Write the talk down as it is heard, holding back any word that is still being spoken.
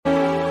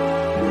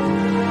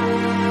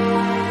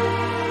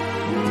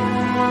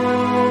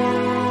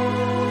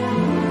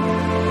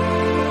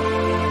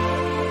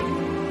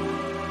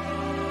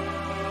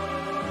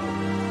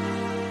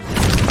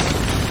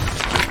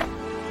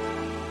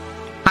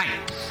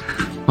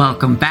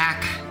Welcome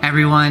back,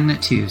 everyone,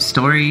 to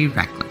Story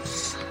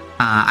Reckless.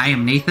 I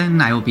am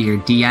Nathan. I will be your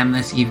DM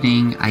this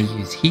evening. I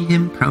use he,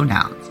 him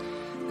pronouns.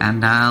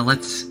 And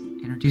let's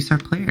introduce our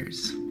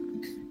players.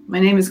 My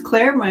name is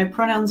Claire. My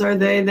pronouns are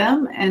they,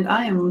 them, and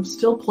I am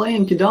still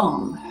playing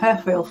Kadam,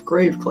 half-elf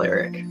grave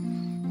cleric.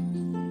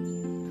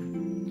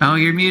 Oh,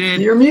 you're muted.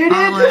 You're muted.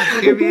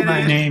 Olive, you're muted.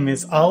 My name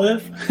is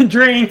Olive.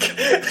 Drink.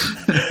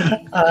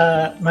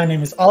 My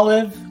name is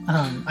Olive.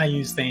 I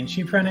use they and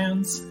she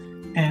pronouns.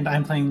 And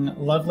I'm playing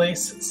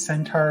Lovelace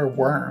Centaur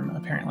Worm,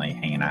 apparently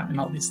hanging out in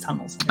all these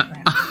tunnels.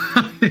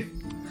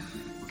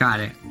 Got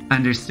it.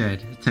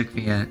 Understood. It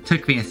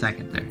took me a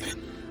second there.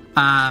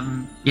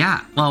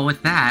 Yeah. Well,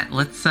 with that,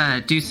 let's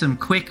do some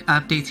quick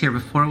updates here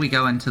before we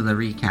go into the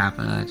recap.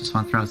 I just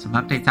want to throw some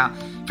updates out.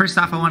 First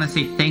off, I want to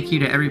say thank you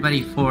to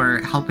everybody for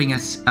helping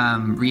us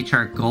reach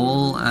our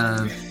goal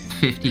of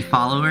 50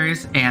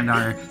 followers and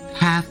our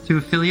path to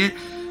affiliate.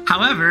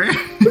 However,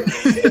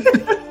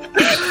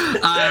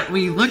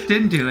 we looked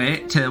into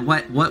it to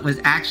what was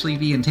actually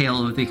the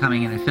entail of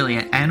becoming an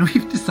affiliate, and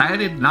we've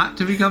decided not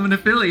to become an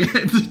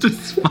affiliate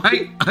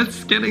despite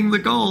us getting the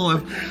goal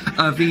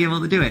of being able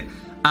to do it.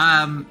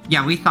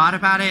 Yeah, we thought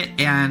about it,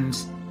 and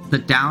the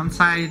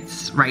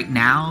downsides right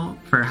now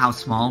for how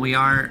small we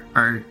are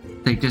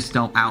they just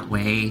don't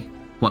outweigh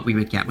what we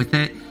would get with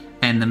it.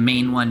 And the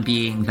main one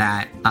being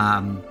that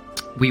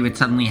we would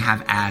suddenly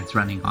have ads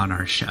running on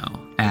our show,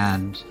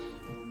 and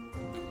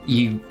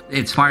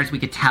as far as we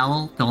could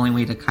tell, the only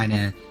way to kind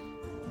of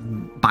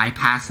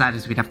bypass that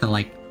is we'd have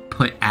to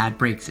put ad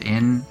breaks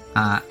in.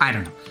 I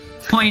don't know.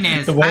 Point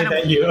is, the way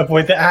that you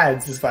avoid the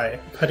ads is by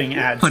putting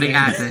ads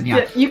in.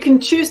 Yeah. You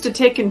can choose to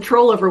take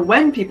control over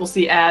when people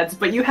see ads,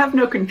 but you have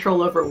no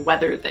control over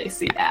whether they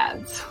see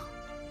ads.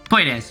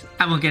 Point is,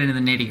 I won't get into the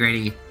nitty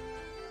gritty.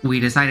 We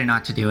decided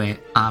not to do it,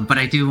 but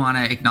I do want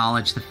to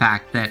acknowledge the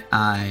fact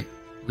that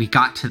we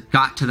got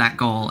to that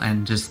goal,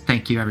 and just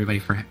thank you everybody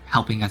for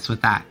helping us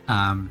with that.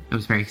 It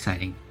was very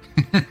exciting.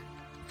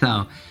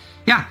 So,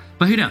 yeah,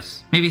 but who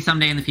knows? Maybe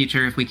someday in the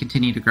future, if we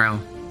continue to grow,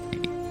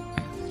 maybe.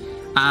 Okay.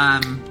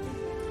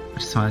 I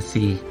just want to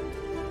see.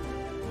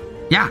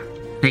 Yeah,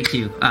 thank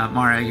you,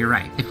 Mara. You're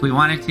right. If we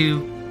wanted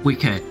to, we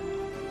could.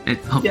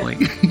 Hopefully.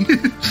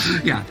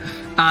 Yeah.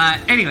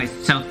 Anyways,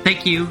 so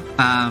thank you,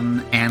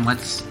 and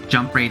let's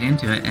jump right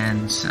into it.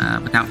 And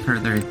without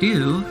further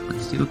ado,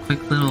 let's do a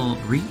quick little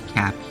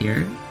recap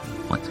here.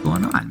 What's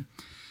going on?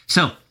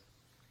 So,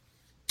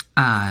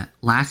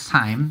 last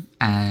time,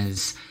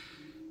 as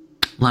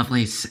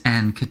Lovelace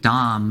and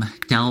Kadam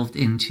delved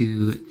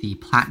into the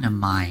platinum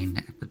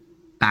mine at the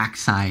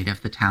backside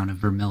of the town of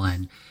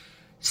Vermilion,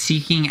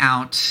 seeking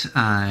out,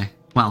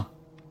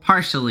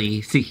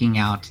 partially seeking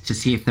out to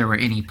see if there were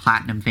any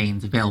platinum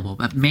veins available,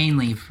 but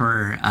mainly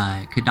for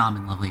Kadam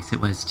and Lovelace, it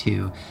was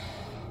to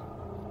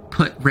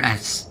put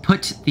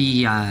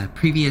the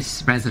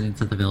previous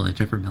residents of the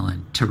village of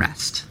Vermilion to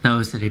rest,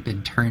 those that had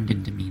been turned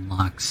into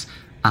Meanlocks,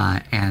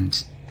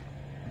 and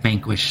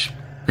vanquish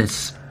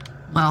this,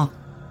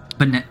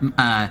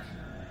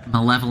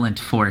 malevolent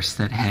force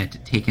that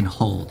had taken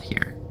hold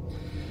here.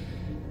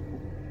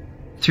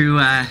 Through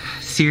a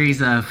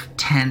series of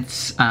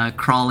tents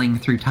crawling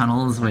through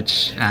tunnels,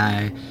 which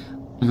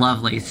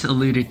Lovelace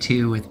alluded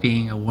to with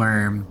being a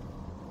worm,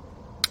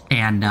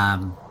 and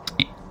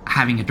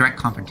having a direct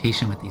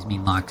confrontation with these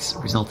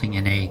Meanlocks, resulting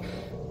in a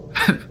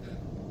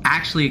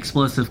actually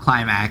explosive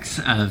climax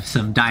of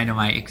some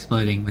dynamite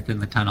exploding within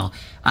the tunnel,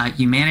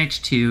 you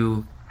managed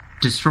to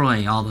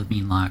destroy all the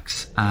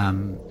Meanlocks,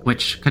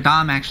 which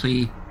Kadam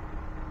actually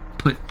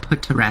put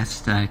to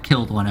rest,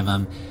 killed one of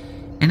them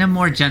in a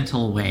more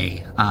gentle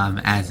way,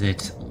 as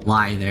it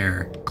lie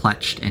there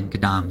clutched in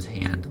Kadam's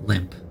hand,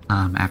 limp,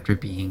 after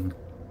being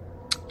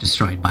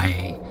destroyed by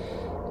a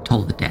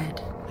Toll the Dead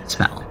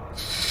spell.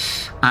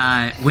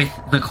 With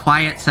the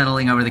quiet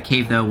settling over the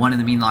cave, though, one of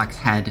the Meanlocks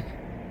had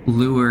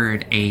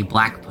lured a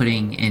black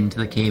pudding into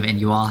the cave,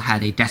 and you all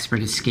had a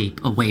desperate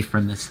escape away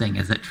from this thing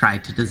as it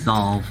tried to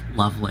dissolve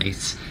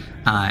Lovelace,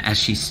 as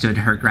she stood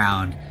her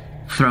ground,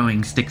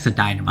 throwing sticks of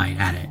dynamite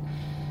at it.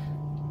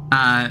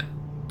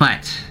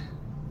 But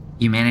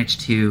you managed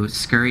to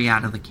scurry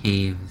out of the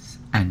caves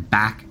and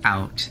back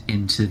out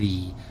into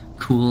the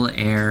cool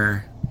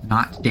air,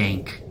 not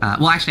dank.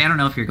 Actually, I don't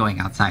know if you're going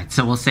outside,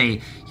 so we'll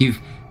say you've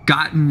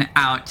gotten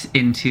out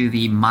into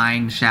the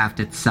mine shaft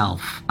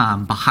itself.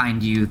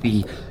 Behind you,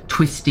 the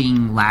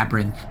twisting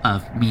labyrinth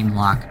of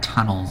Meanlock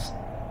tunnels.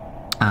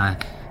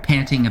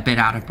 Panting a bit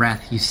out of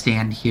breath, you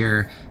stand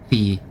here,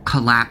 the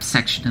collapsed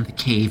section of the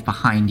cave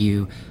behind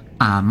you.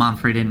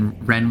 Momfred and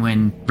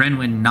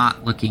Renwyn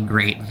not looking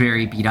great,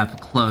 very beat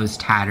up, clothes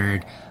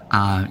tattered.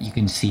 You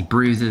can see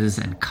bruises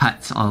and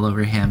cuts all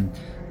over him.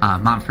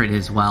 Momfred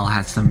as well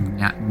has some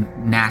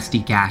nasty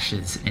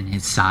gashes in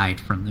his side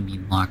from the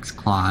Meanlock's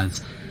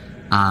claws.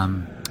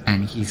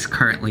 And he's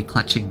currently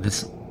clutching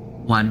this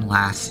one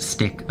last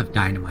stick of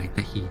dynamite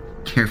that he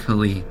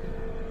carefully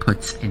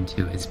puts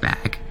into his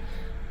bag.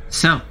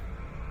 So,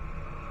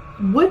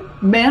 would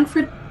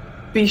Manfred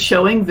be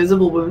showing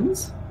visible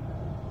wounds?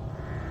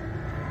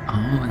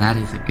 Oh, that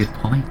is a good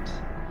point.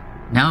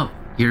 No,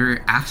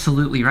 you're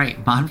absolutely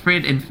right.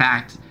 Manfred, in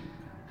fact,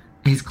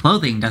 his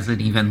clothing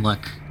doesn't even look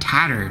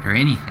tattered or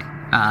anything.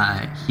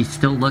 He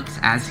still looks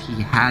as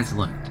he has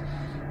looked,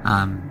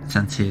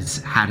 since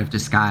his hat of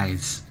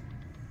disguise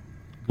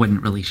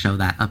wouldn't really show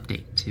that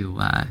update to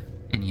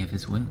any of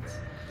his wounds.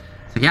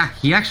 So yeah,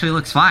 he actually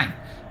looks fine.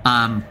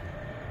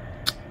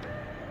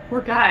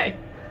 Poor guy.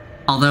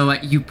 Although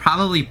you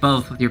probably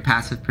both, with your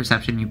passive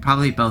perception, you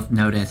probably both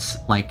notice,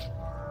 like,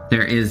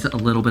 there is a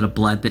little bit of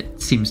blood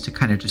that seems to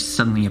kind of just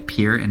suddenly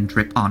appear and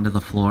drip onto the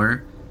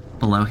floor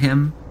below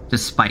him,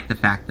 despite the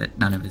fact that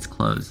none of his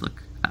clothes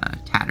look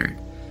tattered.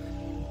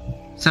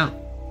 So,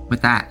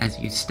 with that, as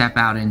you step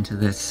out into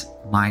this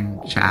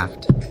mine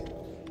shaft,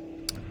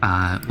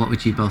 what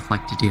would you both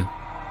like to do?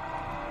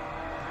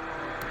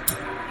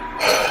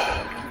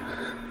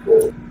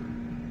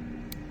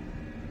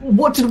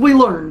 What did we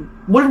learn?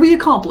 What did we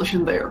accomplish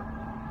in there?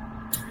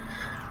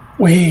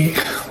 We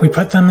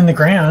put them in the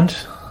ground.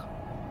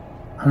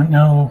 I don't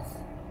know.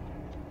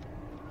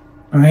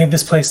 We made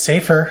this place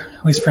safer,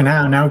 at least for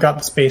now. Now we got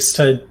the space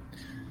to,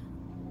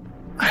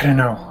 I don't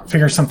know,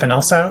 figure something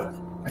else out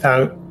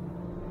without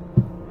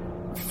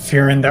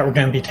fearing that we're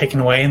going to be taken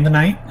away in the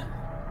night.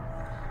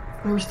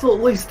 There were still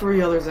at least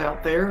 3 others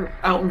out there,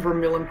 out in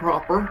Vermillion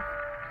proper.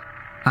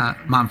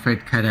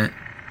 Manfred kind of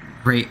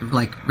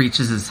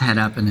reaches his head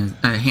up and his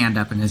hand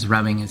up and is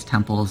rubbing his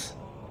temples,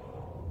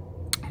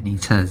 and he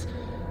says,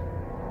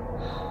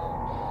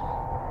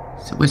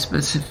 "The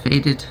whispers have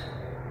faded.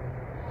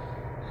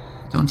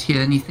 Don't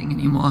hear anything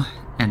anymore."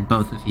 And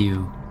both of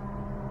you,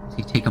 as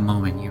you take a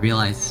moment, you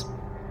realize,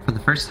 for the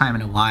first time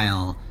in a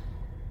while,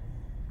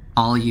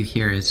 all you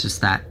hear is just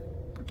that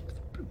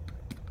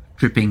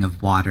dripping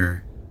of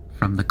water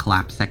from the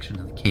collapsed section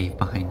of the cave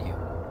behind you.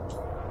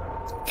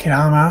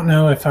 Kadam, I don't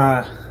know if,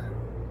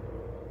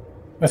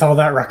 with all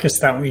that ruckus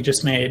that we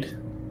just made,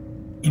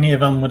 any of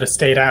them would have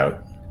stayed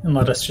out and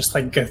let us just,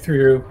 go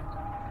through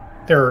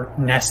their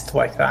nest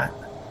like that.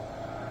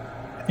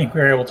 I think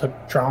we were able to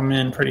draw them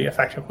in pretty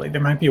effectively.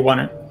 There might be 1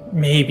 or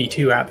maybe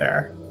 2 out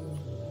there.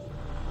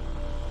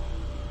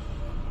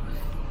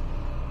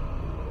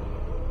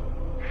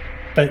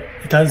 But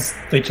it does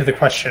lead to the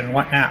question,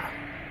 what now?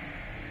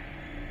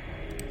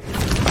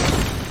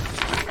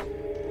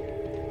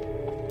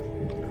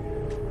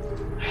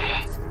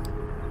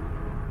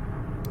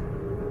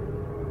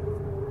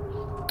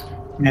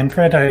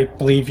 Manfred, I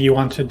believe you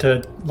wanted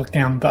to look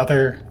down the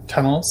other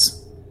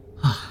tunnels.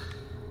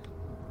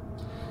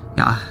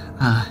 Yeah,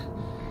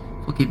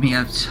 forgive me,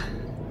 I was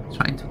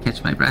trying to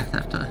catch my breath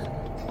after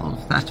all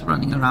of that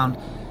running around.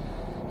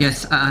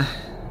 Yes,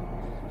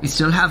 we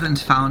still haven't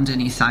found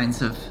any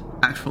signs of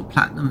actual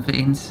platinum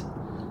veins.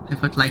 I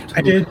would like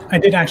to... I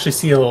did actually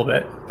see a little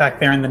bit back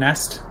there in the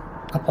nest,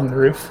 up on the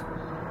roof.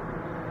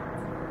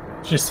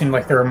 It just seemed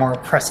like there were more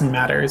pressing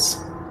matters.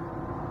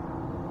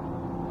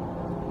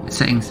 You're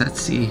saying that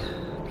the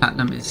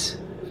platinum is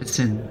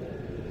in...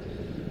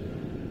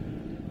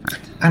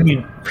 I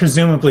mean,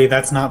 presumably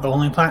that's not the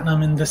only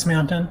platinum in this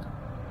mountain.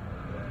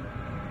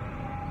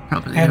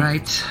 Probably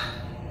right.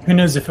 Who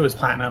knows if it was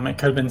platinum? It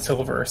could have been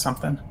silver or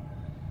something.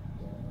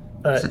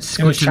 But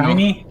it was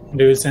shiny,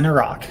 and it was in a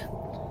rock.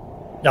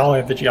 Y'all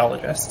are the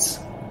geologists.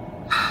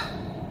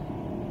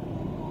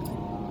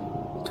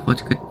 It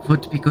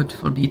would be good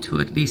for me to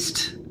at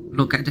least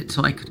look at it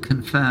so I could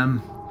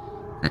confirm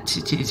that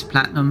it is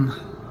platinum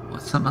or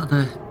some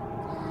other...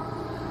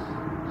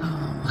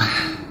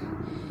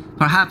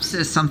 Perhaps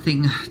there's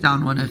something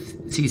down one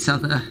of these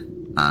other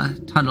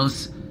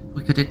tunnels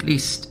we could at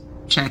least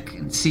check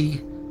and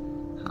see.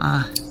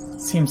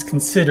 Seems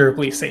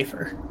considerably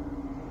safer.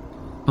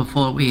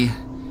 Before we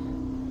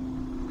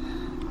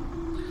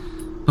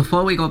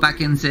go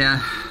back in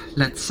there,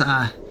 let's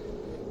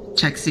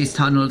check these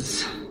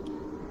tunnels,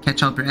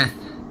 catch our breath.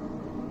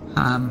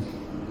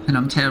 And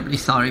I'm terribly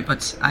sorry,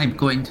 but I'm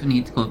going to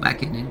need to go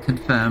back in and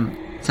confirm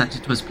that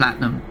it was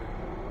platinum,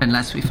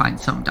 unless we find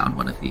some down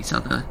one of these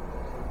other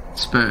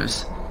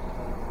spurs.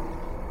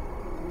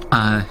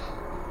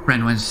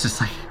 Renwin's just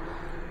like,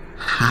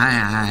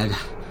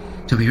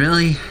 do we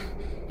really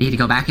need to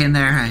go back in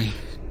there?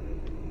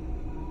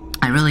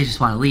 I really just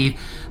want to leave,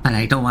 but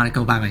I don't want to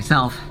go by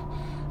myself.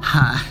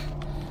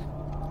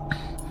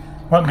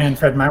 What,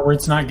 Manfred, my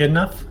word's not good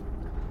enough?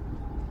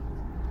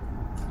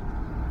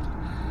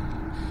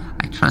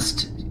 I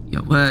trust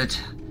your word.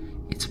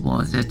 It's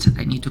more that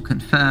I need to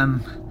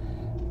confirm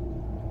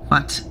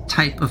what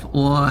type of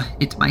ore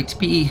it might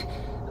be.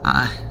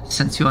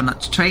 Since you're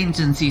not trained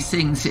in these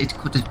things, it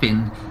could have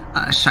been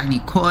shiny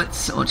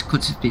quartz, or it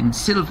could have been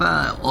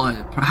silver, or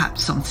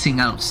perhaps something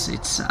else.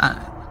 It's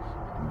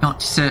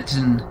not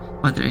certain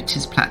whether it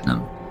is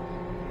platinum.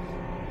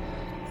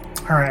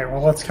 Alright,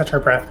 well, let's catch our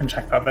breath and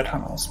check the other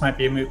tunnels. Might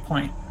be a moot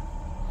point.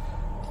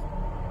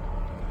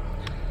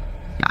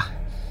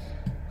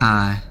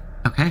 Yeah.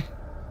 Okay.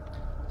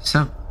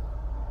 So,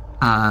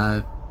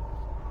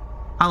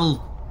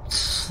 I'll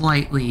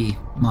slightly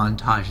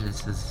montage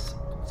this as,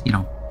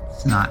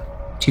 it's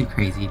not too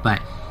crazy,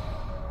 but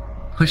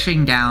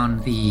pushing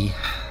down the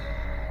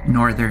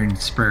northern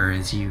spur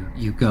as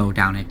you go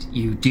down it,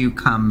 you do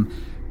come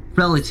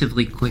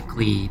relatively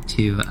quickly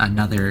to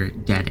another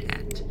dead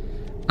end.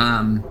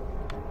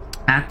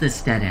 At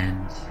this dead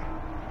end,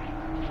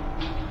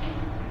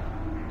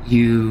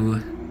 you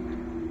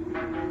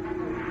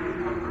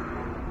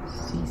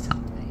see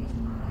something.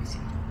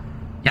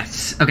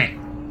 Yes, okay.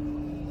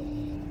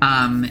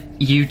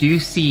 You do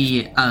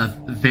see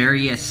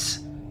various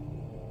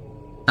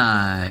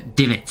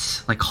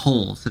divots, like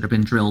holes that have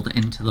been drilled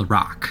into the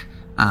rock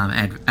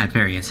at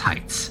various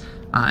heights.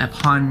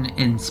 Upon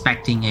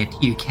inspecting it,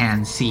 you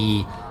can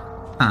see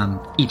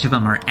each of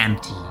them are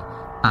empty,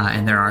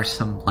 and there are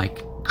some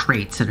like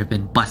crates that have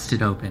been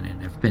busted open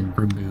and have been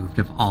removed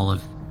of all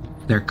of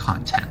their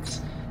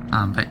contents.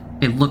 But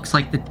it looks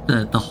like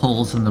the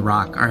holes in the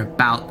rock are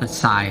about the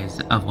size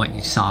of what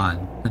you saw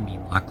in the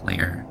Meanlock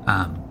layer,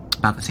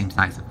 about the same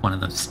size of one of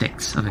those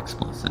sticks of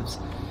explosives.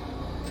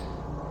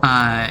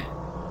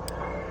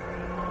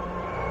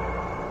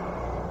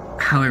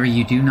 However,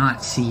 you do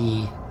not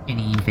see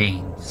any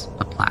veins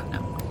of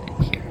platinum within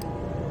here.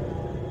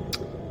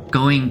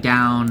 Going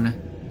down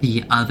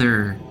the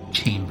other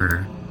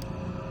chamber,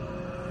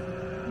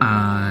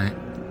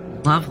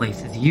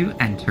 Lovelace, as you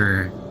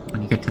enter,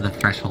 when you get to the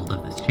threshold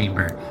of this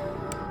chamber,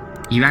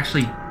 you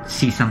actually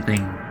see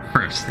something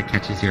first that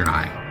catches your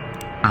eye.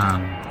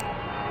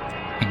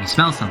 And you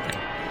smell something.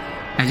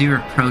 As you're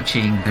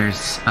approaching,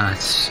 there's a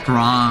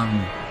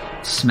strong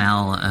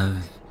smell of,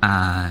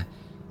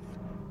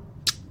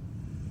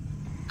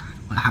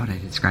 how would I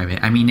describe it?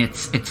 I mean,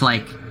 it's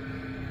like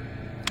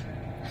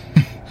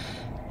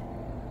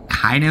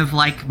kind of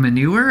like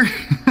manure.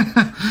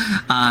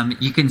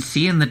 You can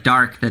see in the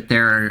dark that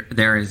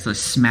there is a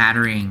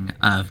smattering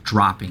of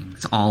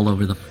droppings all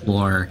over the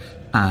floor,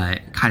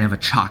 kind of a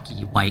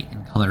chalky white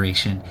in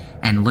coloration.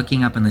 And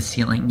looking up in the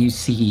ceiling, you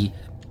see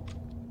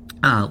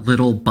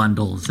little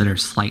bundles that are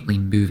slightly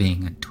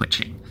moving and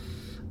twitching.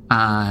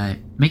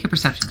 Make a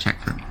perception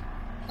check for me.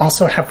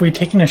 Also, have we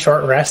taken a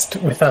short rest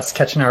with us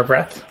catching our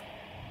breath?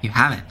 You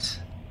haven't.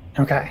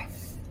 Okay.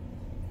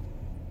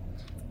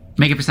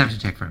 Make a perception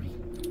check for me.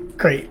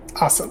 Great.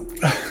 Awesome.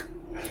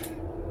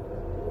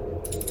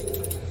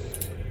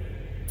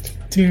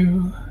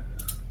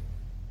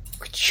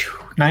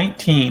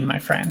 19, my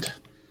friend.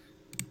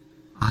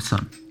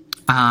 Awesome.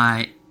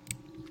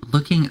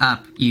 Looking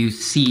up, you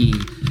see,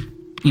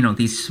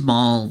 these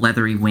small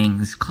leathery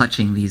wings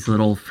clutching these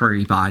little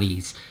furry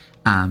bodies.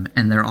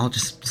 And they're all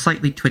just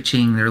slightly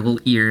twitching, their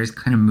little ears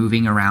kind of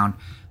moving around.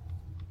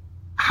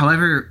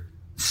 However,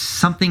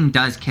 something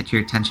does catch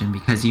your attention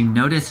because you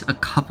notice a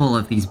couple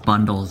of these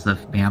bundles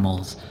of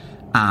mammals,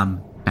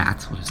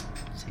 bats, we'll just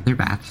say they're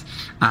bats,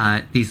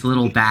 these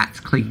little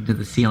bats clinging to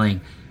the ceiling.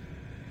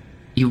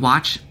 You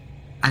watch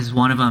as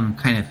one of them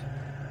kind of,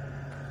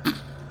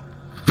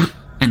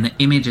 and the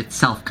image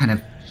itself kind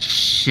of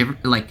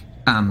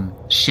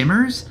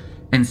shimmers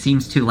and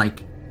seems to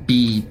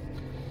be,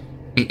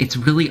 it's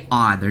really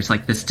odd. There's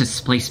this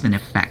displacement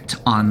effect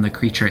on the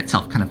creature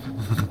itself, kind of,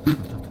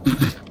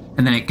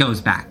 and then it goes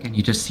back, and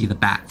you just see the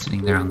bat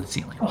sitting there on the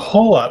ceiling.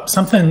 Hold up,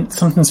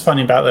 something's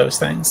funny about those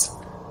things.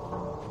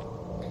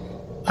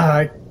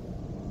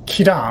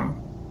 Kidam,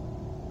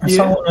 I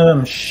saw one of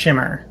them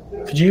shimmer.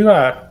 Could you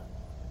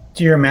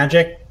do your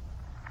magic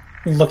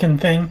looking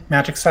thing,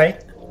 magic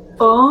sight?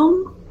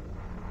 I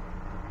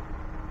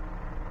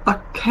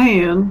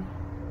can.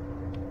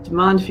 Do you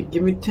mind if you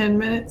give me 10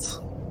 minutes?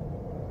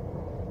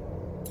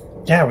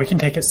 Yeah, we can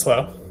take it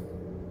slow.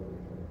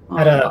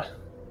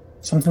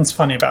 Something's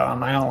funny about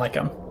them. I don't like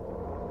them.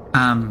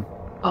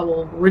 I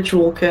will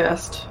ritual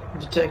cast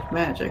detect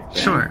magic.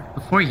 Then. Sure.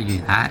 Before you do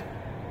that,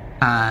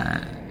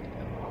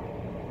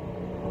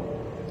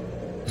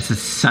 this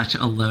is such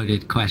a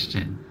loaded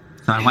question,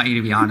 so I want you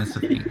to be honest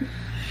with me.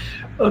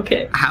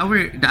 Okay.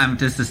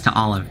 This is to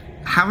Olive.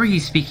 How were you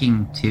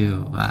speaking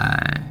to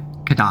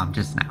Kadam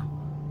just now?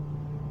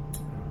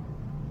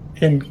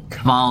 In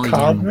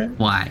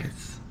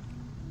volume-wise.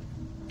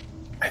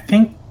 I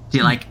think. Do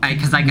you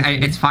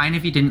it's fine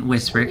if you didn't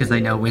whisper, because I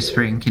know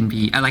whispering can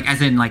be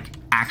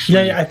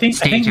actually. Yeah. I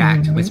think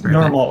act whisper.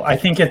 Normal. I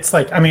think it's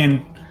at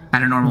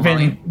a normal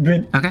volume.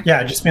 Okay.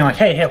 Yeah, just being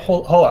hey,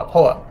 hold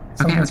up.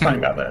 Something's funny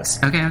about this.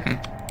 Okay. Okay.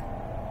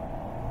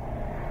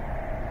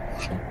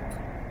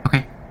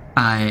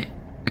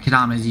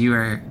 Kadam, as you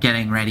are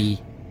getting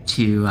ready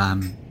to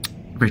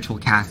ritual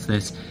cast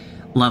this,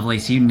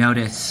 Lovelace, you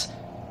notice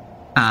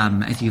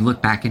as you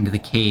look back into the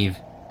cave,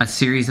 a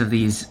series of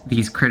these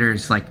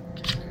critters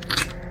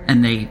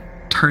and they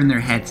turn their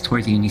heads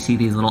towards you, and you see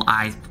these little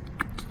eyes.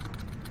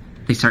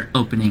 They start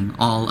opening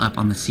all up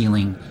on the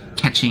ceiling,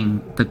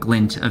 catching the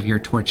glint of your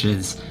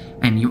torches,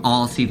 and you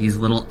all see these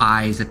little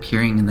eyes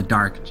appearing in the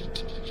dark,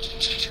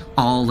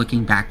 all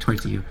looking back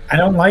towards you. I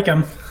don't like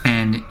them.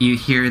 And you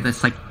hear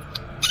this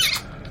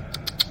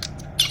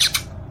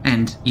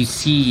and you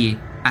see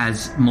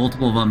as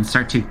multiple of them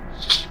start to,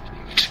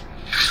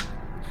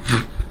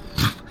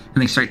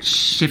 and they start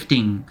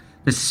shifting,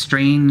 this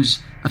strange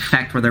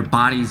effect where their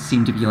bodies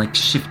seem to be like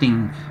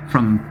shifting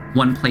from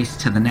one place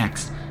to the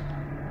next.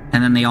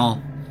 And then they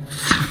all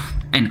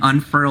and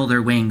unfurl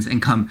their wings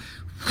and come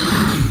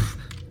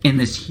in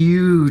this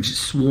huge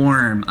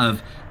swarm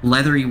of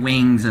leathery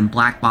wings and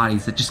black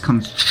bodies that just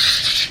come.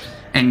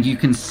 And you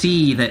can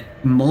see that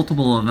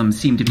multiple of them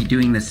seem to be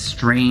doing this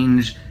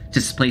strange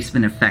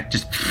displacement effect,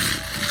 just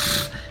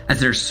as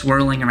they're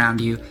swirling around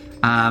you.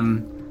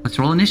 Let's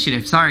roll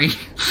initiative. Sorry.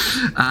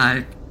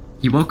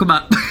 You woke them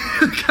up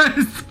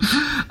because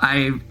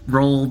I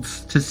rolled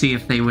to see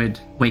if they would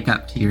wake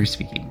up to your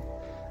speaking.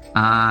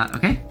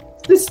 Okay.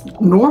 Is this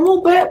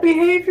normal bat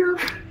behavior?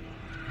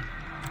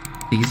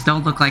 These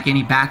don't look like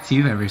any bats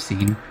you've ever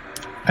seen.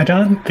 I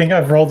don't think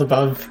I've rolled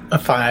above a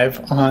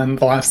 5 on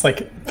the last,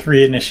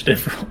 3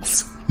 initiative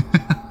rolls.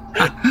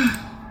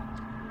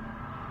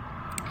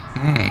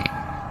 Okay.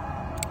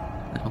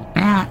 Little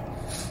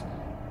bats.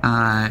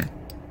 I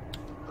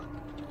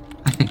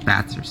think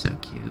bats are so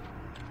cute,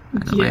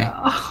 by the way.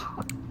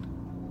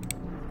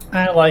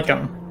 I like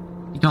them.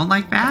 You don't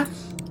like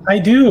bats? I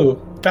do.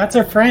 Bats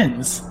are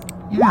friends.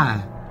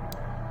 Yeah.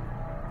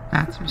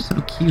 Bats are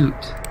so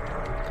cute.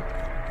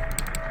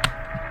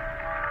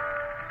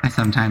 I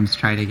sometimes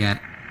try to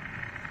get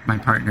my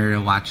partner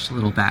to watch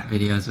little bat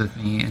videos with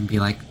me and be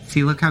like,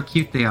 see, look how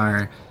cute they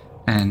are.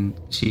 And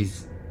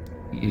she's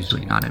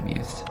usually not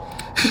amused.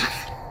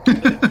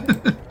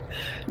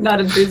 Not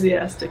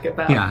enthusiastic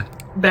about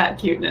bat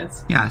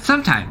cuteness. Yeah,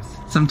 sometimes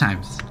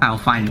I'll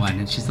find one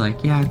and she's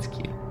like, yeah, it's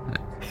cute.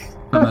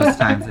 But most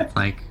times it's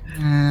like,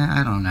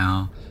 I don't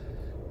know.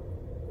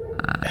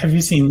 Have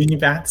you seen mini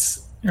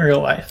bats in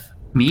real life?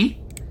 Me?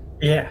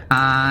 Yeah.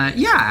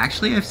 Yeah,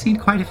 actually, I've seen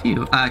quite a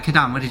few.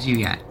 Kadam, what did you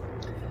get?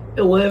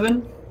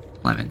 11.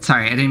 11.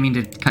 Sorry, I didn't mean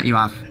to cut you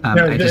off.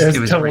 No, it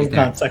was totally right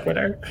there. non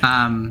sequitur.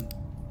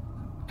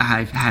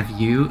 Have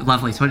you?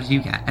 Lovely. So what did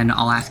you get? And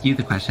I'll ask you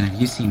the question.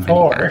 Have you seen many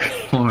 4. bats?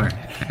 4.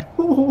 Okay.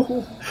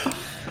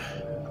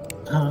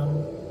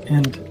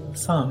 And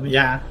some,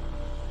 yeah.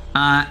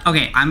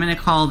 Okay, I'm gonna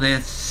call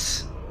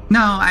this.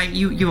 No,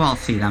 you all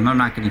see them. I'm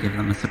not gonna give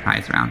them a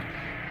surprise round.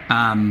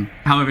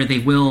 However,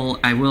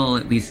 I will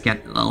at least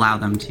allow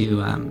them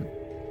to.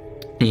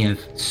 They have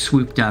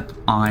swooped up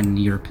on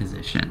your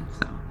position.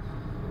 So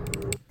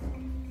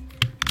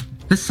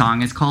this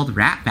song is called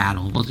Rat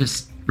Battle. We'll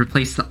just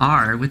replace the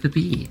R with a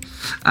B.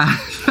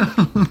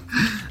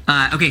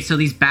 Okay, so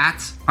these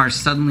bats are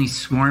suddenly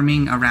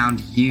swarming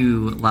around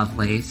you,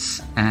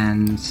 Lovelace,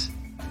 and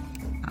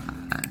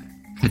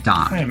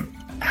Kadam. I'm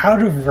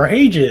out of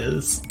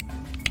rages.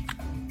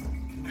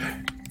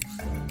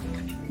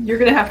 You're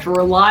going to have to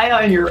rely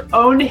on your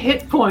own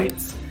hit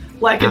points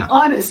like an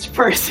honest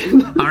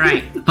person. All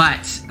right,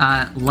 but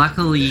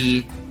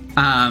luckily,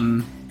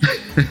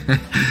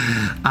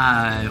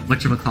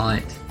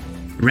 whatchamacallit,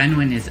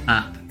 Renwyn is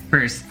up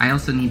first. I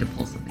also need to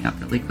pull something up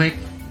really quick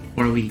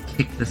before we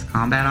kick this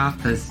combat off,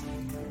 because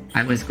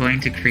I was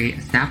going to create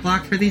a stat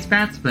block for these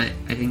bats, but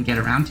I didn't get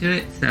around to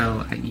it,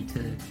 so I need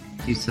to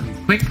do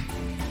some quick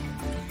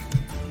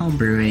home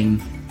brewing.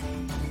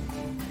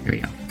 Here we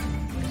go.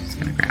 I'm just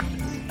going to grab this.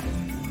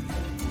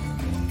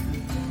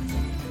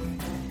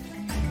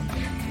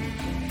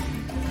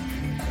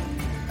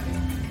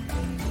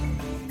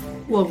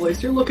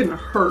 Lovelace, you're looking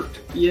hurt.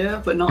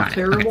 Yeah, but not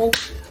terrible.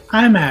 Okay.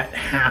 I'm at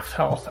half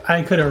health.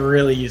 I could have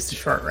really used a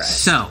short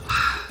rest. So,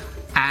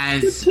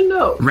 as Good to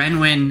know.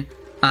 Renwyn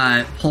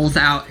pulls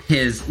out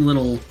his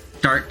little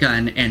dart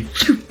gun and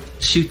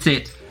shoots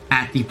it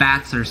at the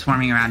bats that are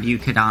swarming around you,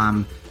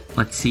 Kadam.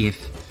 Let's see if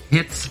it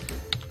hits.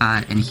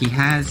 And he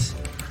has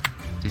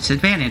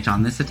disadvantage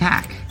on this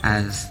attack,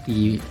 as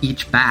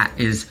each bat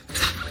is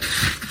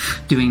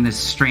doing this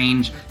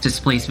strange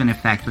displacement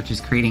effect, which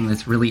is creating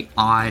this really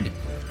odd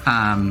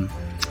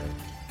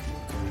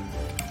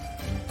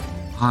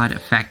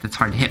effect that's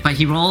hard to hit. But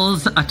he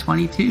rolls a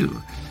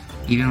 22,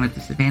 even with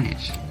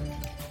disadvantage.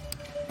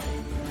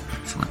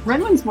 Excellent.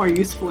 Renwyn's more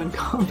useful in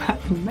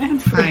combat than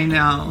Manfred. I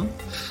know.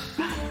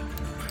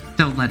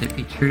 Don't let it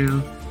be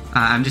true.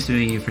 I'm just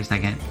moving you for a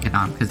second,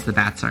 Kadam, because the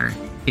bats are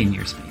in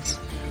your space.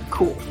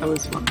 Cool. I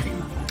was wondering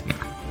about that.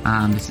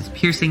 Yeah. This is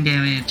piercing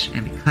damage,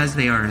 and because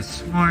they are a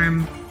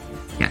swarm,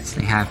 yes,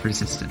 they have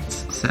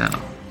resistance. So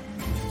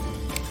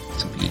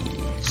this will be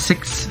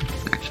 6.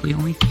 It's actually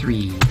only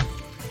 3.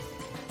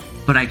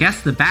 But I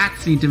guess the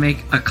bats need to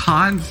make a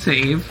con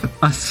save,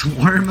 a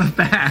swarm of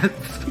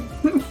bats.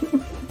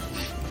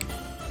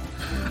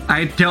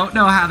 I don't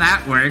know how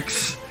that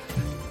works.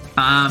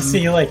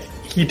 See,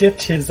 he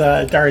dipped his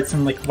darts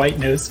in white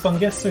nose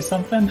fungus or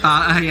something.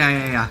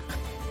 Yeah.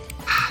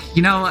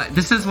 You know,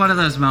 this is one of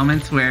those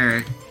moments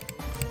where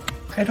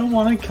I don't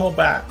want to kill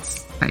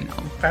bats. I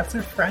know. Bats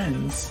are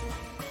friends.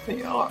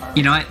 They are.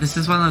 You know what? This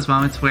is one of those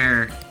moments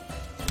where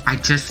I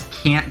just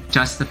can't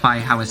justify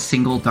how a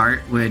single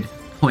dart would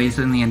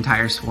poison the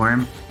entire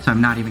swarm, so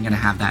I'm not even going to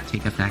have that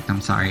take effect.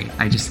 I'm sorry.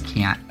 I just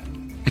can't.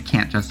 I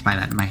can't justify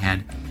that in my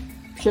head.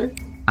 Sure.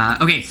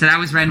 Okay, so that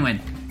was Renwyn.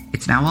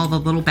 it's now all the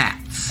little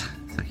bats.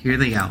 So here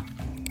they go.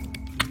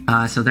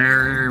 So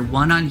there are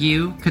 1 on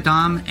you,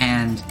 Kadam,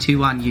 and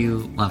 2 on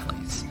you,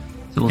 Lovelace.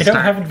 So we'll I don't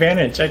have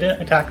advantage. I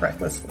didn't attack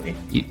recklessly.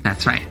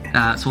 That's right.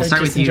 So we'll I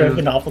start just with you. enjoyed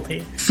the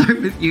novelty.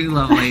 Start with you,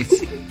 Lovelace.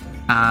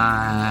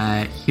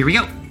 Here we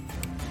go.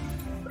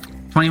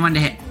 21 to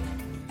hit.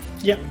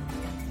 Yep.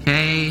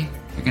 Okay,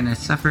 you're gonna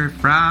suffer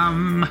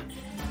from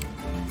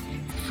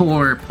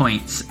 4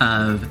 points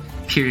of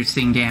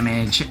piercing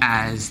damage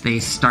as they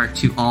start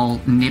to all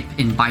nip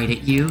and bite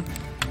at you.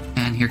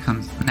 And here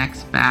comes the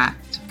next bat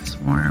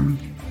swarm.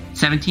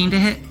 17 to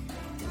hit.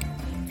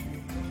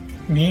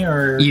 Me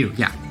or You,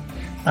 yeah.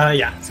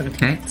 Yeah, 17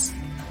 Okay. points.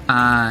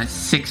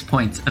 6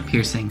 points of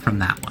piercing from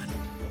that one.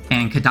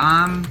 And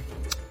Kadam,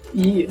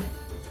 Yeah.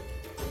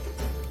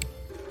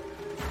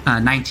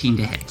 19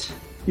 to hit.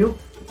 Yup.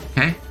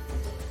 Okay.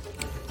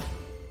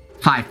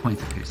 5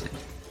 points of piercing.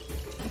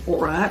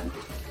 Alright.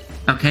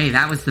 Okay,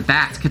 that was the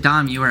bats.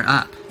 Kadam, you are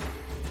up.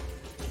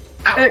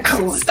 Ow,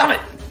 Excellent. Stop it!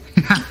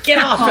 Get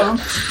off Um,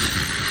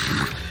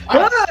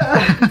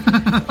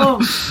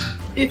 it!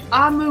 if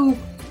I move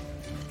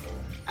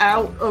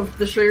out of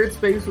the shared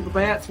space with the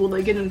bats, will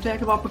they get an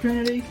attack of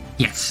opportunity?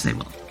 Yes, they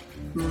will.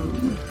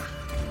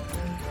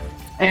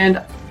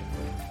 And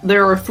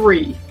there are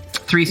 3.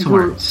 3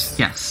 swarms. Groups.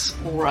 Yes.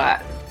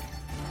 Right.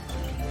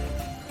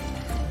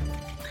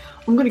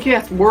 I'm gonna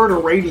cast Word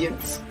of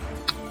Radiance.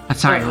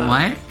 Sorry, Uh,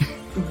 what?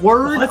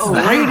 Word What's of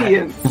that?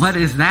 Radiance. What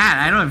is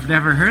that? I've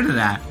never heard of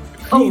that.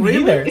 Oh, Me really?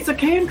 neither. It's a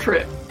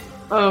cantrip.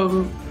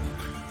 The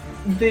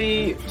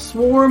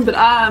swarm that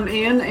I'm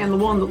in and the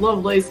one that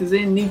Lovelace is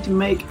in need to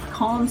make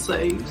con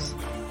saves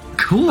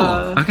Cool.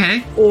 Uh,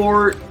 Okay.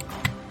 or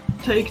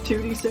take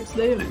 2d6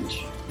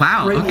 damage.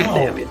 Wow. Radiant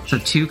Okay. damage. So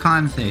 2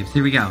 con saves.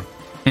 Here we go.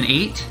 An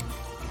 8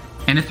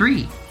 and a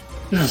 3.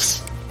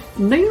 Yes.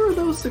 Neither of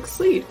those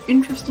succeed,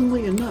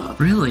 interestingly enough.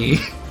 Really?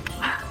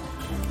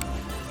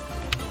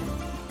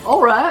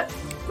 Alright.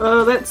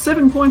 That's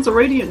 7 points of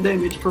radiant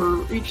damage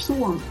for each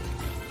swarm.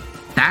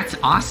 That's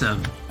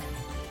awesome.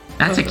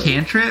 That's a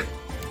cantrip.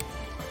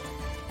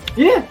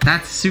 Yeah.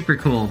 That's super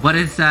cool. What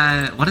does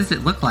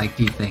it look like,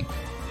 do you think?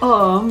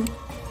 I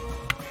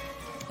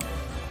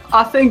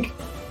think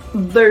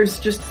there's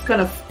just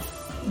kind of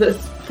this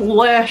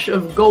flash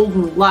of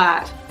golden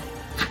light.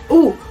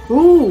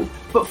 Ooh,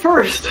 but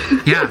first.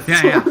 Yeah.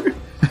 Sorry.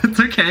 It's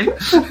okay.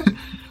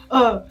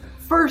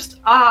 First,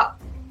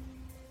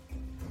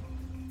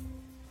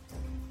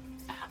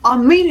 I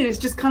mean it is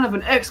just kind of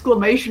an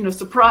exclamation of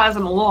surprise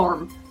and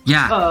alarm.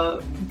 Yeah.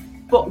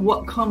 But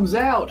what comes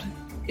out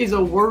is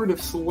a word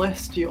of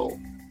celestial,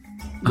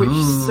 which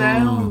Ooh.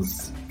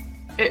 sounds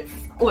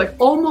like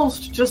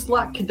almost just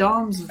like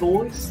Kadam's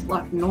voice,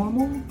 like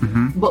normal.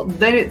 Mm-hmm. But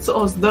then it's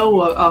as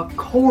though a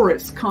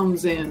chorus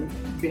comes in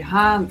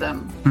behind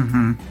them,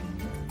 Mm-hmm.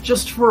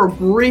 just for a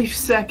brief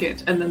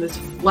second, and then this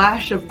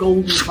flash of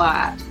golden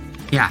light.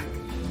 Yeah.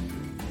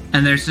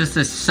 And there's just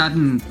a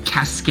sudden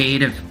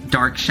cascade of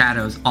dark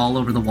shadows all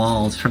over the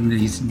walls from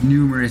these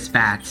numerous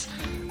bats.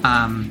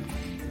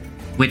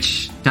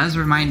 Which does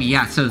remind me,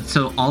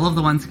 so all of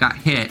the ones that got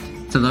hit,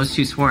 so those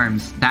 2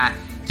 swarms, that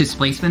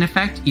displacement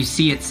effect, you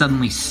see it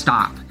suddenly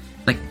stop.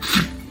 Like,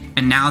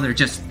 and now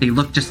they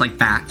look just like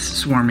bats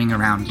swarming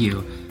around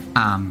you.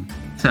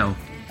 So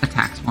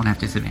attacks won't have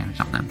disadvantage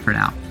on them for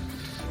now.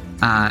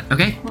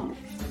 Okay.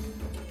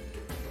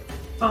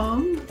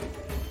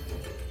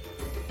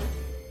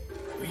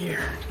 Weird.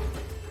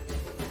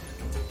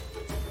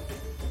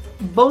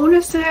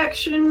 Bonus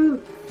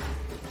action.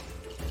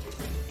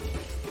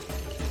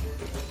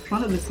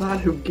 Trying to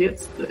decide who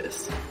gets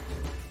this.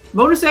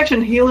 Bonus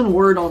action healing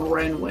word on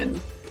Renwin.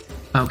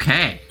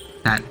 Okay.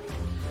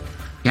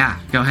 Yeah,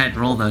 go ahead,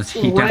 roll those.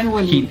 He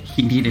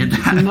needed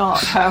Does that. not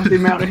have the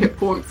amount of hit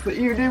points that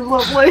you do,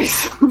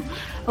 Lovelace.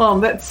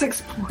 That's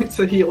 6 points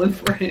of healing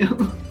for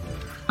him.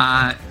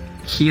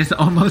 He is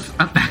almost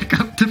back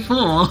up to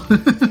full.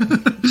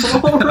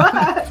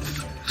 Alright.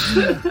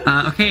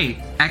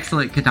 Okay,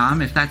 excellent,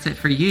 Kadam. If that's it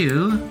for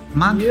you,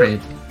 Manfred.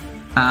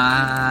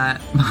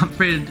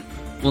 Manfred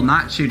will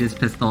not shoot his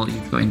pistol. He's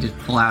going to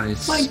pull out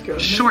his My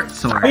goodness. short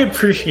sword. I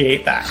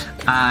appreciate that.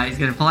 He's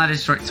going to pull out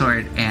his short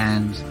sword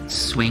and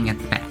swing at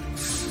the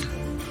bats.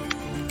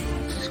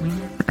 Swing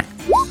at the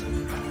bats.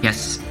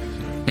 Yes,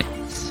 he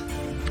hits.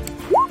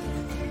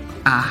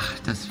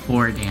 Does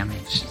 4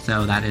 damage,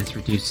 so that is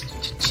reduced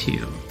to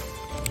 2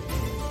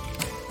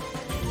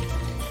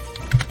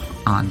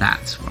 on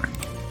that swarm.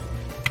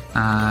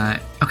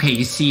 Okay,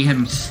 you see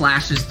him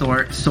slash his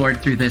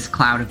sword through this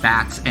cloud of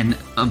bats, and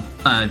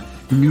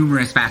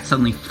numerous bats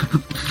suddenly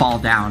fall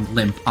down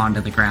limp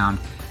onto the ground.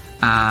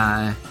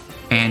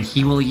 And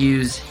he will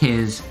use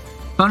his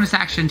bonus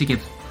action to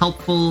give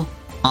helpful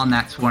on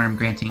that swarm,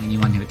 granting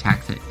anyone who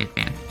attacks it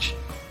advantage.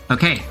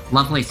 Okay,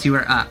 Lovelace, you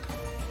are up.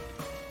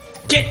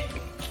 Get!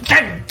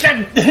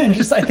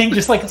 Just I think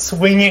just like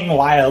swinging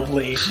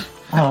wildly.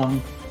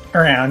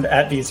 around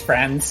at these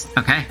friends.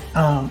 Okay.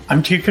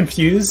 I'm too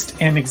confused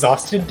and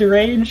exhausted to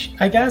rage,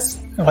 I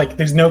guess. Like,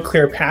 there's no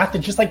clear path.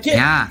 It's just like,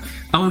 Yeah.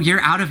 Oh,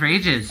 you're out of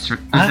rages.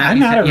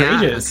 I'm out of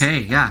rages. Okay,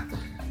 yeah.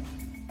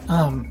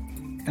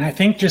 And I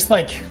think just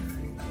like,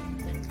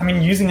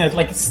 using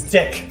a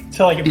stick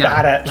to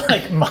bat at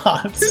like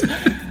mobs.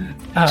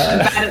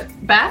 Bat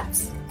at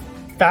bats?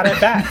 Bat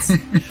at bats.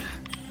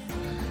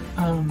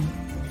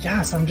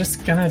 So I'm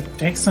just gonna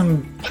take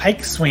some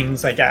pike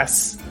swings, I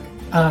guess.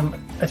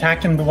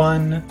 Attacking the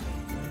one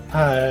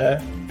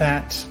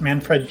that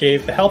Manfred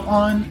gave the help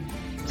on.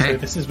 Okay. So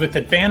this is with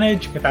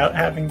advantage without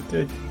having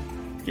to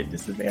get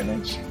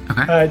disadvantage.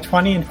 Okay.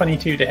 20 and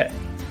 22 to hit.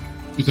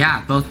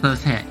 Yeah, both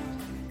those hit.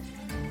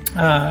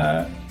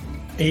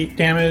 8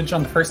 damage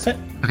on the first hit.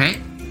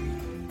 Okay.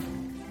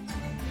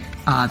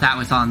 That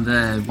was on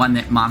the one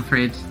that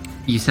Manfred...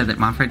 You said that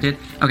Manfred did?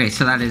 Okay,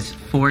 so that is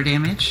 4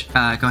 damage. Go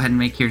ahead and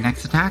make your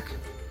next attack.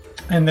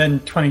 And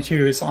then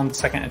 22 is on the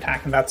second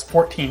attack, and that's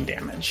 14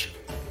 damage.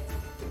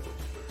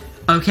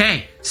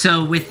 Okay,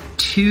 so with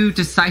 2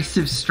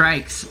 decisive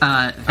strikes,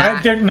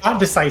 they're not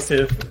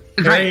decisive.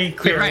 Very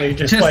clearly,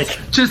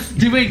 just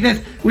doing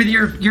this with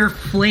your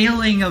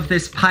flailing of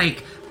this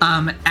pike.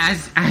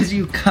 As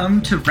you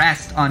come to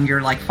rest on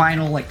your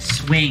final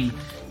swing,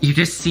 you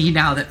just see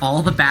now that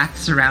all the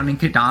bats surrounding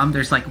Kadam,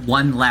 there's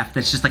one left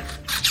that's just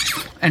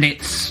and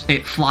it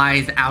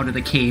flies out of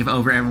the cave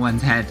over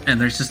everyone's head, and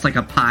there's just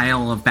a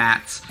pile of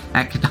bats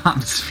at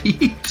Kadam's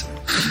feet.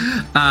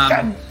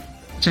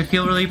 Which I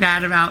feel really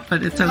bad about,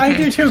 but it's okay. I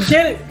do too.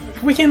 Get it.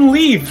 We can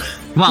leave.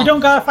 Well, you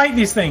don't gotta fight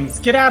these things.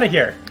 Get out of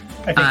here.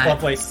 I think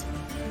Lovelace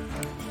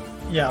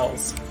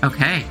yells.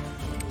 Okay.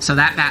 So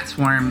that bat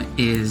swarm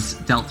is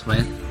dealt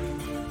with.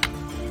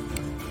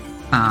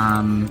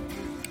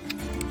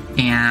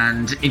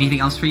 And anything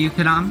else for you,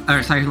 Kadam?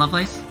 Or sorry,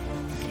 Lovelace?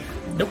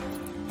 Nope.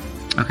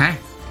 Okay.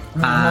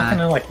 I'm not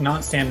gonna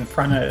not stand in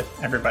front of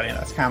everybody.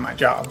 That's kind of my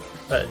job.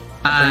 But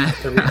bring up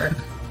the rear.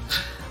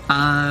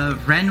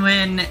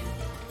 Renwyn.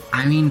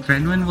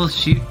 Renwyn will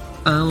shoot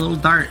a little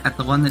dart at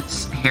the one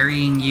that's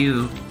harrying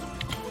you.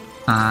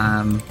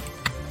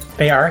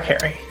 They are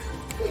hairy.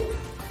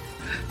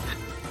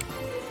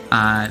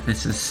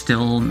 This is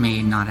still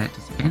made not at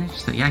disadvantage,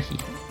 so yeah, he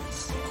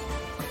hits.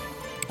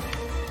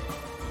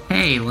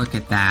 Hey, look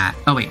at that.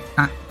 Oh wait,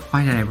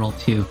 why did I roll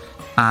 2?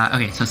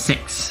 Okay, so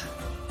 6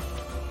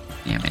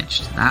 damage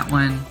to that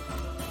one,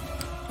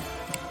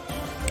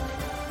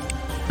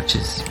 which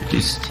is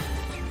reduced.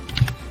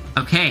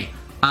 Okay,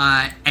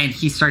 and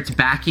he starts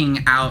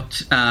backing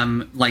out,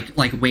 like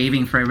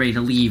waving for everybody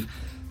to leave.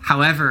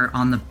 However,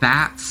 on the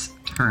bat's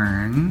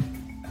turn,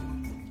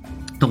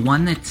 the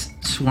one that's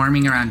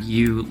swarming around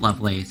you,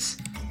 Lovelace,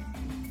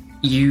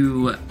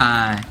 you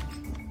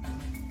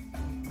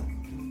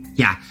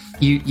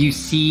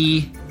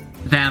see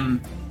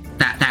them,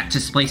 that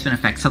displacement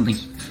effect, something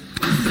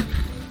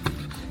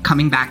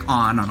coming back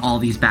on all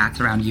these bats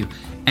around you,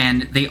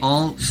 and they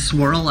all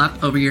swirl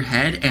up over your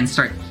head and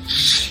start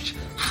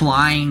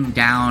flying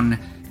down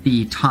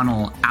the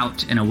tunnel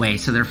out and away.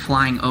 So they're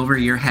flying over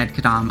your head,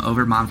 Kadam,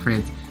 over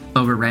Manfred's,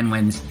 over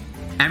Renwyn's.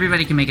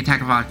 Everybody can make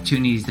attack of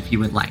opportunities if you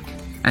would like,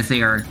 as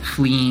they are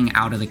fleeing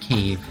out of the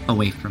cave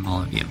away from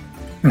all of you.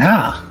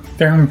 Nah,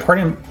 they're an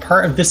important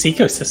part of this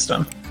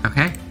ecosystem.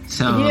 Okay,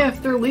 so... Yeah,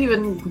 if they're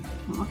leaving,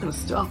 I'm not going to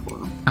stop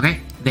them. Okay,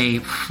 they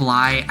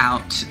fly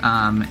out,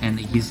 and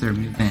they use their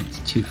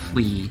movement to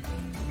flee.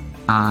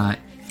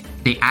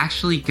 They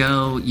actually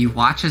go... You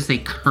watch as they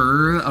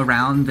curve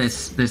around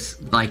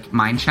this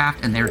mine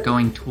shaft, and they're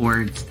going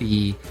towards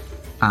the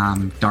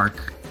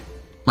dark...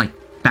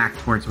 back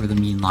towards where the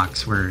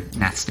Meanlocks were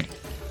nesting.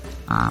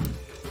 So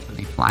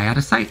they fly out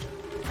of sight.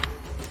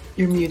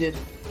 You're muted.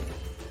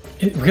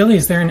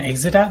 Is there an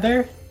exit out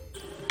there?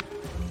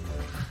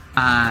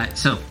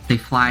 So they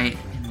fly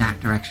in that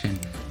direction.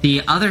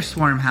 The other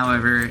swarm,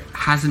 however,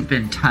 hasn't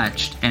been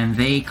touched, and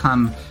they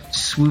come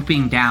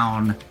swooping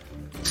down,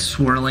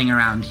 swirling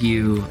around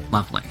you,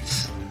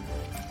 Lovelace.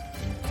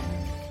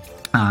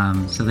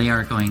 So they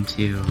are going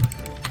to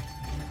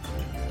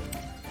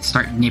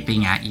start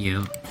nipping at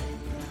you.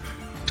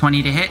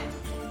 20 to hit.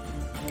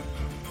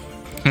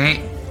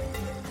 Okay.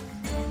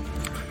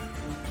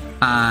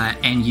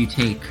 And you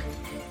take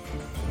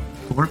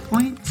 4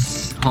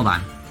 points? Hold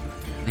on.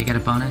 They get a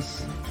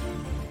bonus?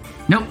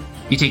 Nope.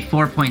 You take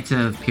 4 points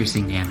of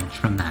piercing damage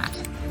from that.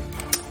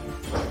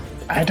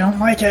 I don't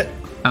like it.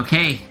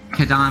 Okay,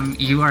 Kadam,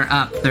 you are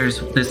up. There's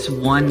this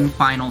one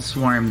final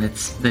swarm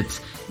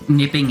that's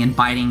nipping and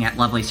biting at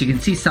Lovelace. You can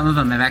see some of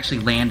them have actually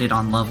landed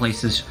on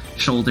Lovelace's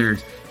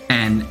shoulders,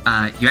 and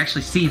you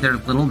actually see their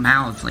little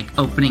mouths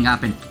opening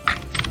up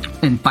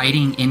and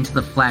biting into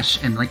the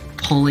flesh and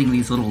pulling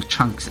these little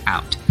chunks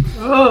out.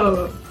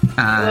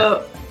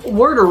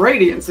 Word of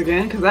Radiance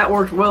again, because that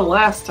worked well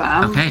last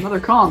time. Okay. Another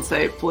con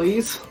save,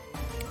 please.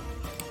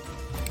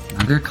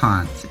 Another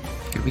con save.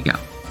 Here we go.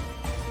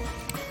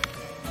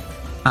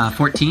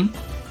 14.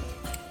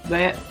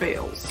 That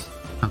fails.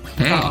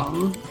 Okay.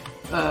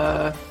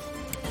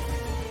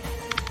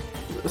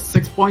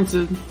 6 points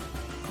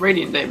of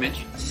radiant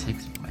damage.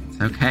 6 points.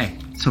 Okay,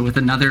 so with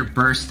another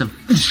burst of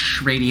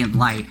radiant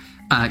light,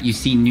 you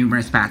see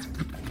numerous bats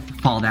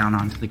fall down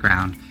onto the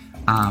ground,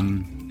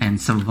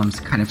 and some of them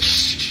kind of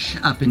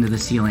up into the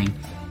ceiling.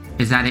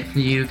 Is that it for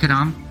you,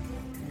 Kadam?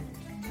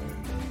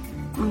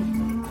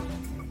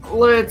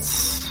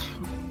 Let's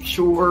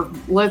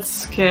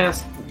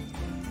cast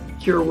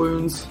Cure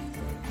Wounds.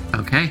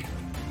 Okay.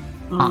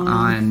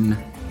 On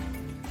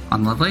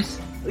Lovelace?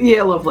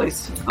 Yeah,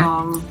 Lovelace.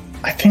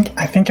 I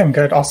think I'm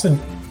good. Also,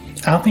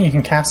 I don't think you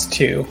can cast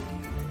 2.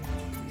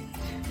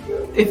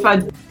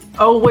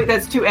 Oh wait,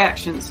 that's 2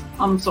 actions.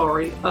 I'm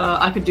sorry.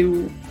 I could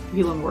do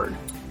Healing Word.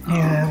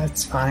 Yeah,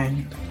 it's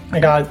fine. I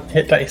got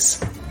hit dice.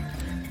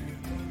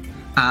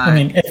 I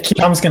mean, if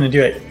Kidam's gonna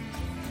do it,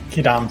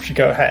 Kidam should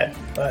go ahead,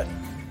 but... I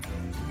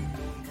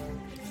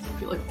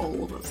feel like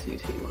all of us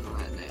need healing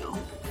right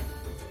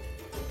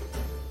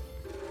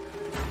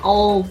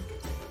now.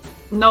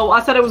 No,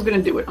 I said I was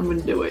gonna do it. I'm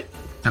gonna do it.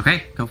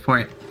 Okay, go for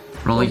it.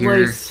 Roll your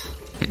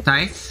hit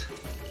dice.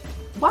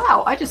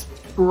 Wow, I just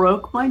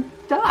broke my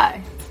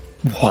die.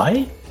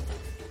 What?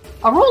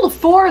 I rolled a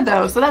 4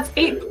 though, so that's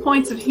 8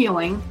 points of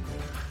healing.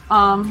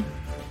 Oh,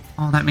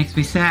 that makes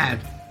me sad.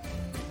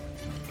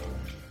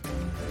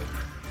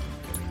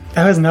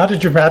 That was not a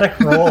dramatic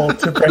roll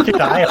to break a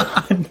die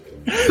on.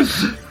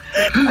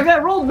 I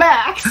got rolled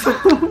back. So.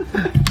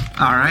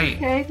 All right.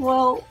 Okay,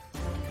 well,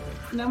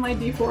 now my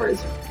D4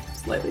 is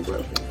slightly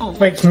broken. Oh.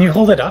 Wait, can you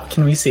hold it up?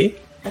 Can we see?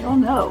 I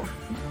don't know.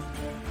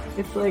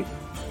 It's like...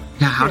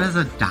 Yeah, how does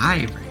a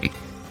die break?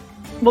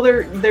 Well,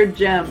 they're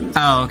gems.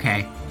 Oh,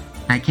 okay.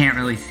 I can't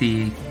really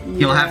see.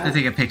 You'll have to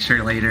take a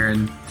picture later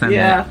and send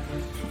it.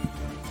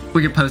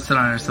 We can post it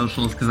on our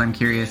socials because I'm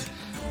curious.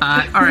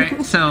 All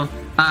right, so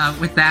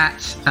with that,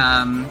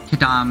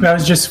 Kadam... That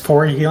was just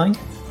 4 healing?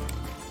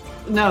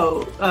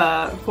 No,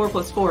 4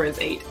 plus 4 is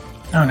 8.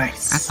 Oh,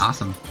 nice. That's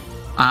awesome.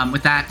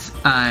 With that,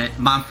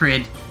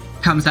 Momfred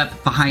comes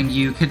up behind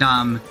you,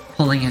 Kadam,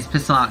 pulling his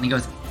pistol out, and he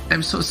goes,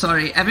 "I'm so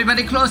sorry.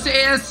 Everybody close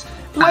their ears!"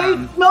 Wait,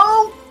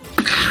 no!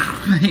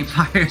 He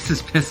fires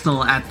his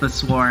pistol at the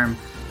swarm.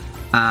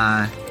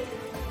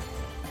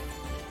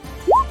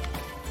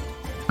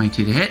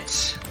 22 to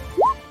hit.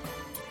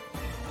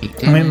 8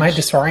 damage. I mean, it might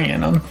disorient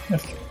them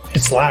if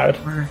it's loud.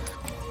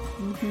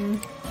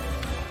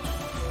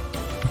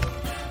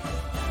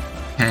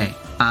 Okay,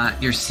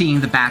 you're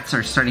seeing the bats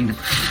are starting to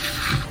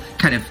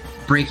kind of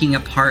breaking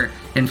apart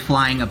and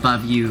flying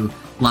above you,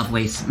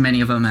 Lovelace.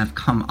 Many of them have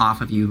come off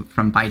of you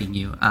from biting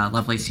you.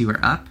 Lovelace, you are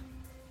up.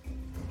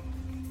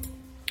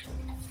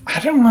 I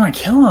don't want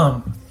to kill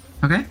him.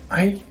 Okay.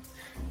 I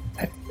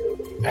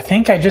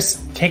think I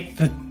just take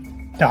the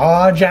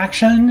dodge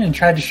action and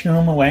try to shoo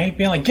him away,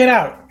 being like, "Get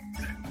out!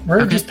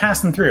 We're just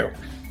passing through."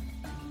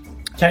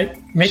 Can I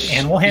make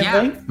animal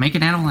handling? Yeah, make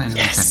an animal handling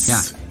Yes.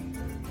 check.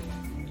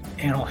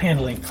 Yeah. Animal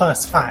handling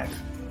plus 5.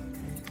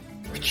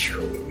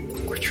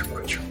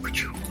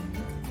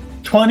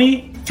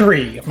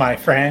 23, my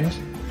friend.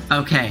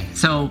 Okay,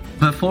 so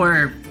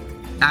before...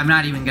 I'm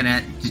not even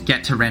gonna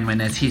get to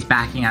Renwin as he's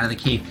backing out of the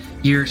cave.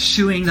 You're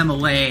shooing them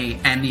away,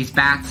 and these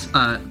bats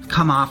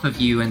come off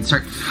of you and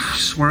start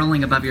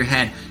swirling above your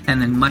head.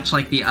 And then, much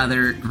like the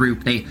other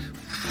group, they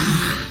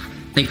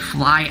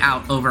fly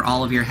out over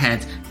all of your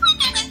heads,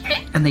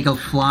 and they go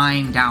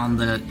flying down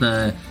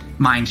the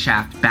mine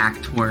shaft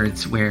back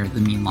towards where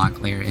the mean log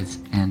lair is,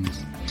 and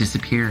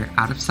disappear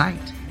out of sight.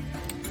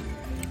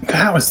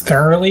 That was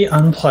thoroughly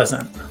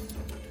unpleasant.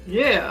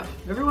 Yeah,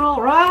 everyone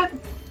all right?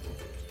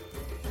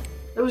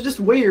 It was just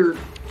weird.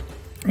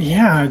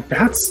 Yeah,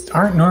 bats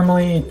aren't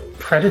normally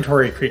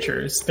predatory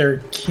creatures. They're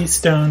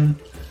keystone...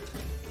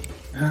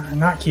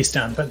 not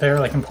keystone, but they're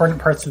like important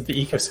parts of the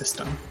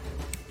ecosystem.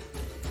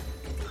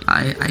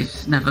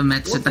 I've never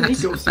met a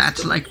What's an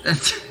bat like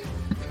that.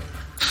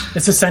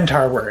 It's a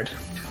centaur word.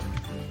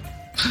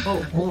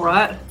 Oh, all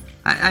right.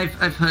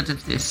 I've heard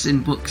of this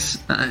in books.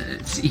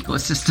 It's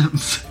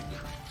ecosystems.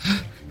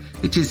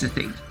 It is a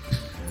thing.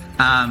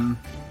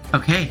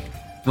 Okay,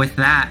 with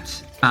that,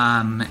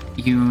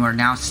 you are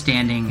now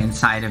standing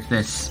inside of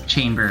this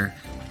chamber.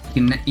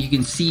 You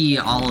can see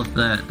all of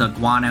the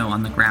guano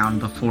on the ground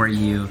before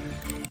you,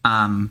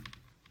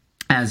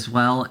 as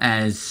well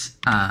as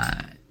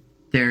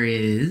there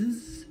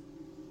is...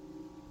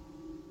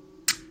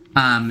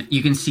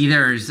 you can see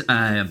there's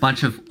a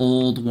bunch of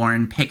old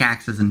worn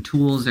pickaxes and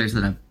tools. There's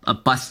a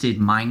busted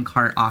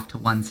minecart off to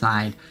one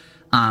side.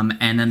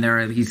 And then there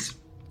are these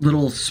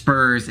little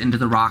spurs into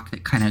the rock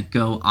that kind of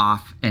go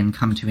off and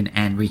come to an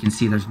end, where you can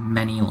see there's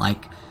many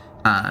like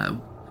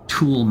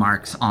tool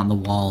marks on the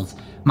walls.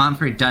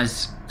 Momfred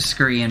does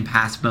scurry in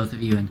past both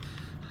of you and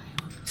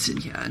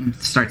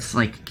starts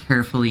like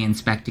carefully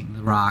inspecting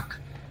the rock.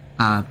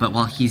 But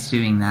while he's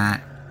doing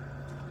that,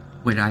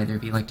 would either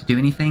of you like to do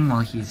anything while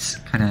he's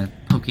kind of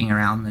poking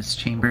around this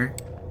chamber?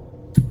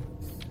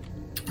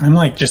 I'm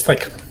like just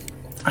like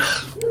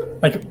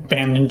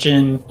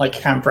bandaging,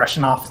 like kind of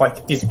brushing off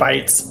like these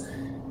bites.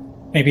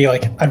 Maybe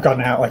like I've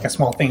gotten out like a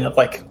small thing of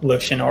like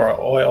lotion or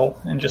oil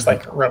and just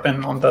like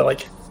rubbing on the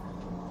like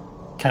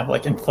kind of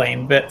like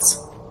inflamed bits.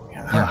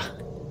 Yeah.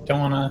 Don't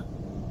want to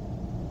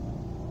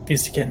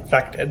is to get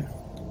infected.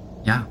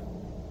 Yeah.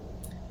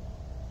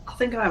 I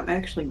think I'm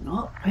actually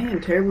not paying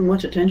terribly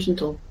much attention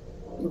to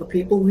the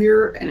people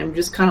here, and I'm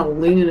just kind of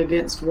leaning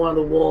against one of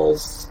the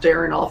walls,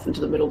 staring off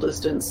into the middle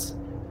distance,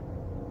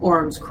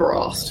 arms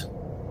crossed.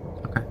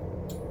 Okay.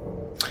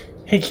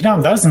 Hey,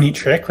 Kidam, that was a neat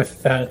trick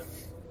with the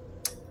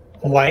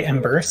light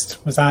and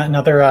burst. Was that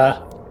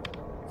another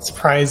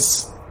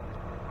surprise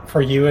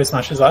for you as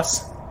much as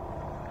us?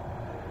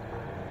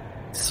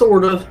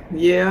 Sort of,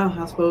 yeah,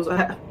 I suppose.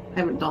 I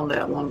haven't done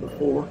that one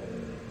before.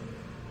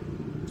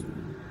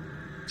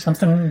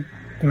 Something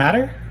the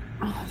matter?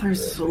 Oh,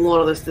 there's a lot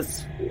of this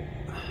that's...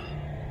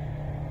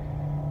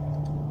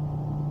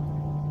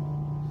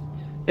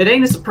 It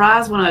ain't a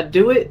surprise when I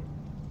do it,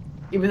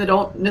 even though I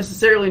don't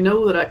necessarily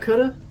know that I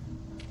could've.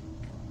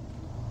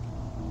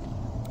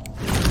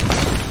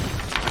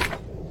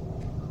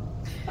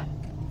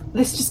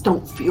 This just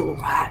don't feel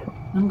right.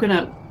 I'm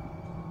gonna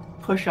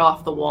push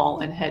off the wall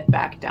and head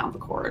back down the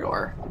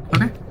corridor.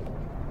 Okay.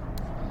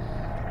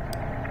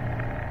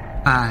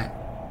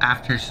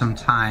 After some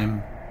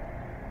time,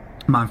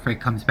 Manfred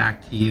comes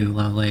back to you,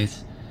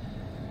 Lovelace.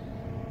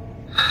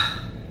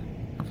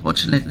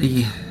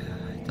 Unfortunately,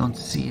 I don't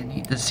see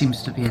any. There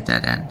seems to be a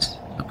dead end.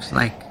 Looks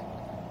like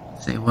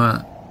they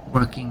were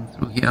working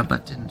through here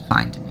but didn't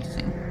find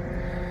anything.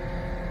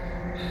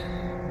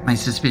 My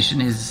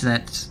suspicion is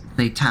that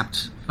they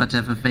tapped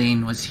whatever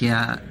vein was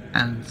here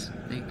and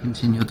they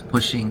continued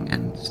pushing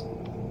and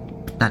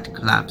that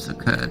collapse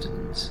occurred.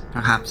 And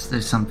perhaps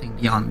there's something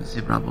beyond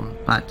the rubble,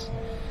 but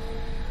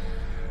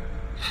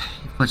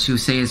if what you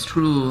say is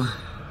true,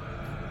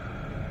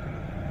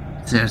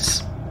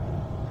 there's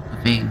a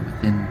vein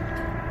within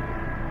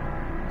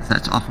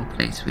that awful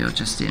place we were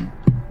just in.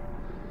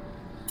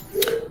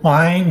 Well,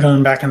 I ain't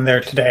going back in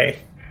there today,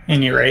 at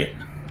any rate.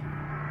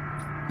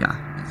 Yeah,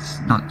 it's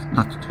not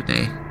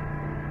today.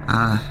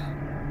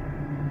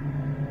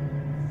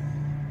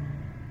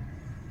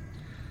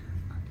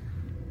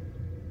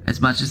 As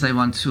much as I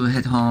want to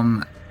head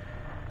home,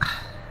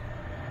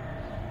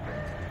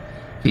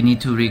 we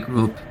need to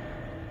regroup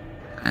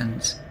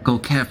and go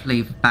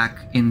carefully back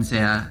in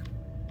there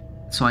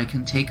so I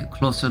can take a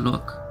closer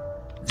look.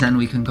 Then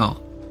we can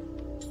go.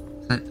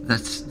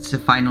 That's the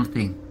final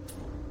thing.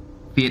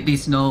 We at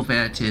least know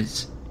where it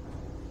is.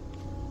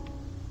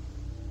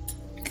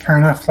 Fair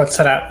enough. Let's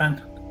head out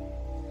then.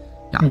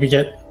 Yeah. Maybe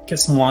get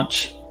some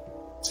lunch.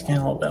 It's getting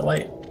a little bit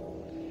late.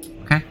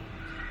 Okay.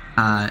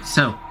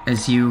 So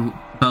as you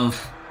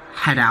both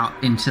head out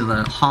into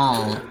the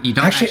hall, you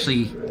don't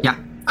actually yeah.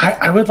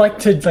 I would like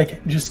to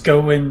just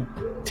go and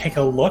take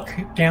a look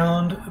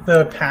down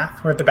the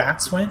path where the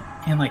bats went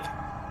and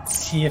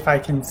see if I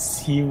can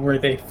see where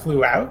they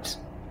flew out.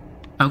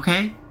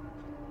 Okay.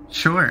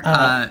 Sure.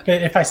 But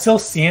if I still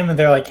see them and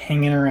they're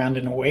hanging around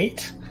in a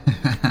wait,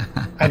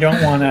 I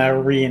don't want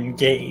to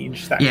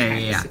re-engage that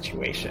kind of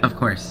situation. Of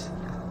course.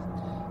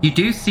 You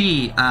do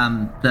see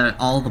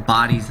all the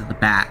bodies of the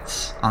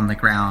bats on the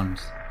ground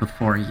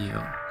before you.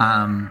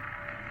 I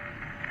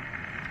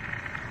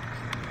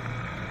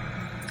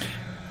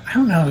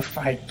don't know if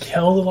I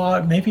killed a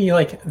lot. Maybe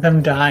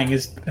them dying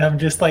is them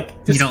just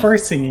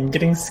dispersing and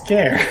getting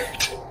scared.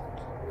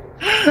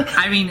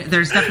 I mean,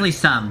 there's definitely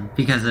some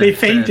because they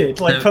fainted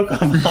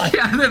Pokemon.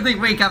 Yeah, they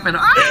wake up and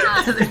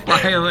they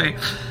fly away.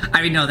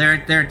 I mean, no,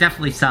 there are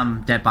definitely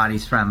some dead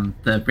bodies from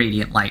the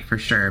radiant light for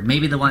sure.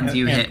 Maybe the ones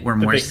you hit were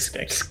more big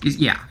sticks.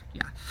 Yeah.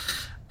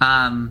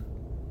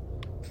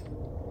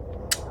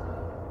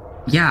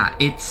 Yeah,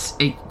 it's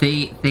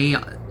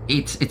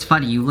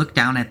funny. You look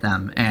down at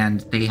them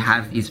and they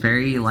have these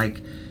very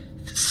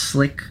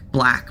slick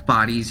black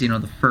bodies.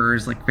 The fur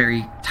is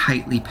very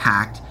tightly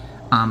packed.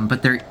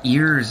 But their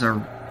ears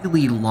are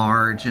really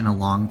large and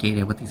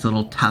elongated with these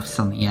little tufts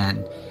on the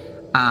end.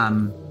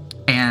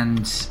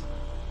 And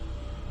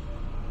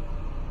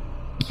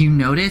you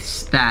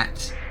notice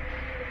that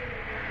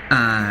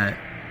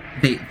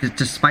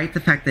despite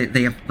the fact that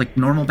they have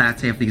normal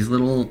bats, they have these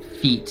little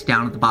feet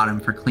down at the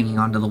bottom for clinging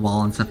onto the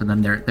wall and stuff, and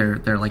then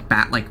they're like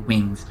bat-like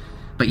wings.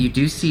 But you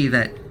do see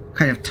that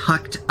kind of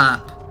tucked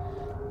up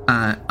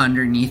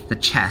underneath the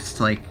chest,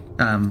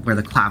 where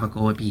the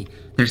clavicle would be.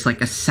 There's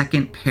a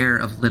second pair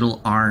of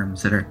little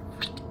arms that are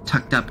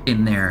tucked up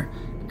in there,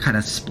 kind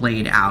of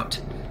splayed out.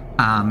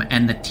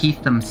 And the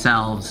teeth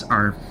themselves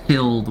are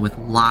filled with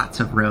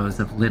lots of rows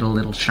of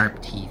little sharp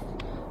teeth.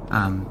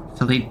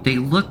 So they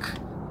look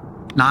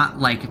not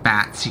like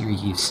bats you're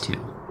used to.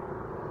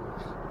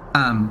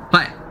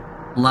 But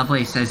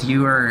Lovelace, as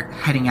you are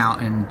heading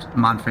out and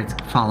Manfred's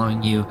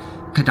following you,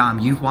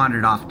 Kadam, you've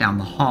wandered off down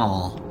the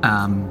hall.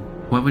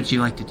 What would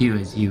you like to do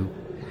as you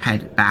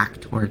head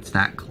back towards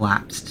that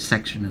collapsed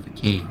section of the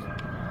cave?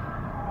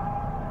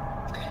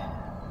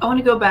 I want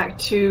to go back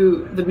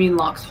to the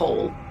Meanlock's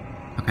hole.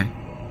 Okay.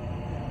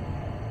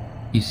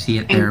 You see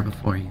it there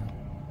before you.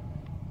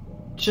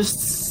 Just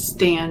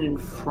stand in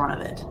front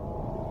of it.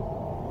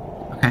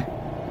 Okay.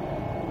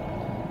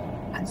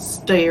 And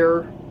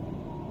stare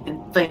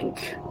and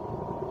think.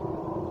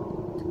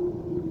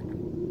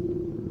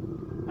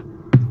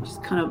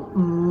 Just kind of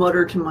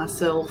mutter to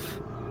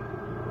myself,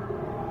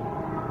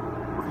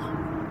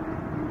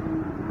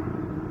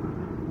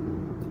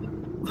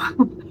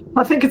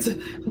 I think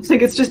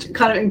it's just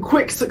kind of in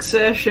quick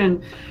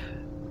succession.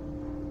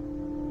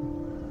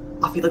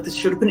 I feel like this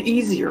should have been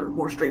easier,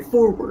 more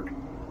straightforward.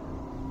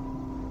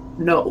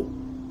 No,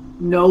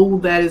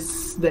 that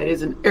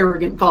is an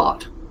arrogant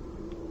thought.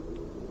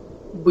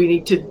 We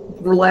need to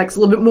relax a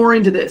little bit more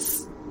into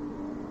this.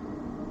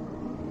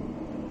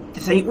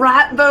 This ain't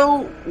right,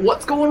 though.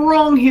 What's going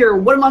wrong here?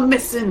 What am I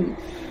missing?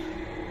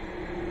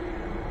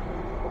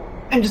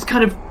 And just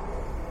kind of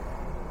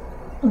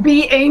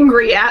be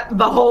angry at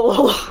the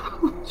hole.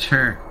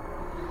 Sure.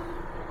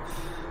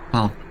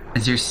 Well,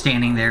 as you're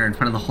standing there in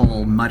front of the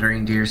hole,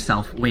 muttering to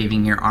yourself,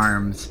 waving your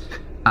arms,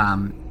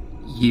 I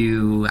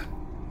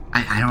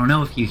don't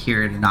know if you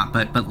hear it or not,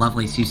 but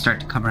Lovelace, you start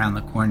to come around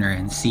the corner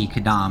and see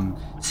Kadam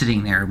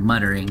sitting there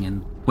muttering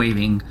and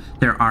waving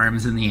their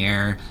arms in the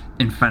air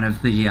in front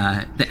of the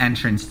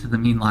entrance to the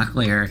Meanlock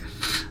lair.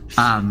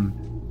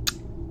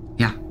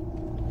 Yeah.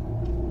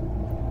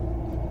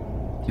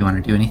 Do you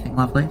want to do anything,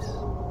 Lovelace?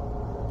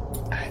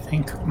 I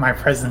think my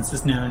presence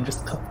is known.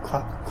 Just clip,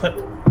 clop, clip,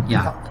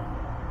 Yeah.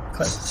 clop,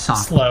 clip,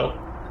 Soft. slow,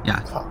 Yeah.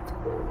 clop.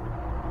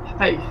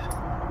 Hey.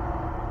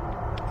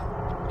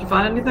 Did you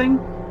find anything?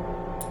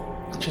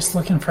 Just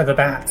looking for the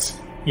bats.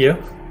 You?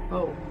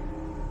 Oh,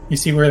 You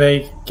see where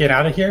they get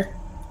out of here?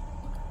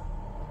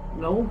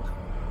 no.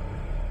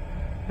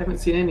 Haven't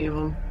seen any of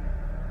them.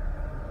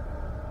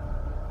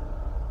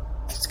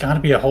 There's got to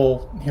be a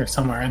hole here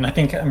somewhere, and I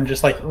think I'm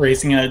just like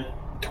raising a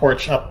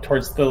torch up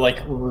towards the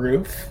like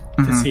roof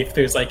to see if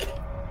there's like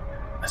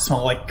a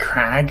small like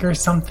crag or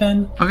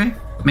something. Okay.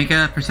 Make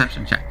a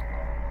perception check.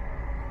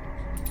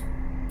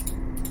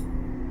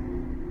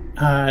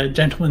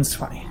 Gentleman's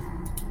 20.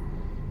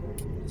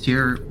 So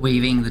you're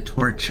waving the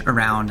torch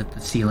around at the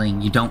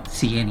ceiling. You don't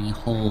see any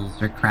holes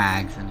or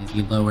crags, and as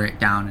you lower it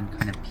down and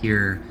kind of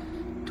peer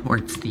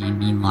towards the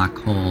Meanlock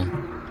hole,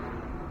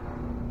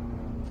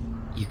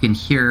 you can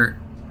hear...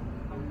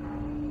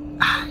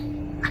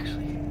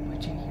 Actually,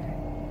 would you hear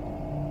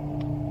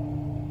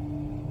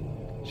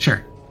it?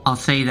 Sure. I'll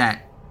say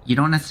that you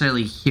don't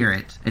necessarily hear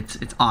it. It's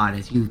odd.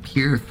 As you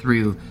peer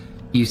through,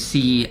 you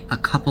see a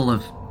couple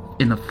of...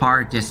 In the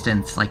far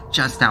distance, like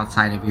just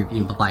outside of your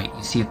view of light,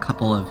 you see a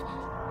couple of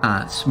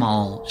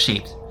small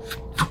shapes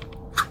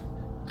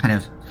kind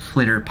of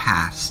flitter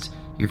past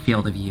your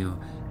field of view,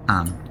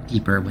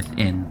 deeper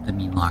within the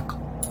Meanlock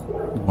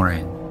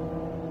warren.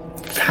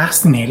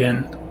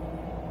 Fascinating.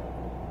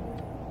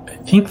 I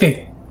think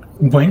they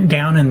went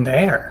down in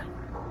there.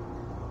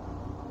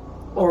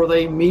 Are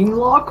they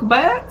Meanlock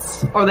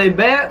bats? Are they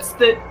bats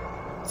that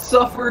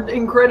suffered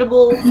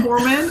incredible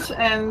torment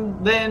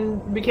and then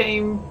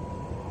became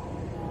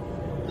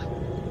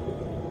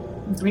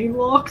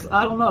Meanlocks?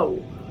 I don't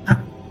know.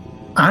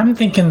 I'm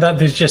thinking that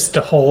there's just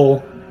a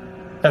hole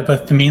that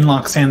both the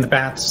Meanlocks and the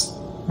bats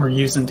were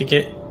using to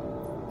get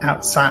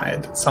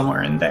outside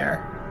somewhere in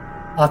there.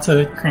 Lots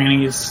of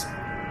crannies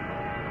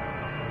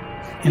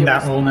in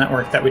that little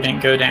network that we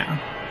didn't go down.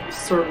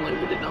 Certainly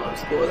we did not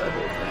explore that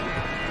whole thing.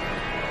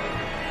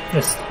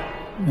 Just,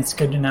 it's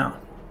good to know.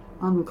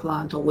 I'm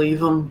inclined to leave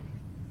them.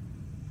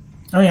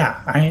 Oh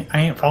yeah, I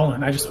ain't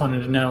following. I just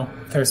wanted to know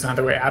if there's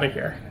another way out of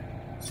here.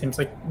 Seems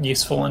like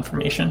useful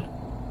information.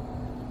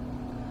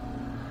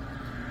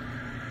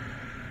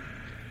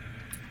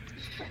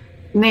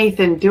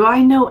 Nathan, do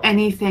I know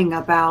anything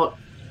about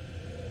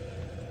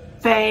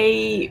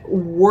Fae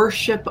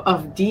worship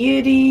of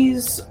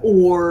deities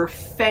or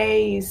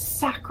Fae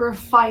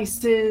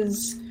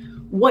sacrifices?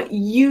 What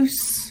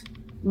use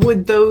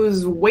would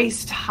those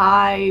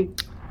waist-high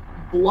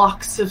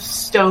blocks of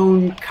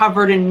stone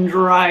covered in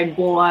dried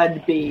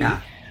blood be? Yeah.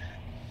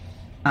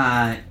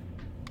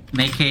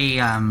 Make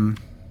a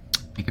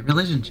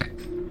religion check.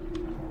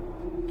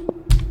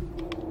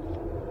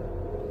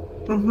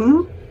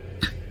 Mm-hmm.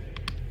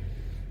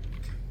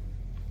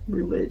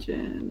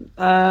 Religion.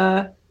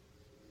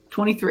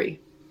 23.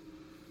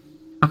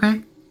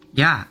 Okay.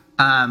 Yeah.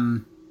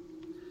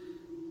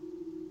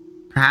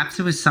 Perhaps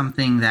it was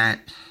something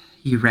that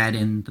you read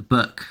in the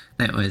book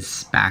that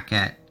was back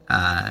at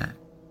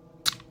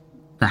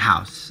the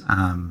house.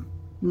 I'm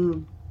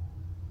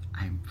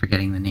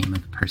forgetting the name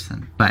of the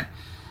person, but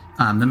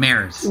the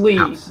mayor's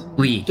house.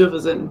 Lee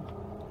Duvizin.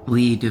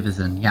 Lee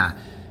Duvizin, yeah.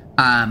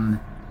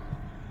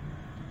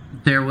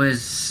 There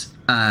was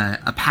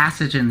a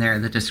passage in there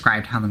that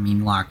described how the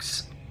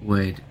Meanlocks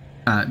would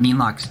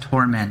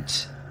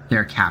torment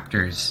their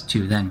captors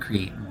to then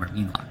create more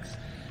Meanlocks.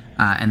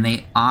 And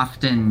they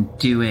often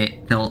do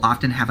it, they'll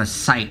often have a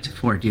site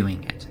for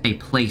doing it, a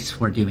place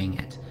for doing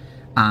it.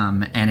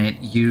 And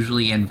it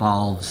usually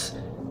involves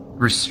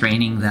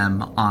restraining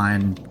them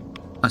on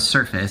a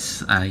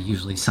surface,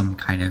 usually some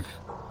kind of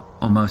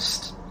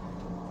almost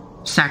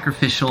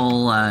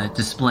sacrificial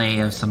display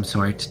of some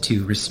sort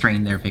to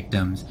restrain their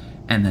victims,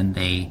 and then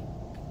they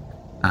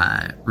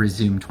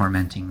resume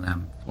tormenting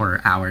them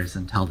for hours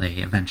until they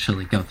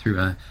eventually go through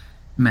a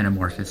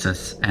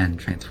metamorphosis and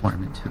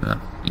transform into a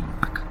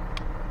Meanlock.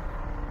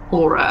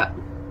 All right.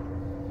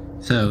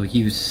 So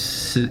you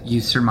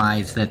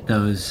surmise that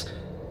those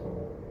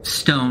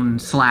stone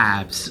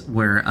slabs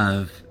were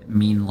of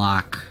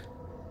Meanlock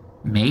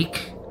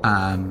make.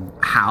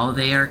 How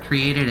they are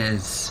created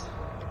is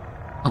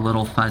a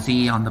little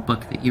fuzzy on the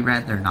book that you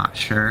read. They're not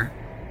sure.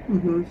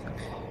 Mm-hmm.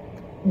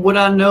 Would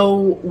I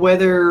know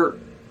whether,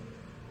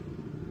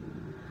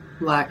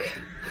 like,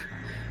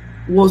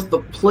 was the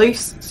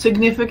place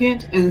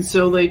significant, and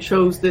so they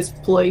chose this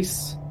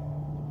place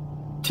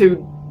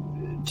to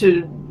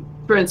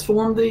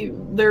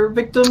transform their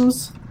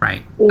victims?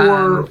 Right.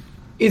 Or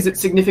is it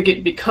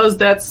significant because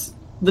that's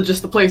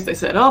just the place they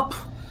set up?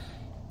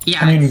 Yeah.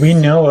 I mean, we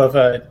know of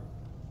a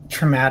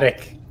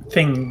traumatic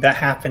thing that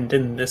happened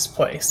in this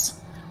place.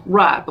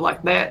 Right, but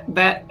like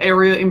that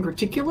area in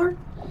particular?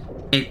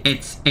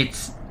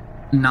 It's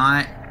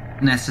not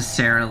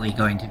necessarily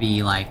going to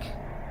be like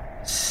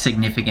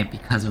significant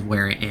because of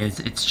where it is.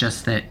 It's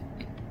just that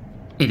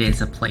it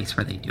is a place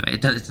where they do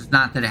it. It's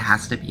not that it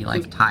has to be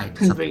like tied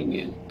to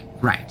convenient. something.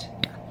 Right.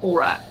 Yeah. All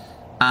right.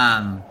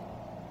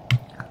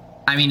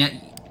 I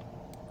mean,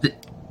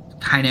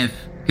 kind of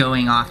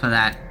going off of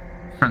that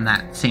from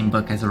that same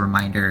book as a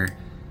reminder,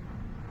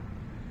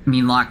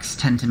 Meanlocks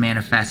tend to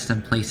manifest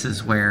in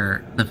places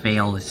where the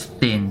veil is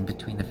thin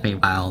between the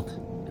Feywild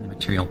and the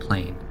material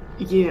plane.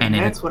 Yeah, and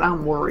that's what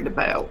I'm worried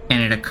about.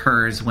 And it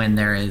occurs when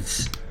there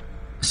is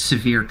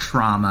severe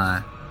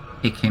trauma.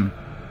 It can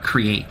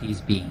create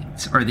these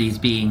beings, or these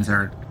beings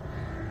are...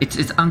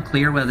 It's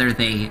unclear whether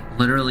they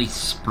literally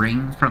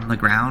spring from the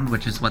ground,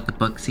 which is what the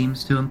book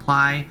seems to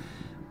imply,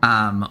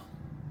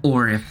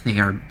 or if they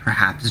are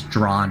perhaps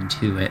drawn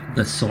to it,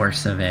 the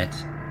source of it.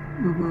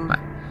 Mm-hmm.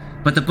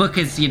 But the book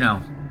is,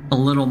 a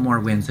little more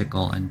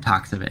whimsical and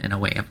talks of it in a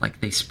way of like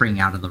they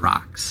spring out of the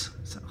rocks.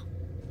 So,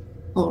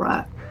 all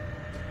right.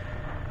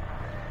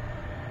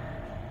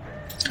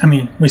 I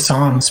mean, we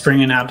saw them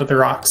springing out of the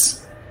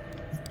rocks.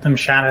 Them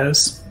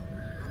shadows.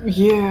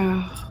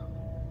 Yeah.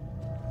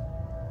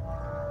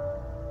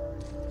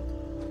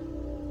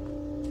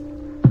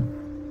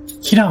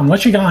 Kidon,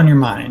 what you got on your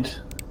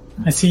mind?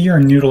 I see you're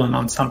noodling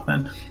on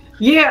something.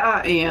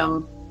 Yeah, I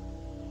am.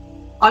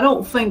 I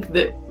don't think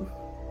that...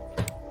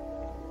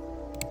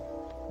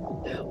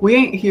 We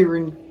ain't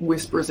hearing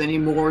whispers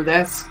anymore.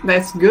 That's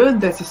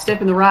good. That's a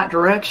step in the right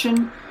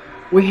direction.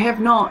 We have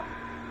not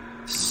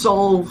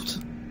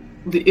solved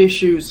the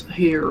issues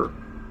here.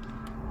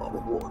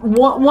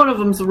 One of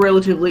them's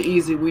relatively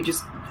easy. We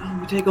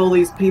take all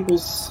these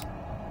people's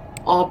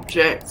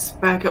objects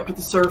back up to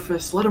the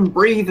surface, let them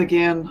breathe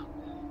again.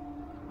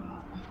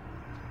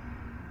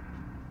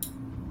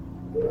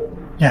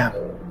 Yeah.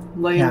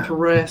 Lay them to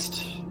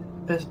rest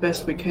as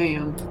best we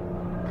can.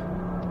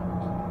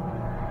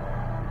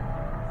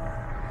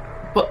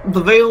 But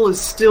the veil is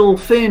still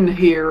thin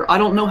here. I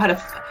don't know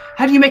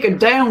how do you make a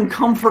down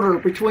comforter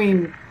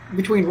between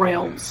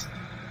realms?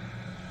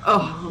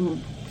 I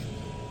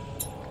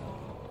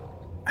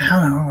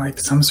don't know, like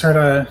some sort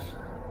of...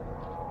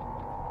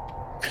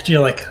 Could you,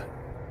 like,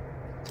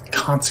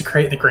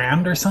 consecrate the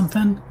ground or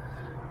something?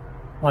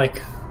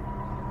 Like,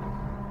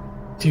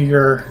 do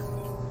your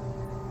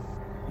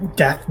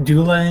death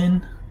doula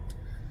in?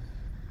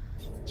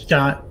 You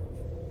got...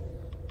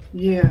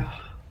 Yeah.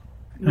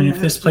 I mean, if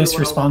this place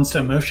responds to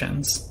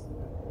emotions...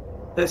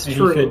 That's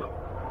true. You could...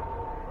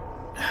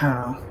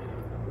 How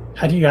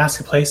do you ask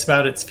a place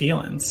about its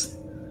feelings?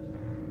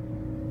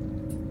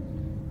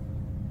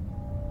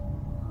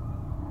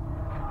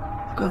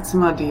 I've got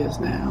some ideas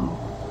now.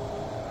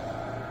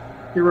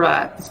 You're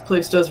right. This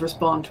place does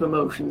respond to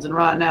emotions, and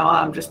right now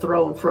I'm just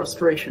throwing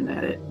frustration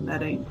at it, and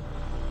that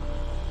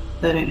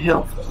ain't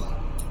helpful.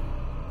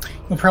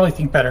 You'll probably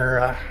think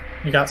better.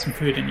 You got some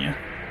food in you.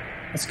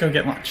 Let's go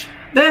get lunch.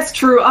 That's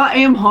true. I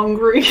am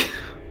hungry.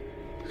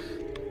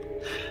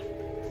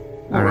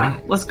 All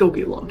right. Let's go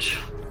get lunch.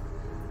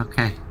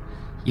 Okay.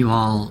 You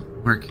all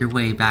work your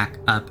way back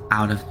up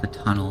out of the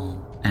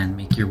tunnel and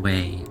make your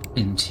way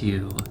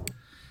into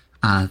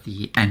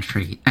the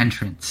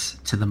entrance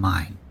to the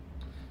mine.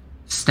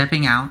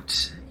 Stepping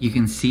out, you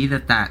can see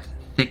that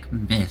thick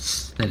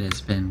mist that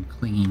has been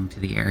clinging to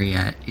the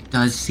area, it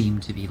does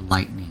seem to be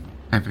lightening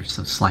ever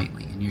so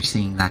slightly, and you're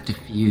seeing that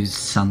diffused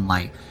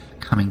sunlight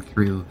coming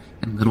through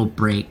in little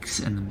breaks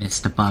in the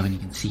mist above, and you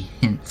can see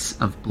hints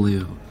of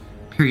blue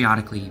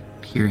periodically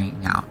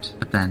peering out,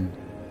 but then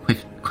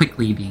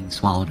quickly being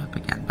swallowed up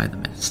again by the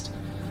mist.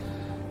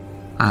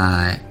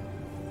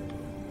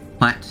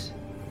 But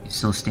you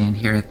still stand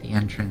here at the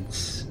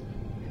entrance.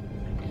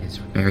 It is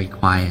very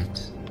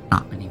quiet.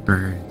 Not many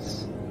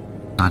birds.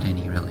 Not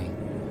any, really.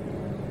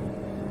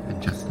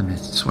 And just the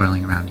mist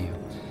swirling around you.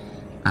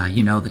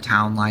 The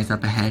town lies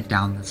up ahead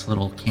down this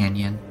little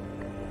canyon.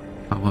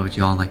 But what would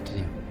you all like to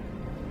do?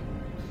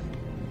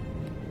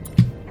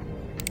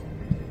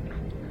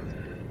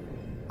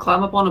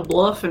 Climb up on a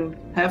bluff and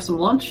have some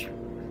lunch?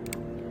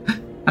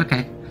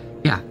 Okay,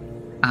 yeah.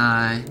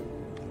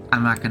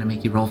 I'm not going to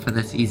make you roll for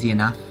this. Easy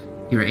enough.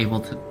 You're able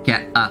to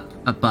get up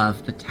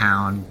above the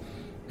town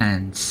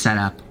and set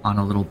up on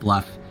a little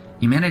bluff.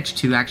 You manage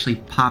to actually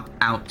pop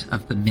out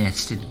of the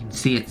mist, and you can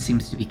see it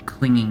seems to be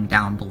clinging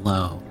down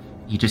below.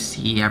 You just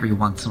see every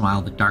once in a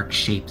while the dark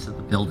shapes of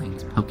the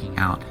buildings poking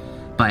out.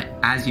 But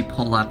as you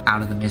pull up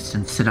out of the mist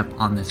and sit up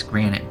on this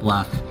granite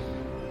bluff,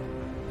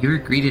 you're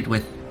greeted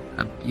with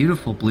a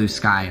beautiful blue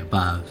sky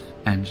above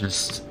and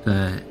just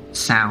the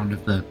sound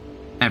of the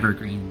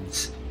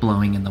evergreens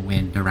blowing in the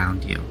wind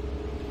around you.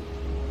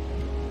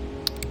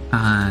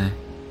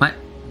 But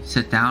you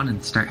sit down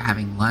and start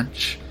having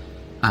lunch.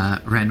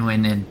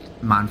 Renwyn and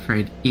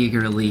Manfred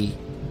eagerly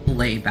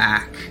lay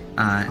back.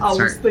 I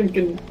was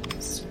thinking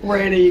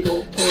spread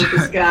eagle toward the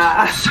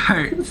sky.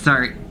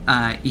 Start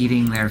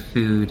eating their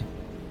food.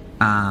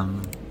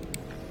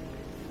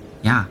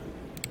 Yeah,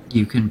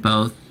 you can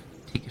both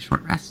take a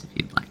short rest if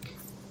you'd like.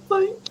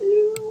 Thank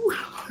you.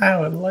 I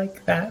would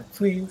like that,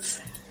 please.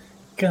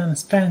 Gonna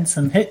spend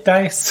some hit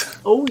dice.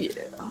 Oh, yeah.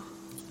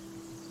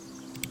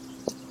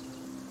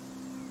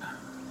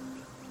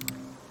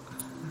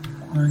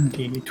 One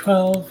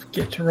D12.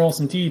 Get to roll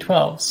some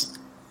D12s.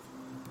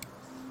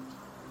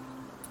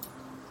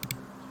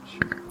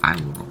 Sure, I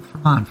will roll for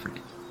Manfred.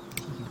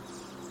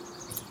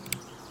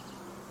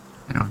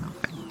 I don't know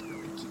if I need to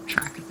really keep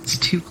track of this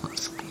too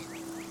closely.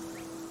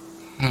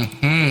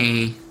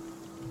 Hey.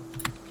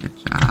 Good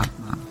job,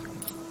 Manfred.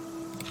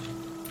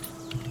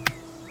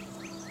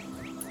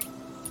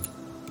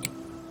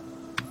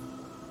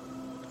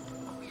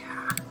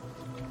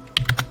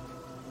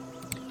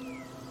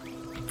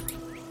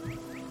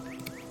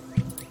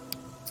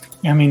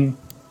 Yeah. I mean,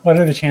 what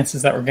are the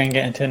chances that we're going to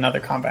get into another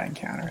combat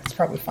encounter? It's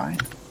probably fine.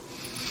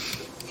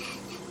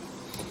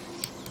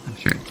 I'm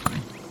sure it's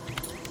fine.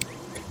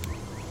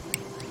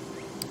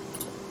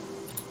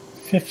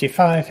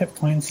 55 hit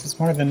points is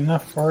more than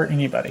enough for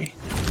anybody.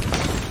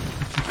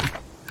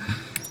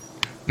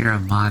 You're a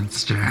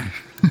monster.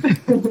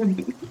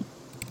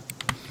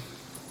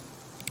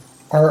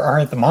 Or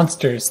are the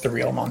monsters the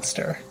real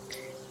monster?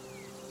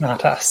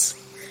 Not us.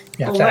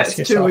 You have to ask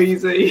That's yourself. too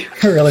easy.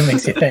 It really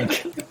makes you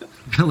think.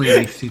 Really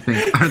makes you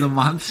think, are the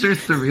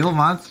monsters the real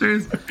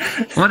monsters?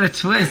 What a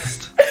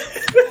twist.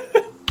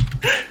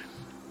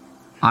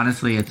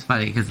 Honestly, it's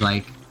funny because,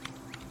 like,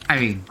 I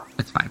mean,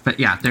 it's fine. But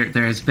yeah,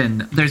 there's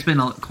been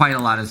quite a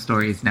lot of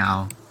stories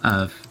now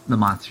of the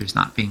monsters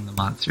not being the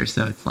monsters.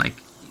 So it's like,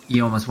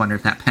 you almost wonder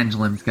if that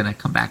pendulum's going to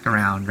come back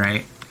around,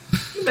 right?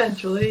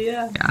 Eventually,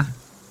 yeah.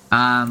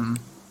 Yeah.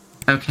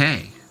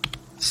 Okay.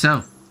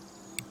 So,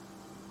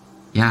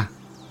 yeah.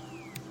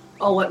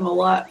 I'll let my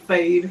light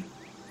fade.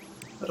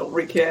 I don't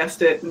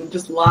recast it and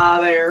just lie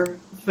there,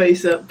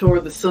 face up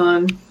toward the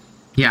sun,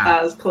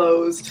 Yeah. eyes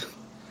closed.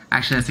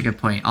 Actually, that's a good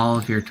point. All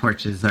of your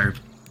torches are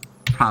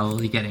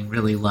probably getting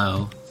really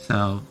low,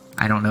 so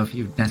I don't know if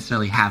you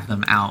necessarily have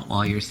them out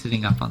while you're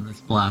sitting up on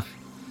this bluff.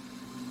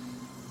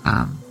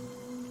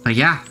 But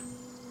yeah.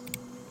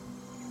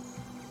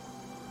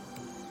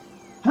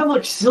 How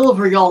much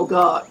silver y'all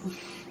got?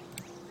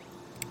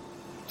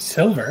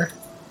 Silver?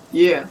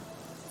 Yeah.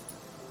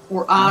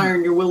 Or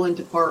iron you're willing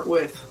to part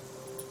with?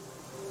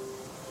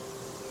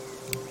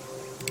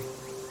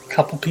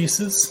 Couple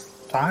pieces?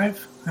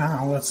 5? I don't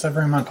know, what's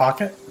ever in my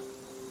pocket?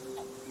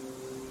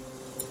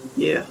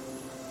 Yeah.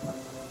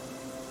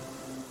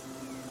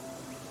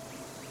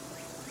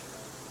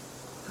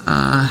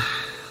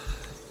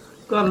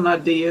 Got an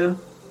idea.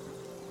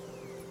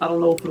 I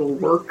don't know if it'll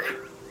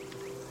work.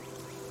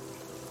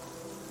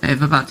 I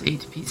have about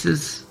 8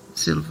 pieces of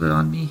silver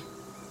on me.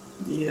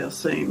 Yeah,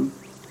 same.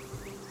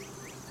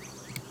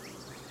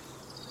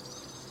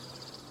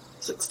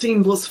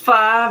 16 plus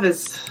 5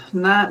 is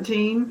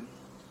 19,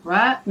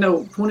 right?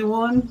 No,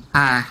 21?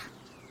 I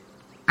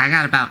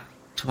got about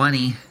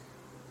 20.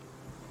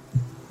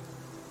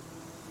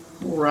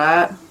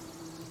 Alright.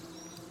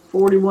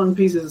 41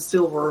 pieces of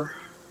silver.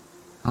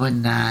 Oh,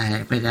 and,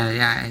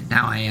 yeah,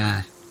 now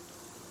I,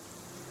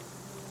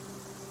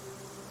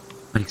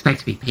 would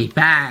expect to be paid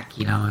back,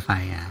 you know, if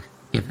I,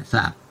 give this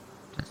up.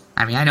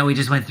 I mean, I know we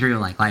just went through,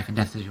 like, life and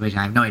death situation.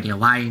 I have no idea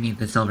why you need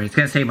the silver. It's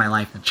gonna save my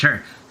life, then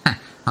sure.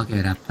 I'll give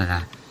it up, but,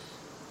 you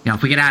know,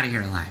 if we get out of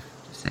here alive,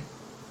 just say.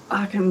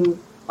 I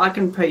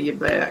can pay you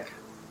back.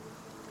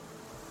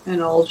 And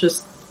I'll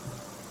just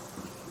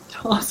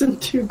toss him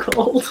 2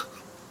 gold.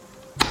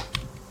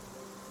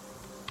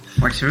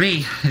 Works for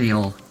me.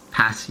 He'll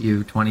pass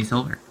you 20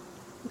 silver.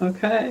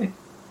 Okay.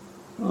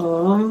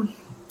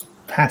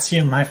 Pass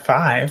you my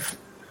 5.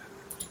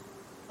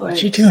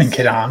 What you thanks. doing,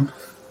 Kidam?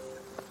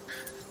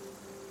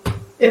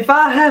 If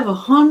I have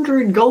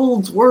 100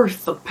 gold's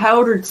worth of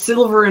powdered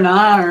silver and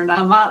iron,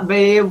 I might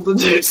be able to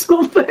do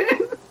something.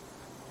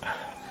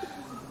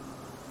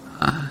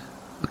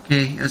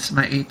 Okay, that's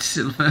my 8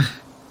 silver.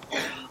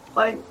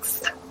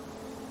 Thanks.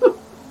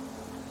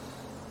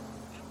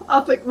 I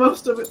think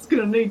most of it's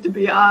gonna need to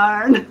be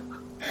iron.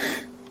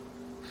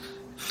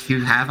 Do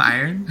you have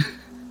iron?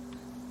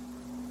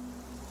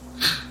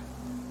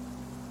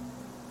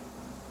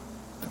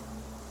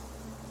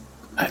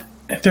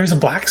 There's a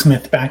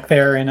blacksmith back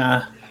there in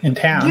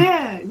town.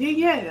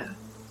 Yeah.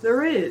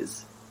 There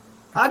is.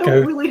 I don't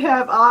Go. really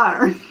have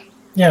iron.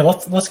 Yeah,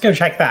 let's go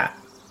check that.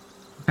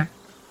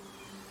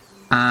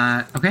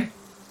 Okay.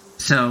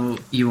 So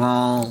you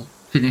all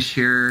finish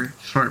your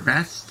short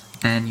rest,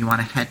 and you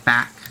want to head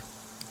back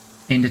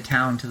into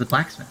town to the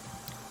blacksmith.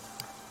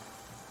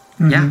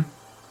 Yeah.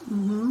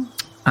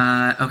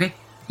 Mm-hmm. Okay.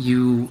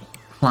 You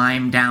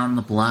climb down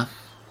the bluff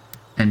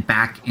and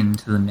back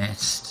into the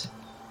mist.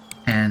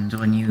 And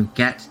when you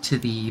get to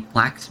the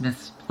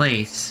blacksmith's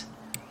place,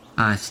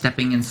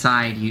 stepping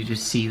inside, you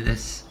just see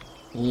this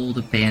old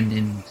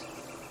abandoned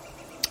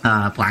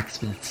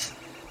blacksmith's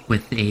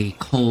with a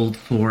cold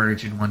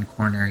forge in one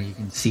corner. You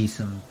can see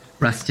some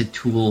rusted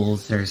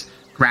tools. There's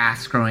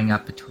grass growing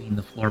up between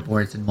the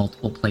floorboards in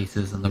multiple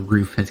places, and the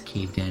roof has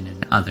caved in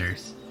in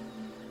others.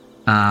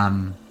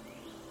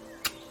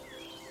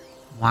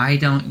 Why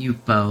don't you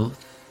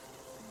both,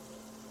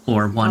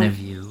 or one of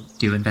you,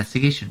 do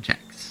investigation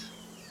checks?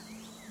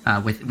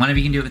 With one of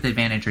you can do it with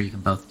advantage, or you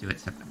can both do it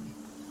separately.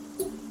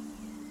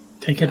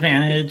 Take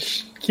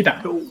advantage.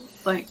 Kida. Cool,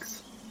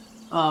 thanks.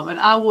 And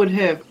I would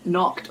have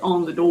knocked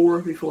on the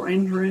door before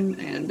entering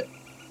and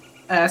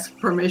asked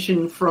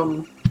permission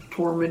from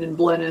Tormund and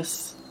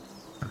Blennis,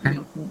 Okay.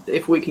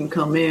 if we can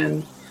come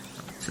in,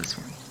 What's this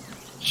one?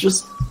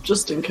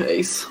 just in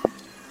case.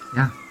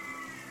 Yeah.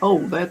 Oh,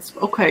 that's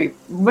okay.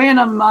 Man,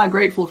 am I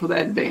grateful for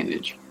that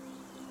advantage.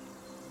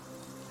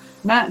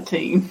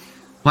 19.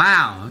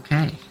 Wow,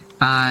 okay.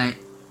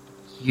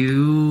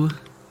 You...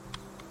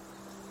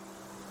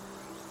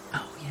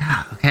 Oh,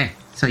 yeah, okay.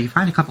 So you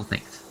find a couple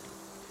things.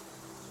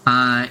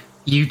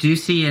 You do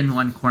see in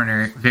one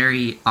corner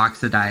very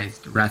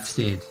oxidized,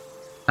 rusted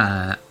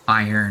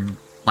iron,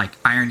 like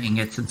iron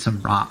ingots and some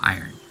raw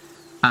iron.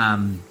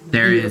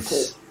 There Beautiful.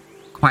 is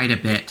quite a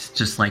bit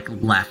just like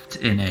left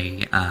in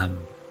a... I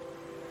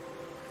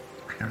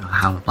don't know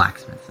how a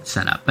blacksmith is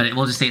set up, but it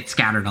will just say it's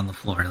scattered on the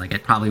floor. Like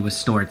it probably was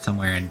stored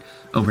somewhere, and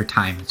over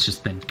time it's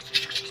just been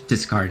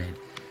discarded.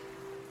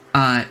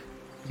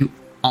 You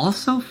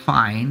also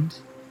find,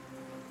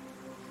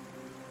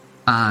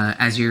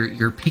 as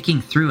you're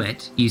picking through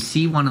it, you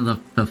see one of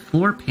the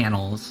floor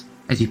panels.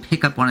 As you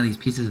pick up one of these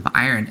pieces of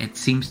iron, it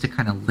seems to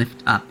kind of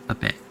lift up a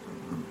bit,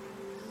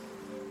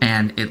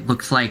 and it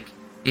looks like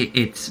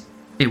it's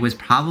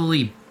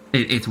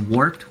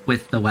warped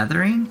with the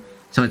weathering.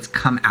 So it's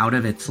come out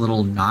of its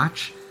little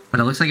notch, but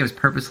it looks like it was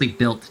purposely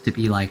built to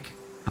be like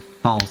a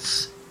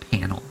false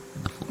panel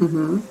in the floor.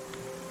 Mm-hmm.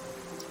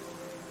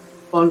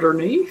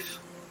 Underneath?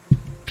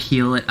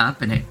 Peel it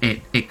up, and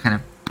it kind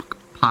of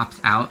pops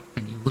out,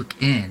 and you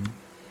look in,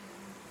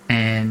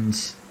 and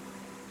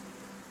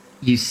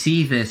you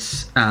see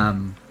this.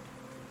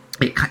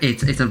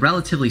 It's a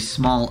relatively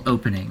small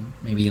opening,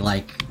 maybe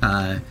like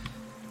a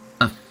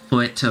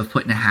foot to a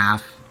foot and a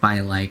half by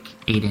like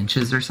 8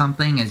 inches or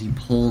something as you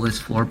pull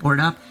this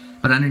floorboard up.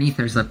 But underneath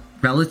there's a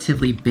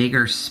relatively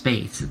bigger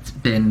space. It's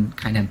been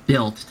kind of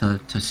built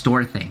to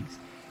store things.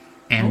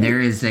 And there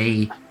is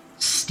a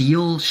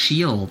steel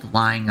shield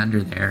lying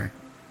under there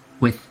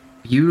with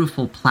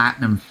beautiful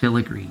platinum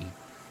filigree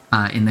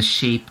in the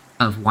shape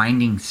of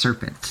winding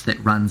serpents that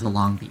runs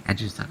along the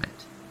edges of it.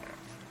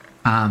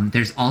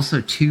 There's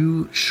also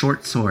 2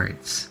 short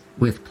swords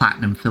with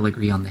platinum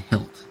filigree on the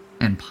hilt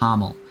and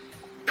pommel.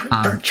 In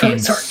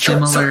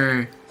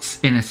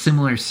a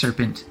similar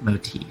serpent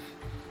motif.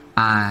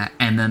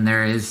 And then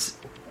there is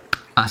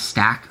a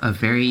stack of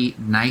very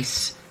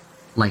nice,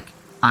 like,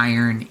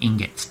 iron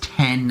ingots,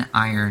 10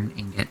 iron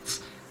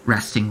ingots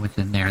resting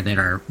within there that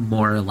are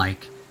more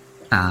like,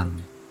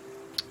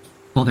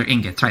 well, they're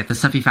ingots, right? The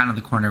stuff you found in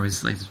the corner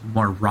is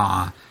more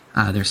raw.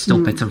 There's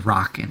still bits of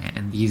rock in it,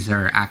 and these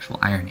are actual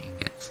iron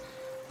ingots.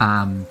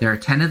 There are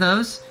 10 of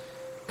those.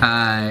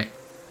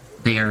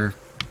 They are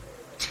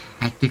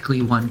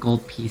technically 1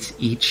 gold piece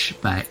each,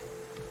 but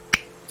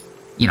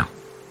you know,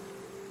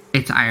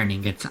 it's iron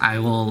ingots. I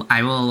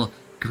will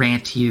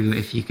grant you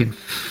if you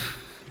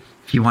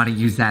want to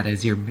use that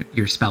as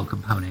your spell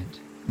component.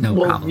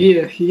 No problem.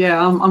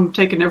 Yeah. I'm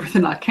taking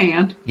everything I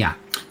can. Yeah.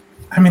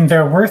 I mean,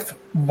 they're worth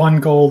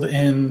 1 gold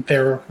in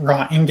their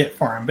raw ingot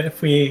form, but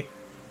if we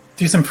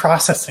do some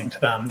processing to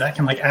them, that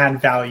can like add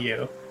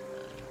value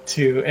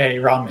to a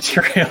raw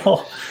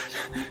material,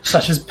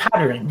 such as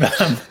powdering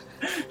them.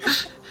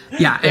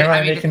 Yeah,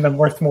 I mean, making them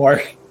worth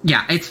more.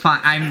 Yeah, it's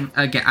fine.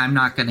 I'm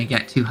not gonna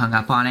get too hung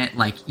up on it.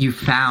 Like, you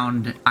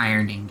found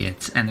iron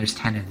ingots, and there's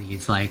 10 of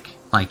these. Like,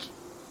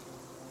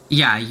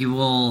 yeah, you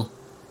will.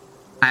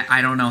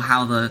 I don't know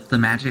how the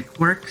magic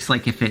works.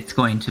 Like, if it's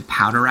going to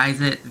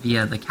powderize it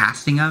via the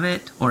casting of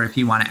it, or if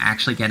you want to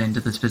actually get into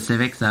the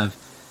specifics of.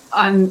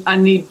 I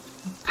need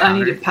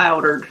it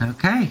powdered.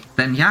 Okay,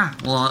 then yeah,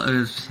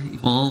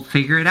 we'll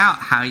figure it out.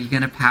 How are you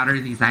gonna powder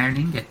these iron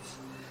ingots?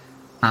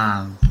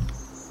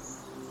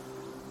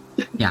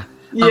 Yeah.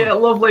 Yeah,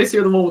 Lovelace,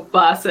 you're the one with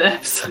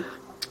biceps.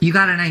 You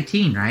got a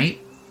 19, right?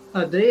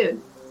 I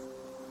did.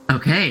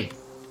 Okay.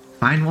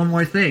 Find one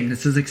more thing.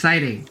 This is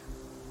exciting.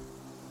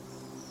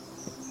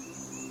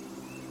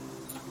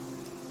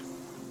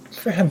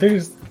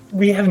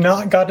 We have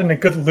not gotten a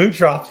good loot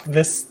drop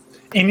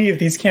any of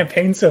these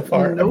campaigns so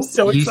far. Nope. I'm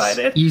so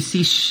excited. You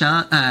see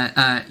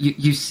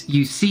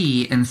you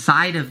see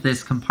inside of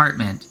this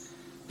compartment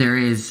there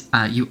is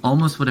you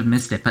almost would have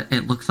missed it, but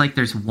it looks like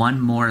there's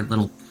one more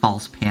little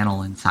false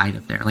panel inside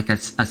of there, like a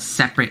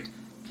separate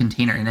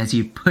container, and as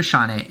you push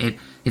on it,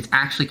 it's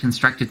actually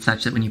constructed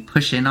such that when you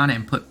push in on it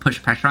and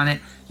push pressure on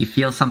it, you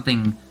feel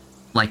something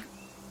like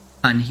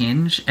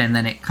unhinge, and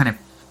then it kind of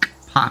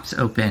pops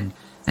open,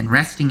 and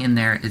resting in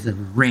there is a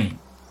ring.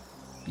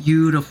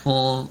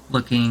 Beautiful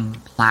looking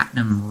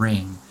platinum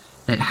ring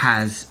that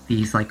has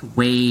these like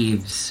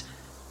waves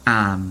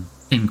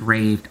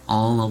engraved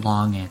all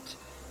along it.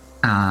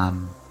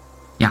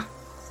 Yeah.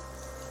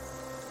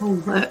 Oh,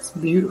 that's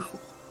beautiful.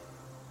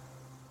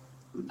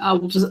 I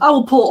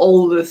will pull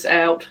all of this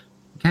out.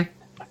 Okay.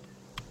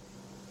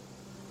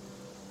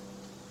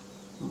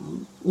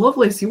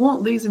 Lovelace, you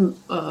want these in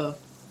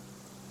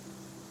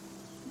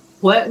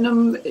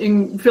platinum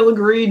in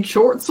filigreed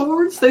short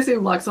swords? They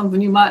seem like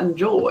something you might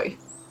enjoy.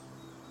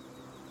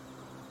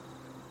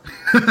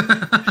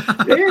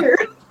 Here.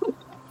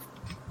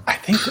 I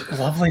think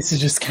Lovelace is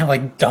just kind of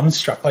like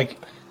dumbstruck. Like,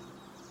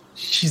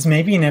 she's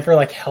maybe never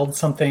like held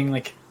something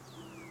like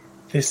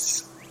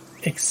this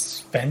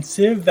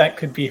expensive that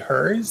could be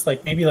hers.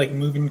 Like maybe like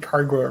moving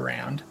cargo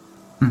around.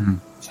 Mm-hmm.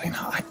 It's like,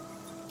 no,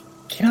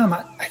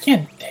 I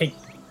can't take.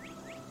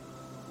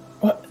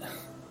 What?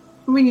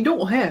 I mean, you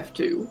don't have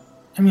to.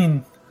 I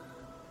mean,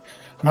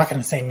 I'm not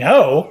going to say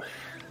no.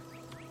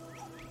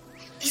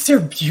 These are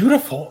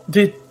beautiful.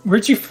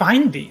 Where'd you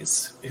find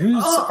these?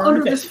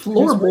 Under this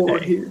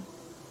floorboard here.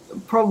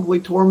 Probably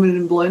Tormund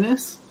and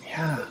Blennis.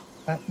 Yeah,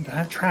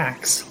 that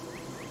tracks.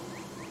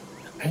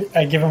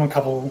 I give them a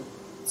couple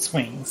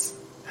swings.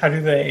 How do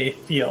they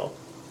feel?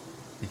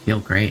 They feel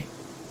great.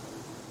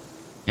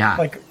 Yeah.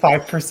 Like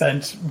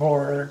 5%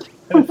 more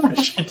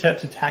efficient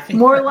at attacking.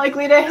 More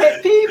likely to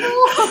hit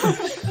people.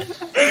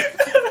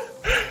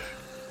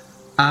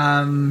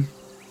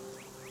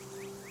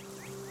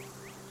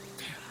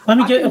 Let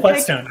me get a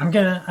whetstone. I'm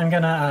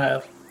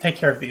gonna take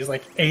care of these.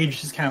 Like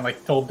age has kind of like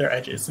filled their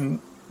edges,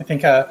 and I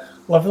think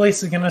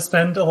Lovelace is gonna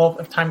spend a little bit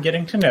of time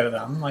getting to know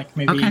them. Like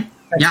maybe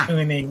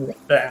tuning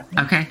with that.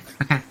 Okay.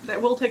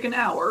 That will take an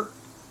hour.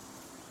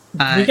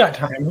 We got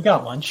time. We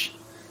got lunch.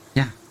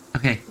 Yeah.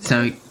 Okay.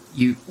 So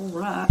you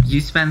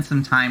spend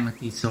some time with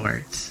these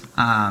swords.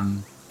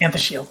 And the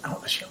shield. I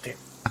want the shield too.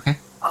 Okay.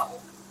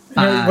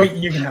 No, wait,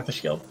 you can have the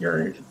shield.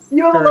 You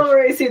have a lower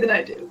AC than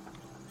I do.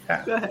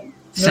 Yeah. Go ahead.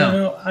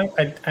 No,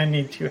 I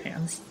need 2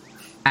 hands.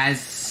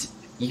 So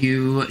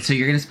you're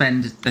going to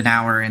spend an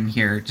hour in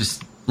here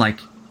just like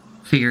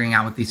figuring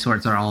out what these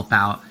swords are all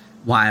about,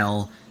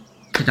 while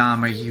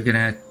Kadam, are you going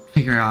to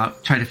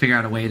try to figure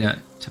out a way to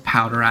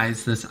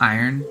powderize this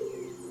iron?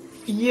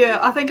 Yeah,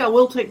 I think I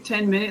will take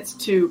 10 minutes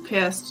to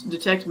cast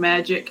Detect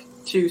Magic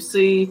to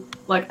see,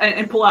 like,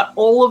 and pull out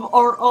all of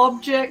our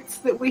objects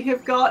that we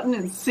have gotten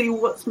and see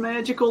what's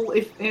magical,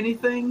 if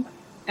anything,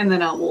 and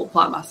then I will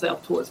apply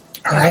myself towards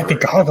All right, the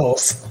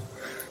goggles.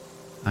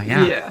 Oh,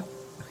 yeah. Yeah.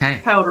 Okay.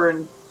 Powder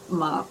and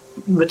my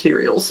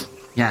materials.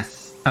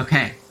 Yes.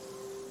 Okay.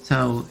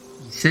 So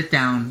you sit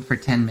down for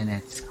 10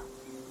 minutes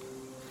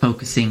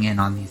focusing in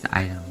on these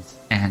items,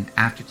 and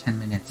after 10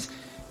 minutes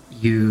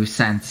you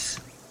sense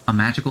a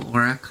magical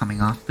aura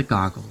coming off the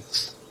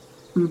goggles.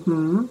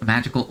 Mm-hmm. A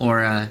magical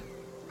aura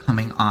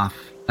coming off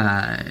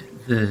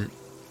the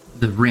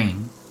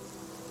ring.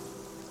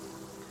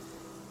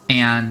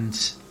 And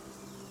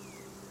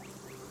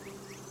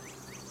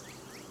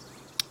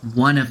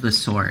one of the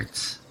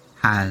swords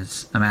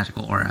has a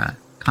magical aura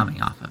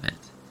coming off of it.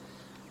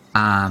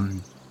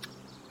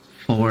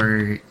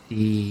 For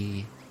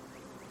the...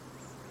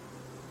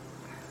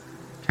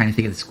 trying to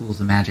think of the schools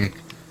of magic.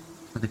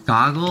 For the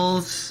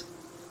goggles,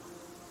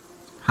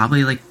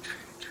 probably like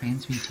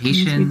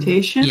transmutation.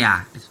 Transmutation?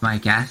 Yeah, is my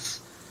guess.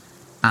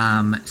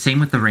 Same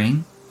with the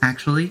ring,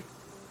 actually.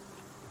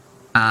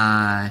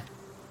 And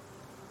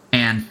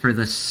for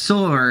the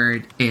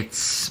sword,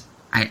 it's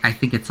I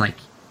think it's like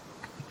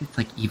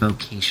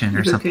evocation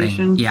or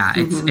something. Yeah,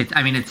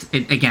 it's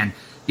again,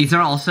 these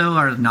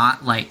are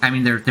not like, I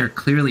mean, they're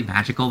clearly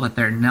magical, but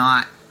they're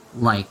not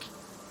like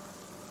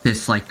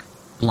this like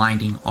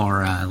blinding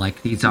aura.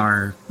 Like, these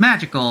are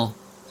magical,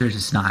 they're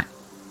just not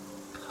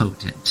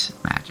potent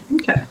magic.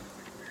 Okay.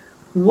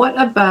 What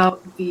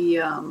about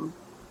the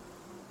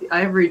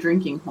ivory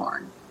drinking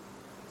horn?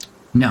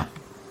 No,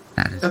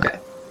 that is okay.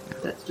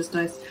 That's just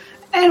nice.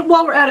 And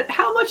while we're at it,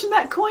 how much in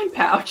that coin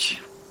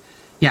pouch?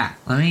 Yeah,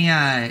 let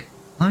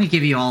me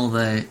give you all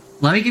the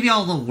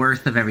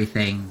worth of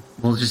everything.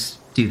 We'll just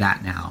do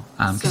that now,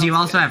 because you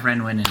also have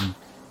Renwyn and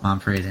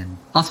Momfred, and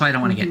also I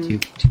don't want to get too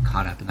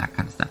caught up in that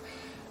kind of stuff.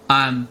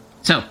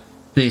 So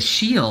the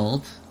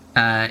shield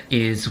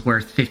is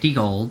worth 50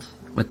 gold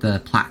with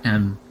the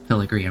platinum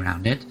filigree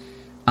around it.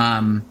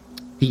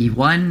 The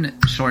one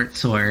short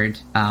sword,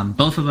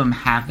 both of them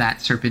have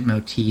that serpent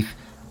motif.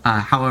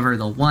 However,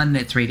 the one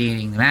that's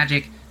radiating the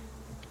magic,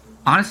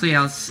 honestly,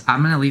 I'm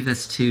going to leave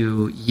this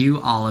to you,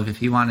 Olive,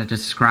 if you want to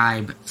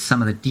describe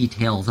some of the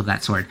details of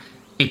that sword.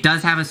 It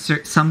does have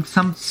some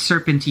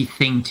serpenty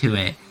thing to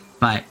it,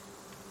 but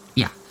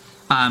yeah.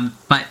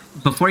 But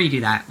before you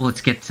do that,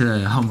 let's get to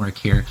the homework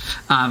here.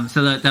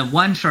 So the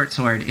one short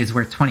sword is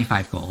worth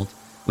 25 gold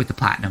with the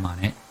platinum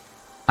on it.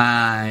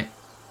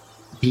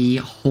 The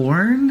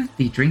horn,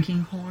 the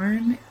drinking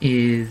horn,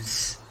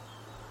 is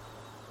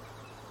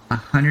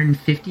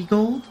 150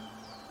 gold.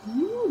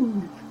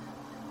 Ooh.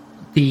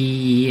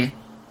 The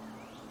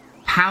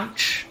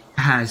pouch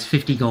has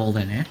 50 gold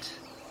in it.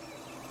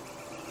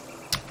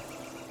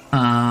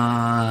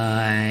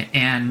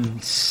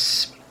 And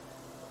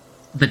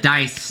the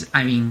dice,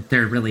 I mean,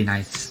 they're really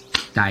nice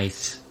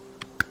dice.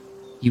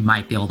 You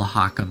might be able to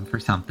hawk them for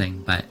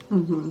something, but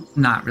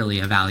not really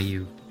a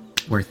value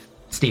worth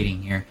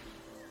stating here.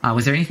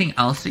 Was there anything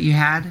else that you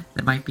had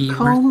that might be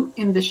comb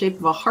in the shape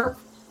of a harp,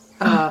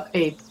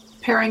 a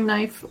paring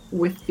knife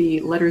with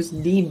the letters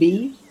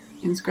DB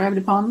inscribed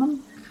upon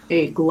them,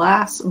 a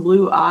glass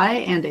blue eye,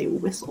 and a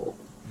whistle.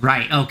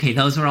 Right, okay,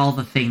 those are all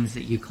the things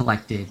that you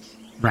collected.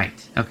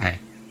 Right, okay.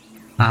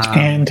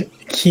 And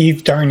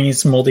Keith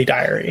Darney's moldy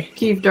diary.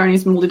 Keith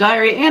Darney's moldy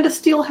diary, and a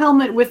steel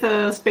helmet with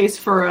a space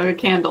for a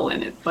candle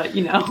in it, but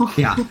you know.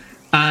 Yeah.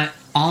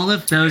 All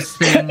of those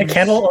things... A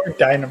candle or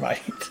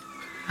dynamite?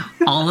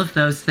 All of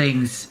those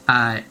things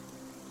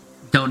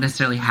don't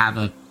necessarily have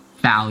a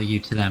value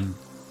to them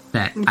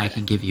that I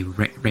can give you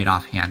right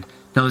offhand.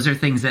 Those are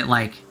things that,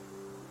 like,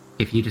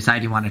 if you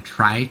decide you want to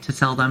try to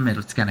sell them,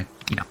 it's gonna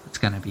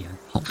be a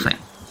whole thing.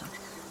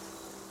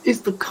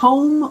 Is the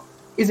comb...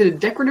 Is it a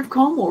decorative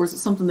comb, or is it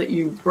something that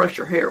you brush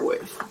your hair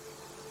with?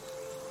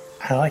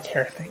 I like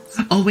hair things.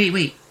 Oh,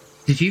 wait.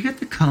 Did you get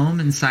the comb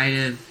inside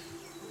of...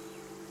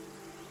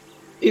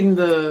 In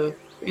the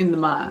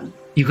mine.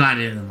 You got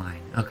it in the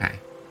mine. Okay.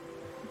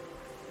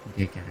 You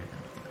did get it in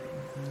the mine.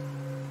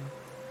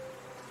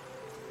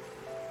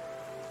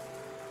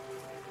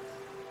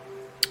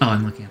 Oh,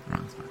 I'm looking at the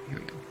wrong spot. Here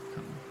we go.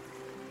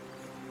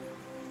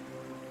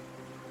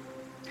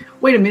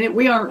 Wait a minute,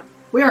 we aren't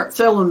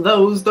selling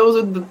those.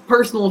 Those are the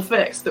personal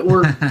effects that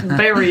we're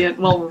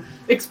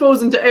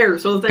exposing to air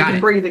so that they can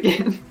breathe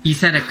again. You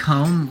said a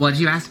comb? What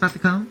did you ask about the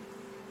comb?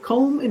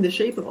 Comb in the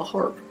shape of a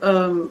harp.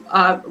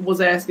 I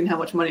was asking how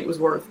much money it was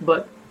worth,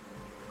 but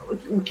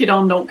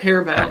Kidon don't care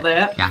about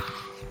that.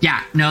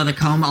 Yeah. No, the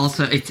comb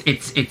also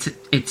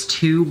it's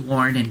too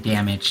worn and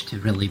damaged to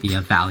really be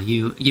of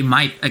value. You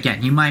might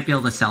be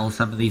able to sell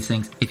some of these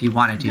things if you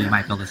wanted to. You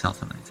might be able to sell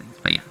some of these things,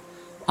 but yeah,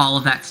 all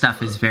of that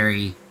stuff is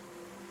very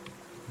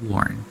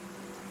worn,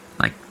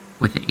 like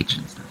with age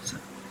and stuff. So,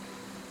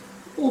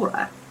 all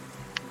right.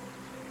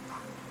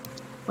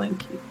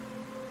 Thank you.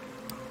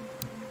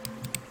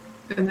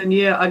 And then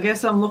I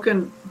guess I'm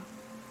looking.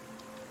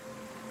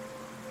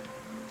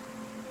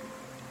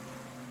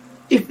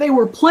 If they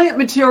were plant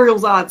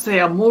materials, I'd say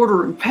a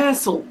mortar and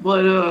pestle,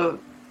 but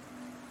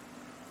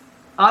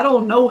I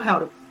don't know how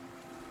to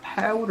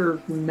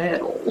powder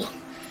metal.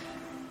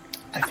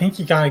 I think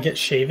you gotta get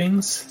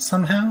shavings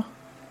somehow.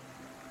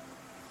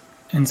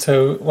 And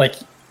so, like,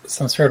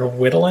 some sort of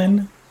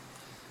whittling.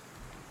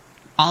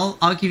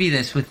 I'll give you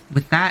this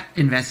with that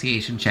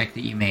investigation check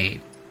that you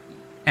made,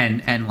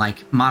 and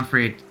like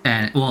Monfred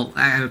and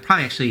I would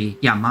probably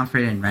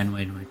Monfred and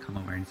Renwood would come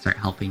over and start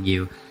helping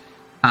you.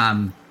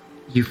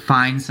 You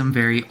find some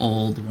very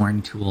old,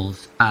 worn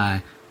tools.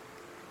 I've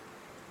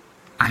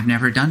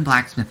never done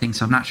blacksmithing,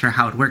 so I'm not sure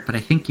how it worked, but I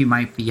think you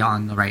might be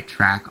on the right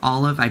track,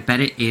 Olive. I bet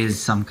it is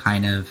some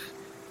kind of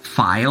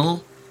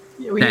file.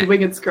 Yeah, we need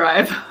Winged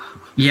Scribe.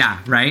 Yeah,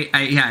 right?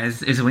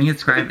 Is a Winged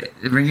Scribe...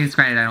 Winged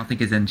Scribe I don't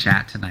think is in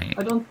chat tonight.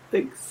 I don't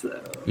think so.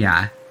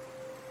 Yeah.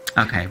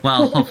 Okay,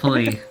 well,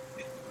 hopefully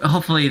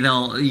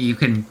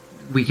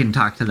we can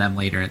talk to them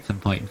later at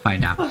some point and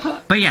find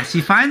out. But yes,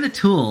 you find the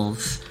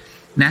tools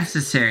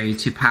necessary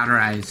to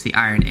powderize the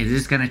iron. It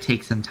is going to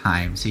take some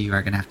time, so you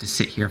are going to have to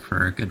sit here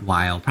for a good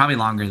while, probably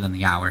longer than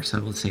the hour,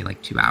 so we'll say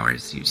like 2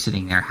 hours. You're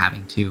sitting there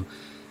having to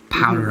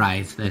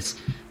powderize this.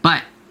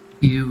 But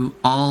you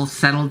all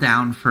settle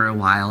down for a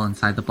while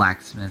inside the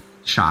blacksmith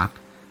shop.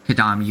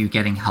 Kadam, you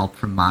getting help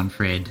from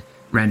Monfred,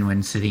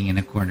 Renwin sitting in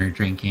a corner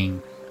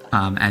drinking,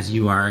 as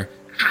you are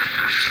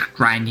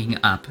grinding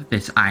up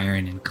this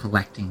iron and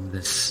collecting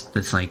this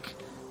like,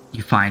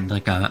 you find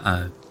like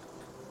a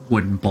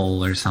wooden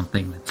bowl or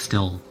something that's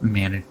still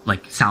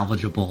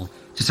salvageable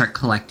to start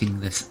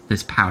collecting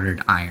this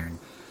powdered iron.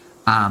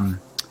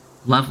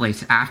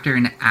 Lovelace, after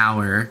an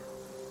hour,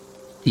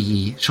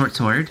 the short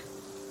sword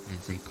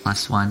is a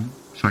 +1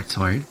 short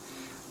sword.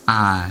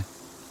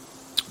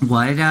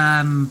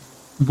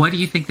 What do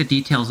you think the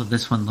details of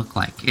this one look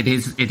like?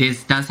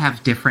 It does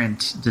have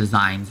different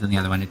designs than the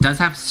other one. It does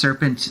have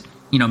serpent,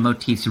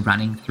 motifs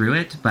running through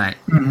it, but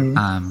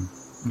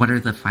what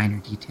are the finer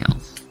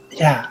details?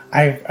 Yeah,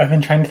 I've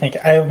been trying to think.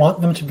 I want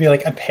them to be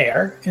like a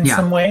pair in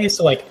some way.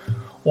 So like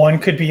one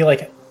could be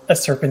like a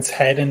serpent's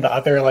head and the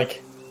other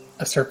like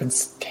a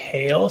serpent's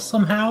tail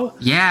somehow.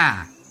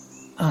 Yeah.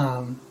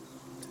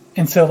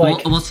 And so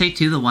like we'll say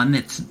too, the one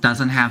that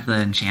doesn't have the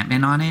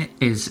enchantment on it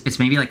it's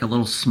maybe like a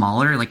little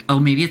smaller. Like,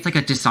 maybe it's like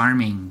a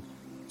disarming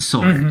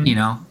sword,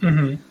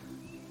 Mm-hmm.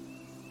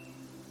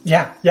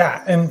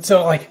 Yeah. And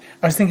so like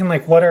I was thinking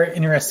like what are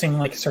interesting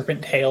like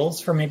serpent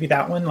tails for maybe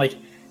that one? Like,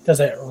 does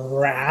it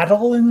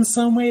rattle in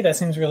some way? That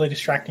seems really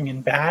distracting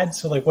and bad.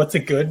 So like what's a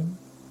good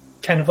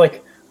kind of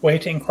like way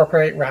to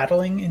incorporate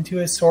rattling into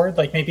his sword?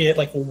 Like maybe it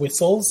like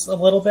whistles a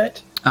little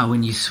bit. Oh,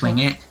 when you swing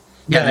it,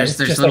 yeah. There's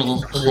just,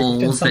 little like,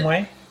 holes in some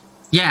way.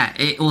 Yeah,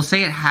 it will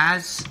say it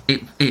has.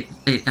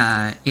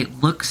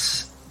 It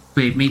looks.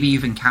 Maybe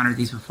you've encountered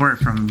these before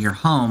from your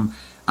home,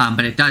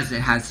 but it does.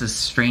 It has this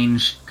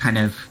strange kind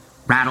of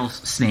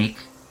rattlesnake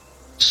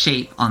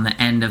shape on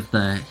the end of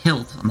the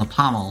hilt on the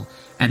pommel,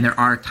 and there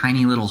are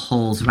tiny little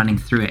holes running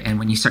through it. And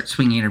when you start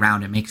swinging it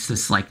around, it makes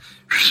this like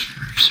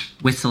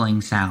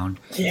whistling sound.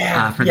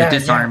 For the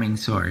disarming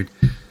sword.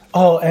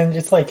 Oh, and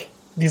it's like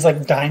these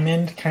like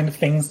diamond kind of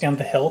things down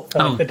the hilt,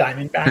 like the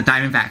diamondback. The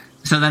diamondback.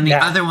 So then the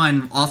other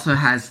one also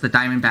has the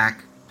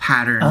diamondback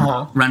pattern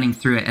running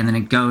through it, and then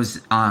it goes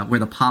where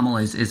the pommel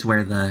is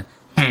where the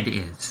head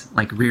is,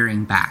 like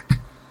rearing back.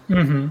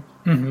 Mm-hmm.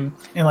 Mm-hmm.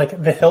 And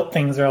like the hilt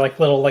things are like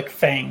little like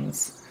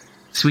fangs.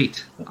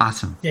 Sweet.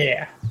 Awesome.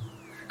 Yeah.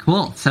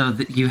 Cool. So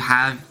you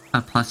have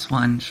a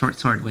 +1 short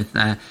sword with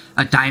a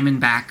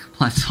diamondback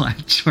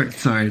 +1 short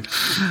sword.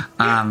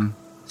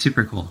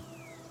 Super cool.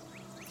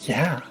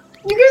 Yeah.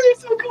 You guys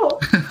are so cool.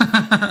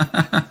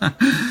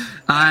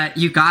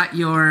 You got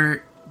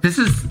your. This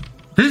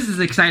is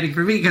exciting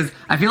for me because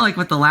I feel like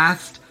with the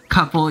last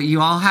couple, you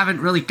all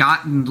haven't really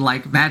gotten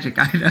like magic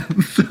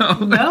items. So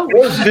No,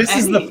 this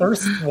is the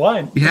first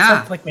one.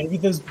 Yeah, like maybe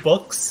those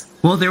books.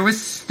 Well, there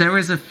was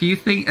a few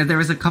things. There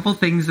was a couple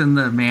things in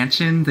the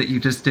mansion that you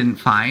just didn't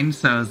find.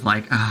 So I was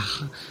like,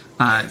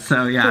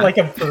 so yeah, like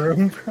a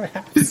broom,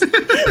 perhaps.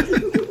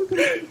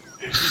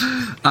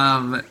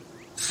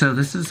 So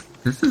this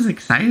is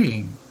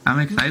exciting. I'm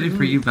excited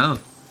for you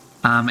both.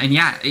 And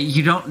yeah,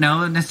 you don't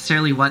know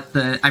necessarily what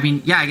the. I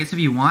mean, yeah, I guess if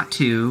you want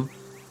to.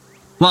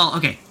 Well,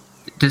 okay.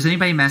 Does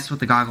anybody mess with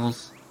the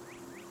goggles?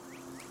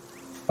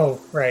 Oh,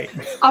 right.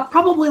 I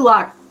probably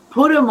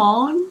put them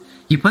on.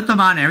 You put them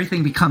on,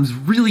 everything becomes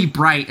really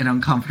bright and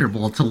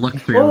uncomfortable to look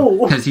through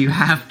because you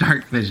have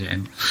dark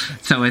vision.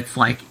 So it's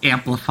like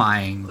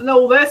amplifying.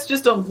 No, that's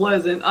just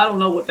unpleasant. I don't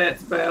know what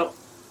that's about.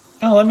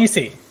 Oh, let me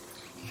see.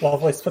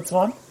 Lovelace puts them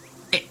on.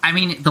 I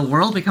mean, the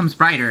world becomes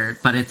brighter,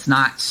 but it's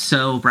not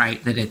so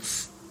bright that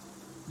it's,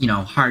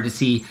 hard to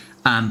see.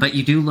 But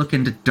you do look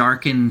into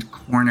darkened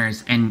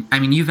corners, and I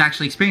mean, you've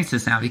actually experienced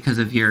this now because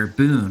of your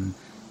boon.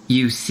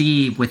 You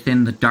see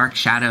within the dark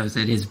shadows,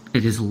 it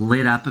is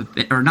lit up a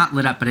bit, or not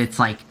lit up, but it's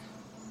like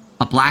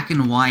a black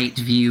and white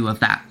view of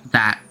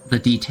the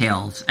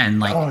details, and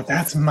like. Oh,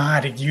 that's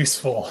mighty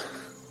useful.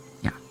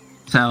 Yeah.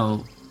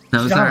 So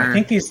those are. I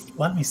think these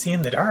let me see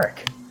in the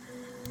dark.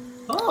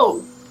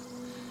 Oh.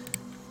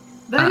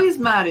 That is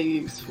mighty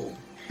useful.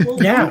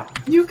 Well, yeah.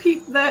 You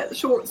keep that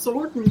short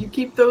sword and you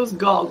keep those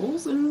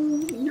goggles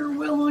and you're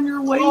well on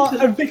your way to...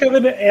 I'm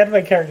becoming an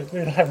anime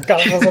character to have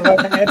goggles on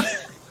my head.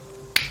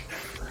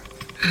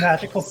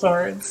 Magical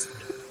swords.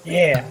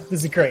 Yeah,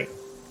 this is great.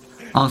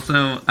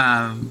 Also,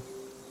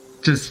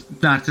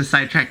 just not to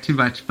sidetrack too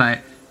much, but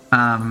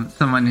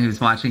someone who's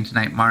watching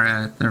tonight,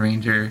 Mara the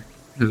Ranger,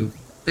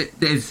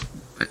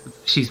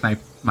 she's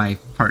my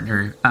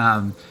partner,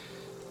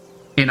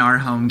 in our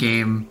home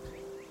game,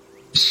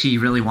 she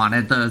really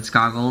wanted those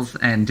goggles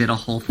and did a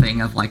whole thing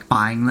of like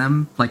buying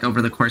them like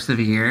over the course of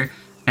a year,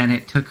 and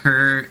it took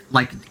her,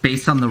 like,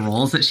 based on the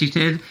rolls that she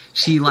did,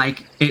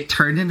 it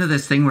turned into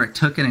this thing where it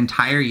took an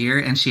entire year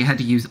and she had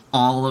to use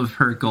all of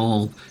her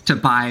gold to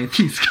buy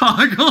these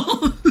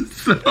goggles.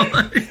 So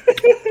like,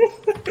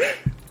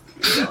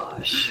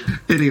 gosh.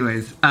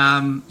 Anyways,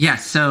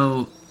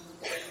 so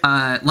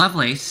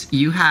Lovelace,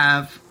 you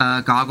have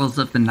Goggles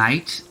of the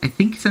Night. I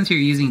think since you're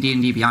using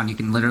D&D Beyond, you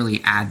can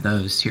literally add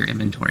those to your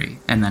inventory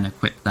and then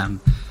equip them.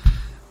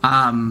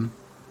 And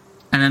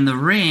then the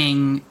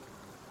ring,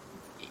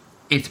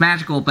 it's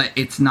magical, but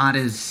it's not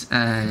as...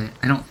 I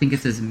don't think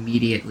it's as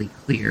immediately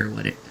clear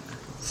what it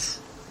does.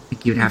 I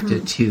think you'd have to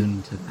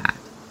attune to that.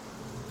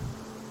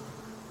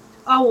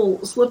 I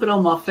will slip it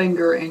on my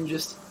finger and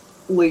just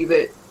leave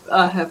it.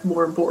 I have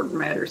more important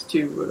matters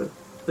to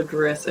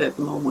address at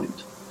the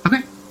moment.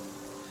 Okay.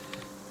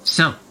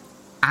 So,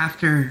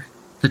 after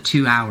the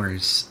 2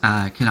 hours,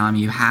 Kadam,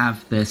 you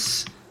have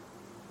this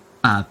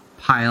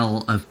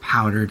pile of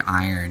powdered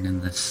iron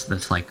in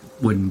this like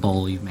wooden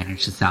bowl you've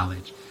managed to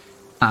salvage.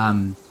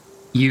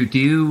 You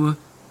do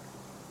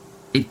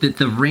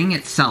the ring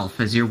itself,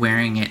 as you're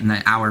wearing it and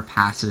the hour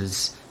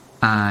passes,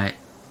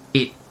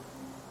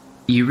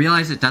 you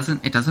realize it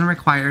doesn't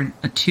require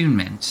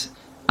attunement,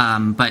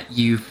 but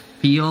you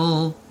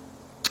feel,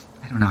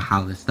 I don't know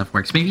how this stuff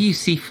works. Maybe you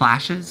see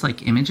flashes,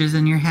 like images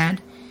in your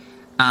head,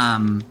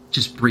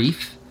 just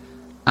brief,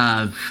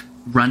 of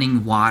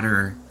running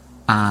water,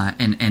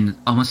 and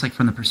almost like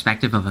from the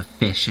perspective of a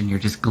fish, and you're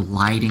just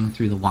gliding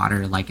through the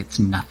water like it's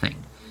nothing.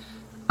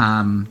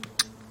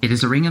 It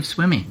is a ring of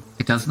swimming.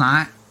 It does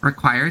not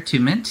require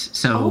attunement,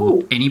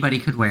 so anybody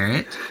could wear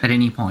it at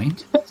any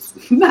point.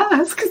 That's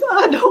nice, because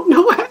I don't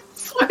know how to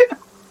swim.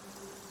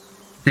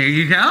 There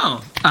you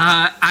go.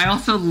 I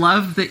also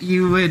love that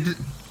you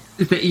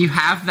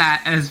have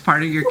that as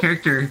part of your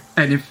character,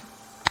 and if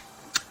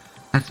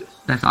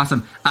that's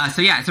awesome.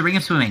 So yeah, it's a ring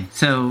of swimming.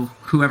 So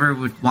whoever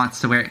wants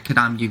to wear it,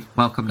 Kadam, you're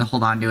welcome to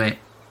hold on to it.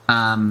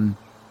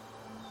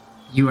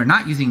 you are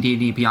not using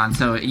D&D Beyond,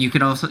 so you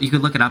could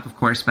look it up, of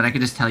course, but I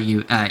could just tell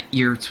you,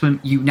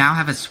 you now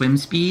have a swim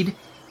speed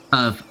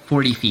of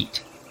 40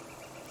 feet.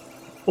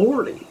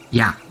 40?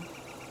 Yeah.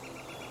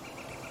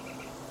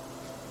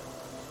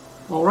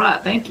 All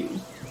right, thank you.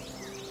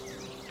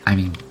 I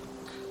mean,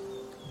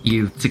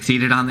 you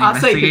succeeded on the I'll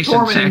say investigation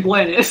Torment check. and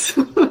Glennis.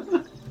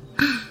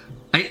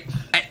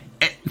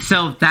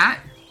 So that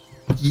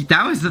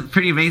was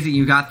pretty amazing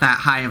you got that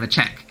high of a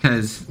check,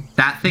 because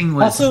that thing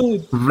was also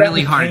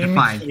really hard to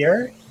find.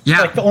 Here,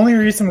 yeah. Like, the only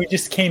reason we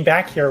just came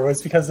back here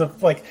was because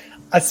of, like,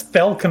 a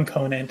spell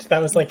component that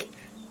was, like...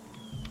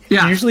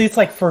 Yeah. Usually it's,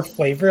 like, for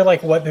flavor,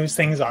 like, what those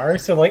things are.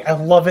 So, like, I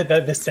love it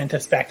that this sent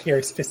us back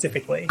here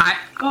specifically.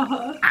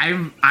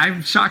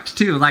 I'm shocked,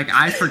 too. Like,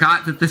 I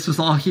forgot that this was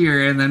all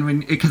here, and then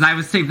because I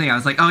was the same thing. I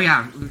was like, oh,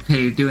 yeah,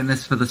 okay, doing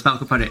this for the spell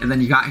component. And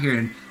then you got here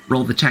and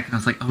rolled the check, and I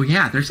was like, oh,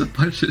 yeah, there's a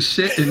bunch of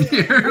shit in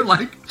here,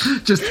 like,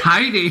 just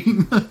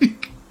hiding.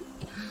 Like,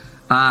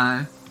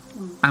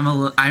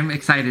 I'm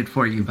excited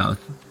for you both.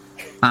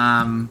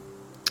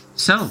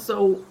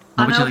 So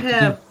I now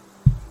have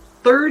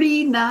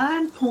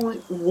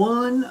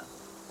 39.1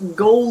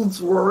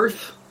 gold's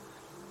worth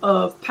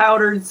of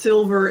powdered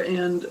silver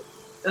and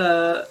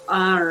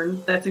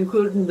iron. That's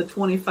including the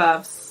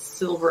 25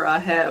 silver I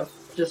have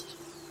just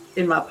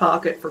in my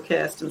pocket for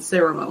cast and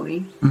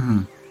ceremony.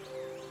 Mm-hmm.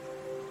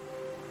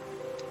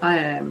 I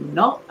am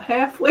not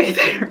halfway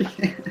there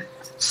yet.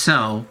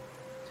 So,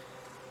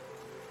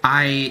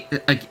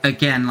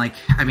 again, like,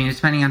 I mean,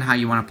 depending on how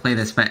you want to play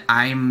this, but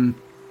I'm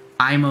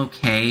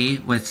okay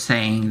with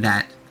saying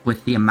that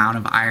with the amount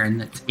of iron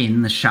that's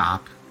in the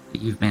shop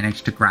that you've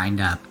managed to grind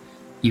up,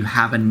 you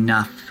have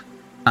enough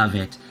of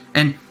it.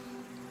 And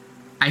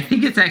I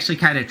think it's actually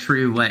kind of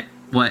true what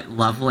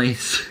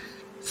Lovelace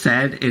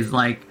said is,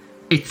 like,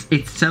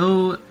 it's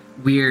so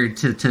weird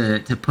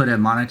to put a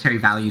monetary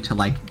value to,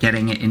 like,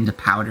 getting it into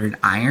powdered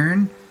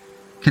iron,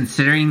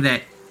 considering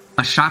that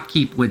a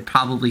shopkeep would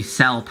probably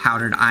sell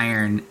powdered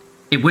iron.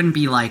 It wouldn't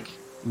be like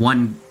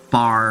one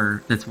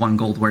bar that's 1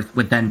 gold worth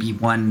would then be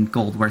 1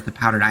 gold worth of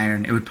powdered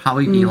iron. It would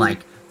probably be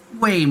like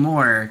way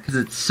more, because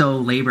it's so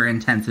labor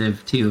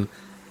intensive to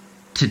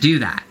do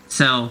that.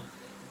 So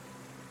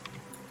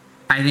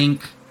I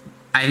think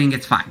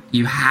it's fine.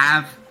 You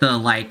have the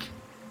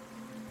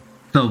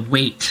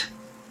weight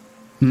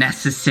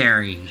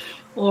necessary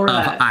of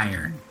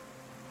iron.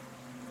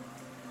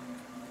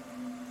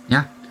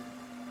 Yeah.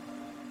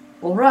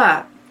 All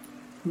right.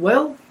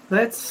 Well,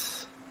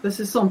 this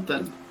is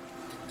something.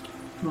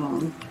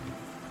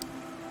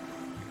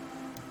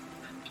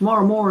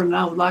 Tomorrow morning,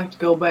 I would like to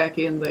go back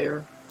in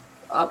there.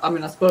 I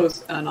mean, I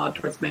suppose, and I nod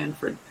towards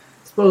Manfred.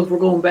 I suppose we're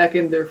going back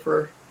in there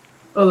for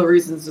other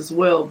reasons as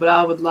well, but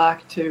I would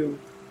like to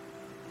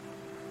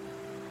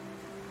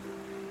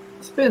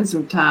spend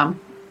some time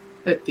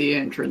at the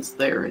entrance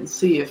there and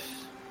see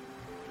if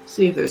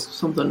there's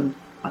something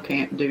I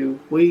can't do,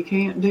 we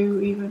can't do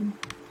even,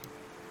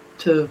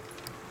 to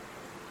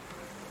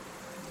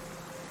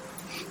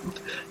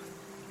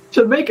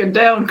make a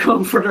down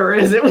comforter,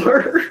 as it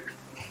were.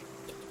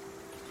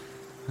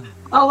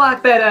 I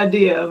like that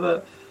idea of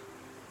a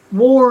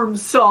warm,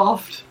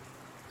 soft,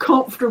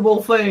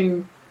 comfortable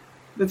thing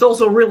that's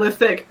also really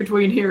thick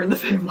between here and the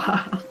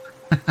Feywild.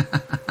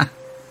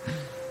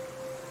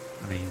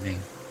 Amazing.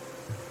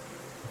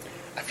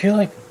 I feel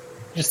like,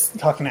 just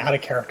talking out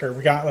of character,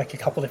 we got, like, a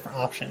couple different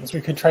options.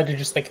 We could try to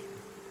just, like,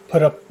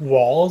 put up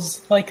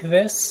walls like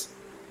this,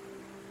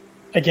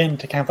 again,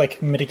 to kind of,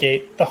 like,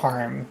 mitigate the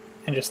harm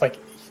and just, like,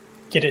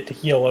 get it to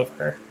heal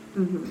over.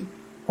 Mm-hmm.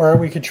 Or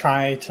we could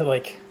try to,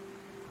 like,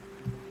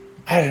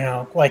 I don't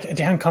know, like, a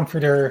down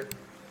comforter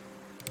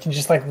can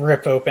just, like,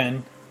 rip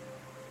open.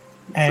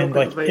 And,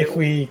 like, if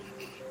we,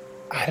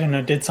 I don't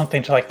know, did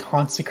something to, like,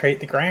 consecrate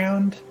the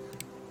ground,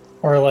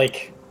 or,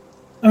 like,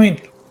 I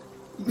mean,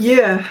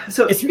 yeah.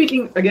 So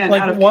speaking again,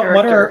 like, out of what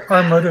character, are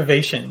our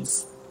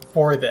motivations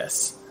for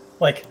this?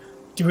 Like,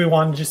 do we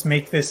want to just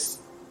make this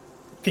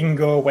thing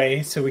go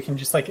away so we can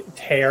just, like,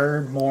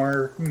 tear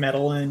more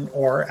metal and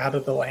ore out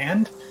of the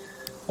land?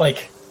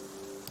 Like,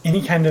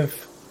 any kind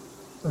of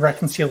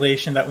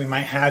reconciliation that we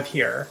might have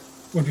here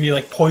would be,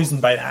 like,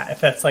 poisoned by that, if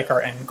that's, like,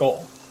 our end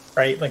goal,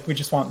 right? Like, we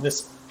just want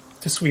this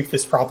to sweep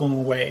this problem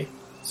away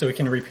so we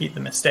can repeat the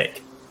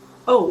mistake.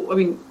 Oh, I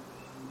mean,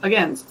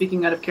 again,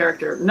 speaking out of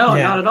character, no,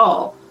 not at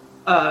all.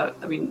 I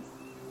mean,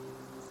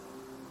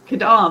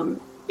 Kadam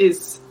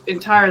is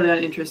entirely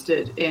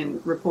uninterested in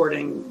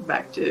reporting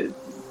back to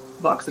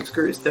Box of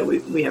Screws that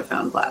we have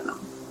found platinum.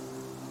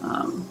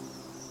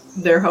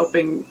 They're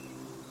hoping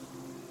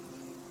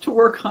to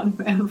work on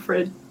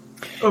Manfred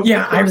over the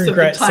I course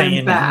regret of the time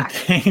saying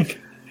back. anything.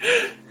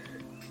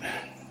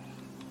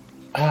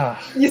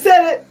 You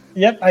said it!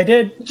 Yep, I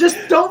did. Just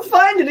don't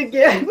find it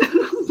again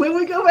when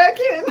we go back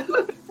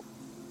in.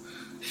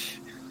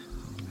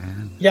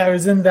 Yeah, I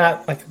was in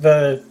that, like,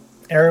 the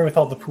area with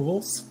all the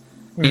pools.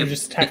 We were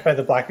just attacked by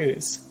the black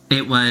ooze.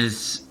 It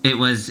was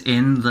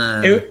in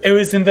the... It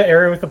was in the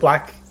area with the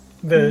black...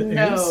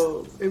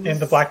 No, ooze in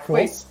the black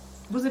pools.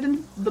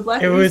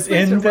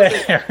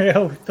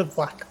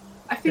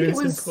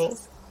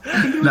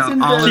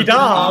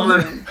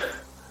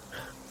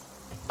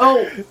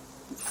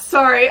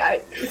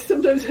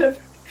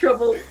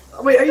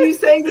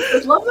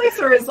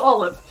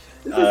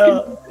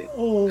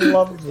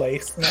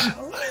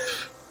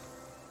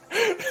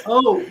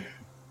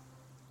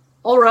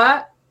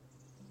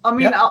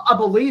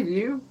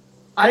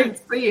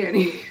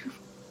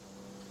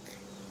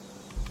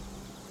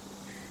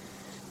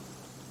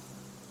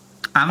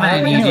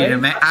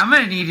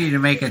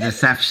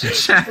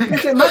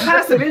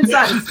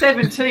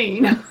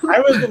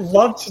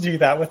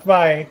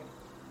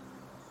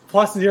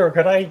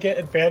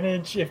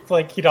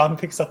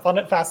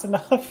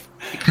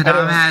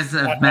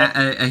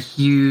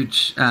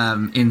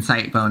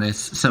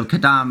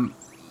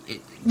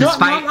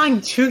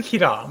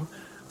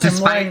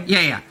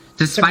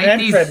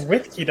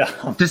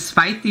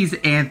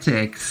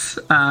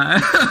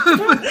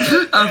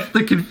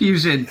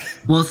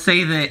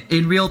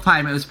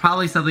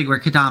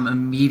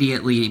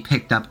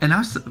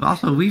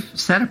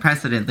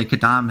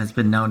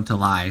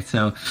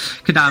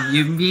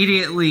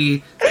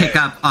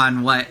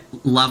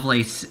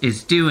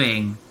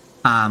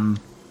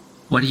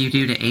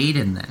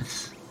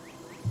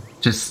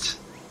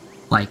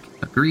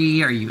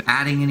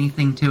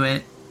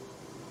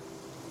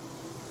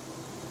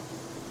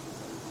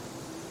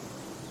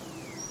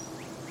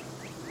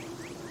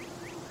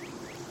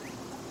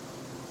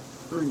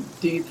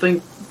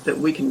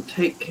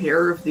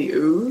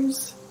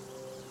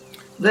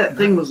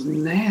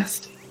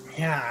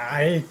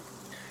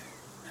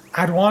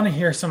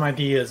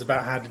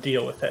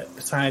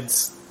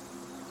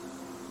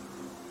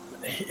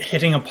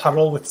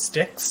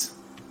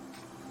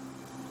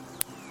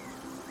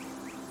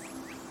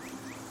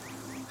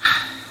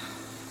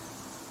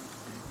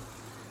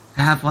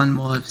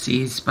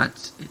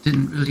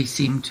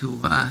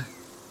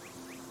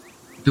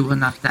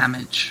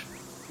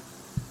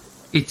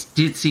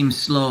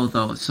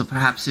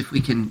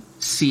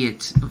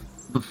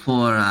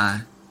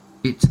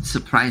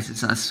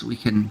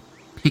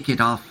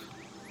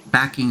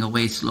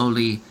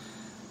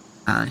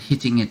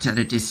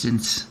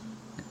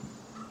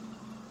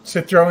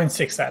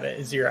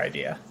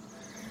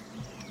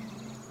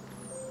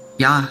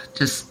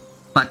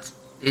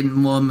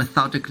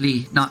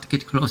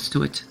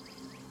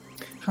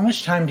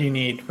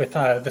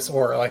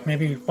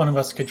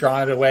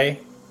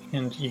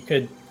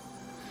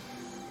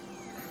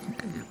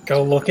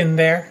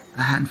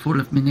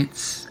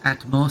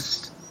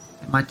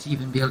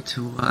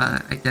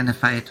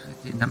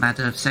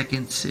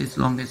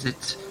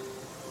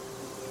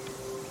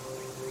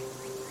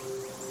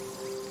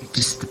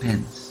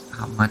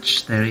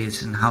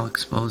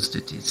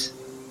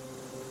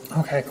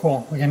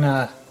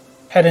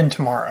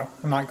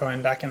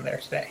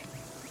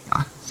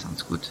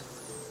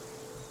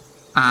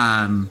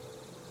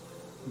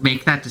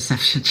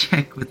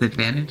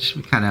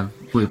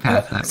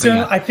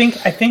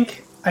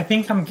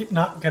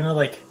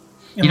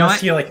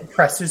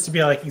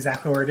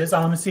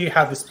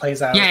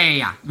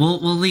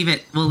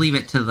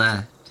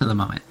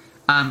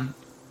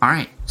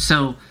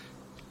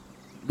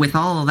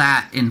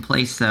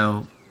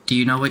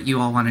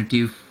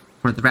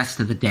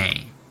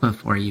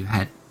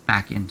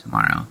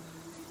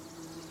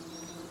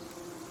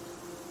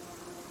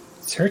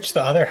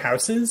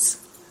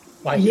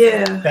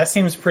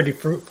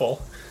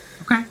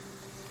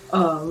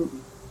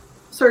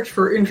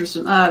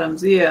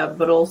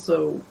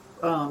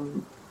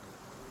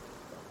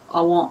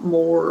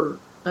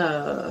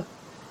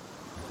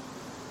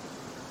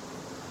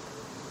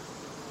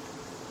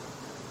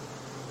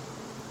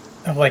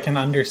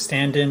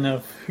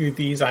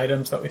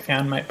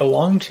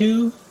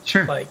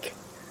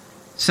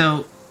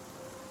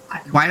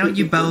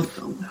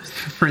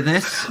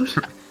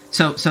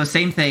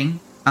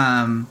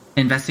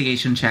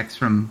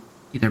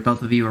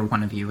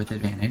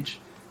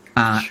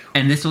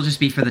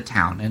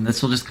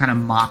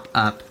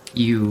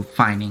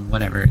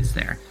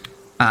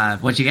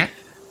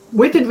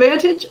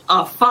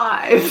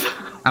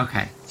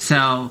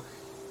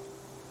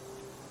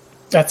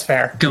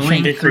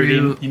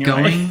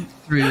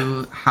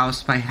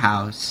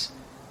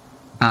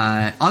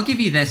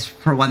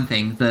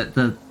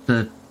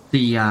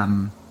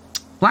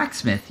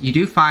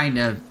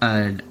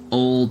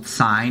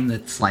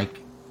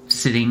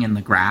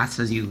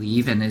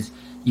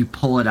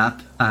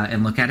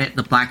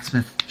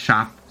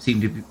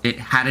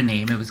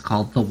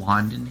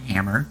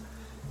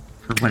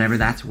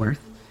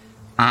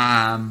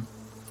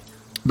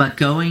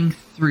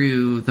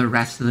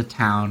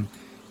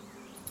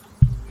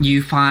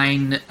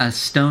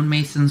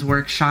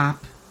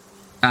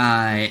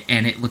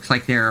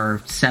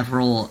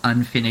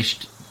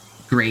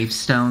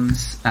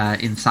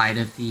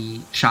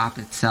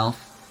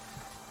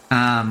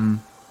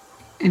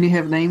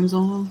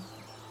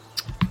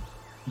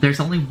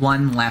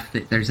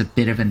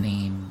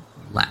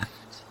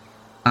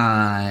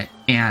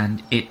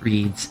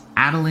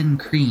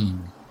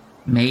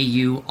 May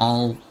you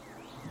all...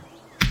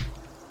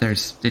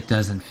 It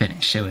doesn't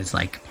finish. It was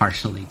like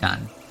partially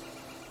done.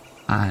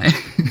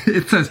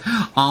 It says,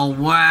 "Oh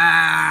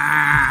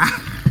wow!"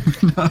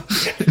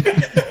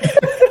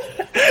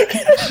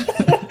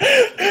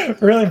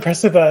 Really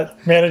impressive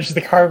that managed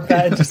to carve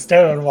that into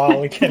stone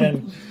while we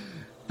getting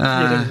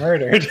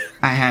murdered.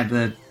 I had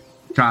to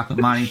drop a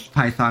Monty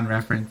Python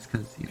reference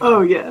because.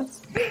 Oh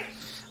yes.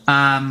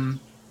 Can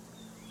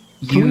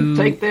we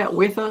take that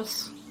with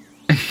us?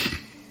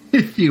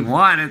 If you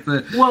want,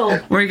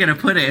 well, we're gonna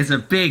put it as a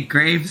big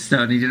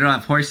gravestone. You don't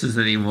have horses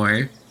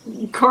anymore.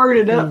 Cart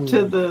it up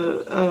to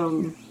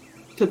the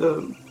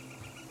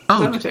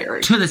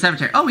cemetery. To the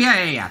cemetery. Oh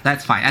yeah.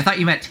 That's fine. I thought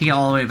you meant take it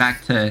all the way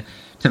back to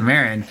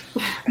Marin.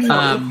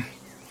 No.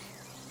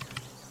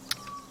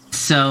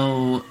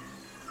 So,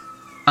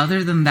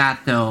 other than that,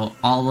 though,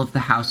 all of the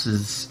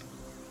houses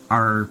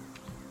are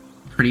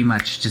pretty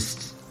much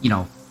just,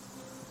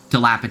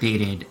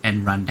 dilapidated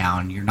and run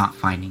down. You're not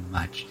finding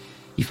much.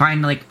 You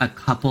find, like, a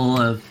couple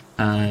of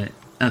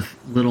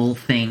little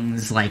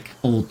things, like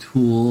old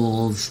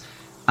tools,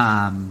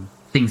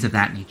 things of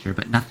that nature,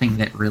 but nothing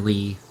that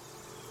really,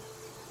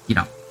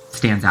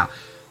 stands out.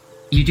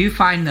 You do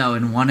find, though,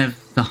 in one of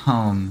the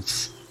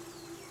homes,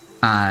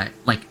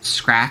 like,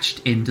 scratched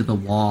into the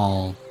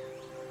wall,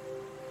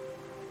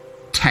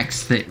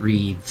 text that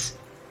reads,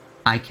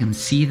 "I can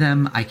see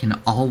them, I can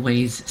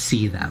always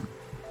see them."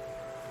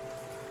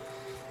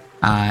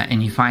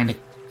 And you find a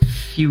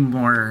few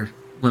more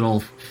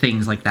little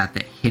things like that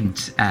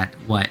hint at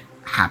what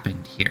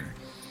happened here.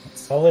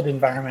 Solid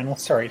environmental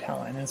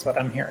storytelling is what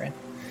I'm hearing.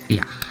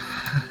 Yeah.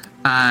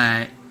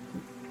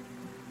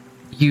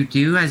 You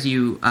do, as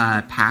you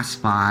pass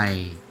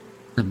by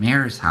the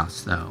mayor's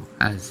house, though,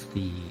 as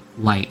the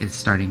light is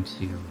starting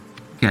to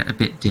get a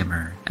bit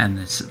dimmer and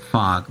this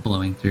fog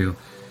blowing through,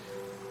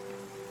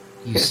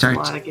 you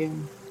start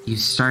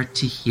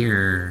to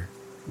hear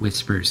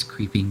whispers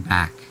creeping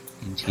back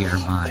into your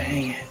mind.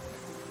 Dang it.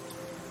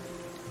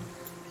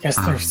 Guess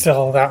there's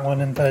still that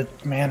one in the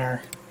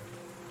manor.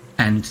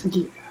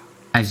 And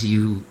as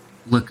you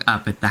look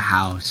up at the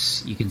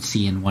house, you can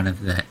see in one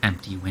of the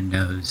empty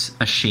windows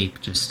a shape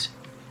just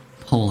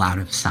pull out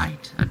of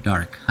sight, a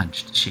dark,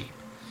 hunched shape.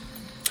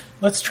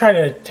 Let's try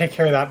to take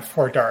care of that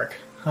before dark,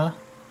 huh?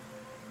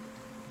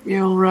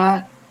 You all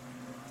right?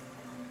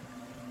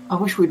 I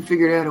wish we'd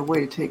figured out a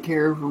way to take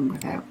care of them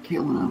without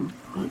killing them,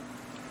 but...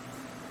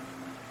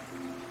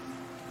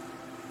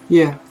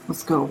 Yeah,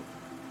 let's go.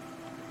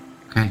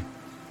 Okay.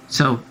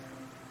 So,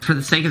 for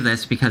the sake of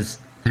this, because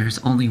there's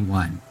only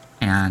one,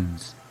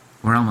 and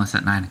we're almost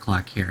at 9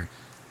 o'clock here,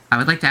 I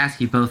would like to ask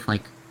you both,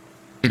 like,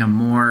 in a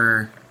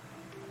more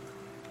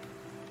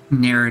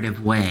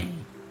narrative way,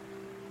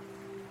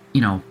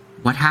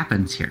 what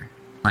happens here?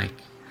 Like,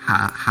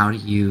 how do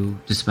you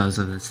dispose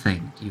of this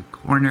thing? Do you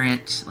corner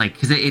it? Like,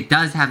 because it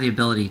does have the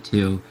ability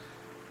to,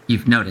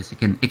 you've noticed, it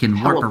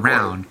can warp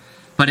around,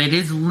 but it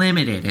is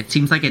limited. It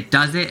seems like it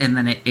does it, and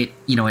then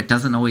it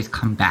doesn't always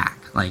come back.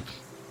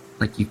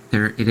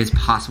 It is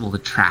possible to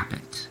trap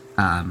it,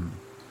 and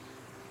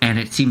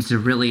it seems to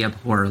really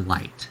abhor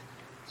light.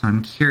 So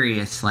I'm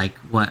curious, like,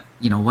 what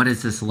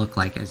does this look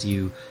like as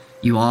you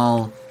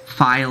all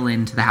file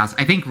into the house?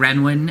 I think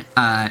Renwyn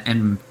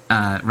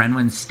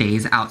Renwyn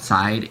stays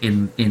outside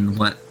in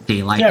what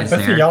daylight is there.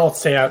 Yeah, both of y'all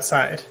stay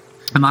outside.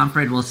 And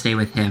Manfred will stay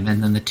with him,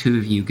 and then the two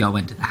of you go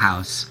into the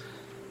house.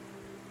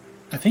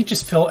 I think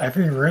just fill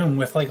every room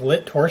with, like,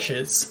 lit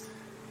torches.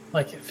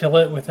 Like, fill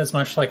it with as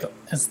much, like,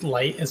 as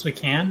light as we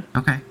can.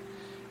 Okay.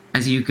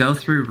 As you go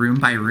through room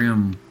by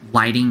room,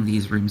 lighting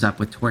these rooms up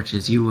with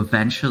torches, you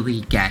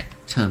eventually get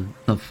to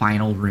the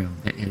final room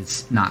that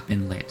has not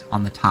been lit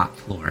on the top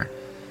floor.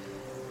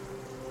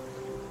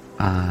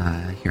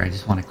 Here, I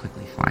just want to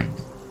quickly find...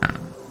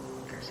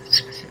 there's a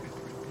specific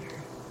room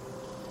here.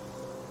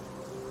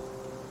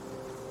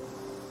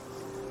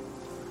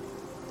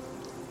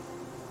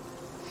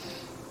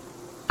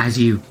 As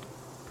you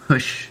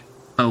push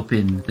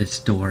open this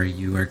door,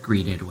 you are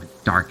greeted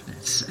with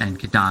darkness, and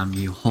Kadam,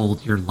 you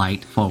hold your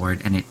light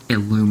forward and it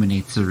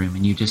illuminates the room,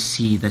 and you just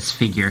see this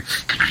figure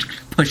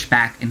push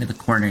back into the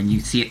corner, and you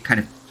see it kind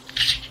of,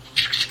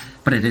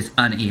 but it is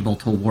unable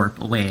to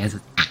warp away as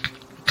it,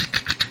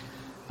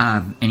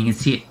 and you can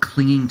see it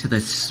clinging to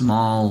this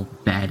small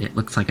bed. It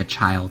looks like a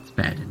child's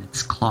bed, and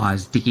its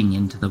claws digging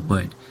into the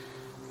wood.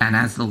 And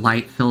as the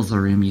light fills the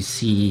room, you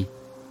see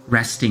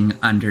resting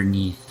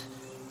underneath,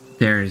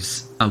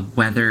 there's a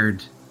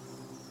weathered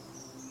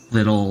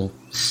little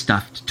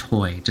stuffed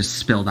toy just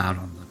spilled out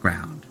on the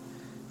ground.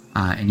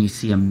 And you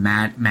see a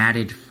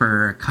matted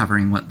fur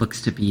covering what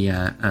looks to be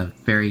a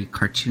very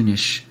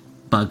cartoonish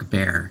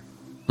bugbear,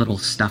 little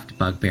stuffed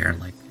bugbear,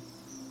 like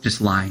just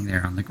lying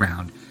there on the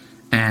ground.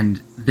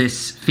 And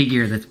this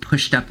figure that's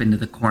pushed up into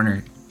the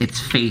corner, its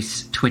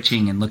face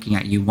twitching and looking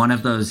at you, one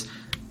of those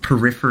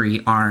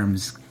periphery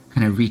arms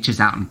kind of reaches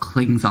out and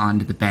clings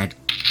onto the bed,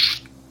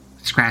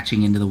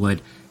 scratching into the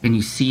wood. And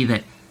you see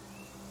that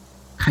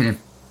kind of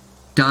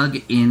dug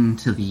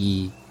into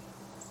the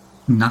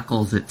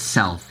knuckles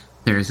itself,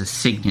 there is a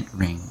signet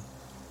ring.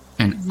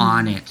 and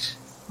on it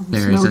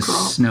there is a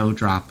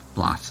snowdrop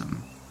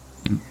blossom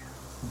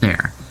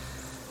there.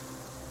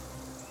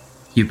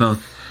 You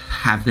both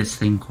have this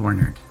thing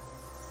cornered.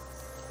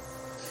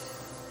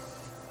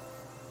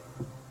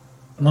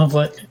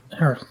 Lovelet,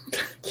 or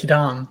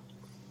Quidam.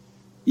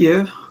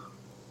 Yeah?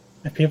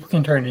 If people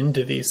can turn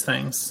into these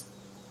things,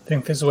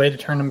 think there's a way to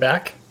turn them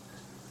back?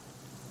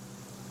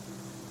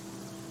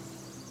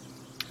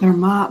 There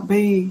might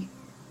be.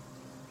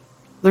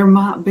 There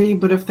might be,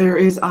 but if there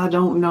is, I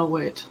don't know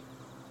it.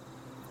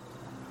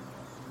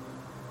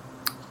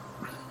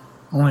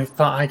 Only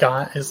thought I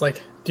got is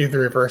like do the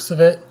reverse of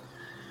it,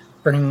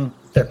 bring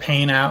their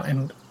pain out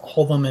and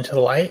hold them into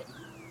the light.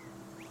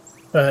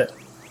 But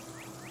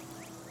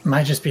it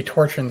might just be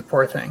torturing the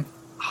poor thing.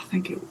 I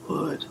think it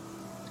would.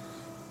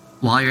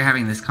 While you're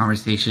having this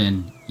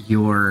conversation,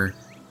 your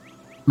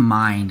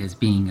mind is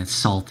being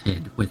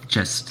assaulted with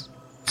just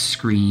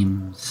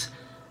screams,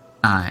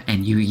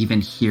 and you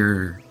even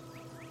hear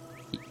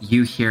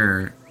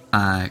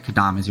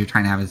Quidam, as you're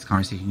trying to have this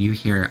conversation, you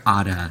hear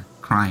Ada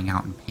crying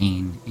out in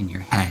pain in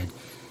your head.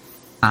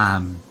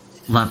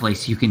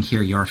 Lovelace, you can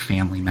hear your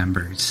family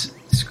members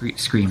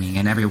screaming,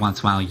 and every once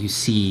in a while you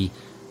see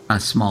a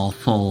small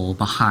foal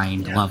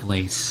behind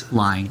Lovelace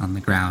lying on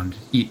the ground.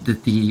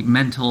 The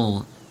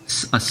mental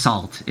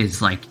assault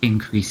is like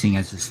increasing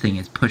as this thing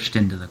is pushed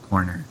into the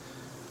corner.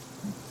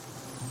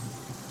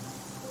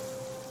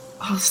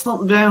 I'll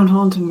slump down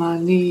onto my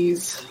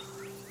knees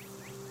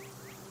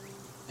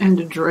and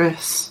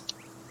address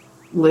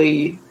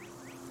Lee.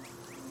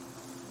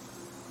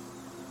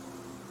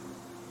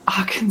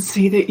 I can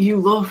see that you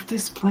love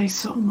this place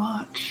so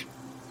much.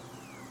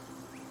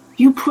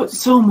 You put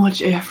so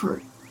much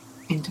effort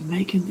into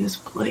making this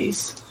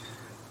place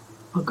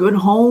a good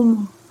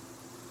home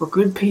for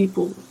good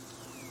people.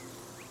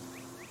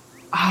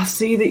 I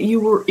see that you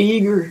were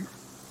eager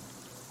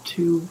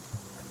to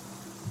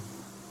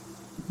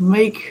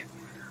make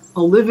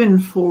a living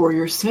for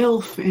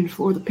yourself and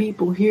for the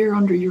people here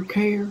under your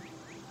care.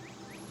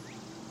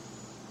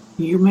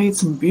 You made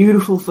some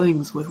beautiful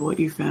things with what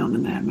you found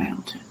in that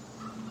mountain.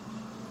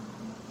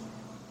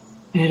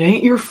 And it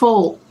ain't your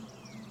fault.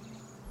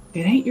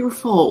 It ain't your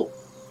fault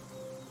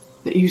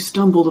that you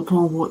stumbled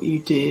upon what you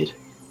did.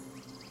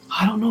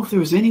 I don't know if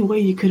there was any way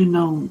you could have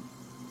known.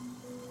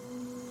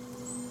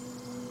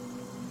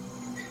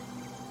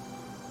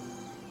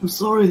 I'm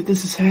sorry that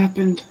this has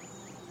happened.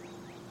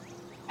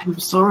 And I'm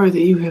sorry that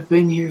you have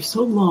been here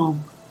so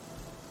long,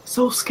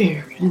 so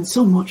scared, and in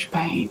so much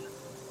pain.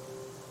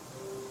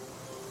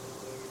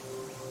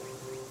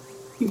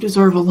 You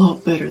deserve a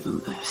lot better than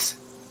this.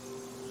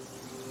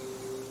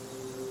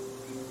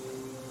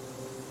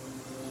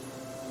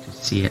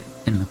 Just see it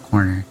in the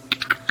corner.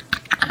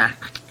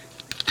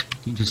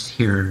 You just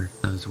hear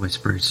those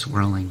whispers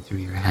swirling through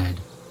your head.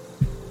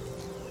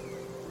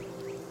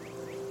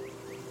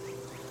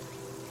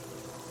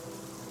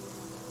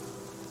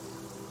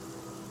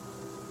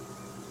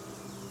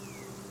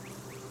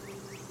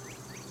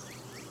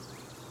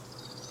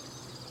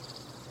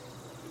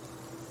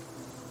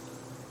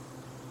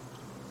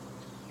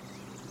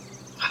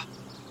 I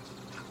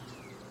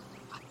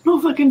don't know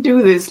if I can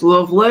do this,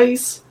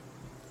 Lovelace.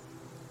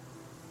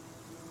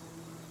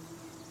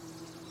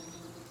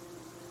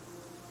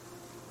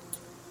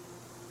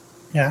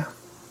 Yeah,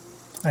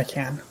 I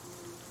can.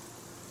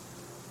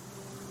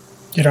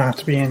 You don't have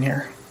to be in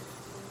here.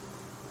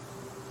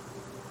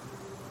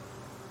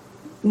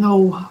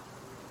 No.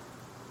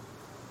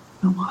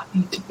 No, I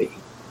need to be.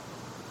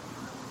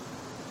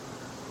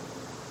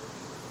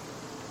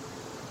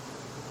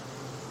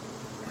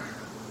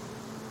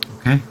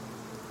 Okay.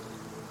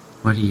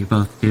 What do you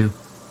both do?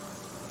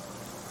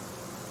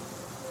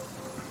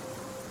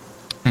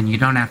 And you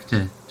don't have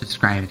to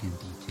describe it in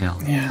detail,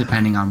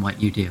 depending on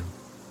what you do.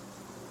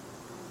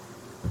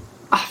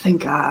 I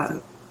think I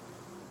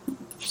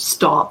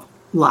stop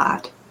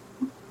light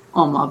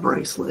on my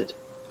bracelet.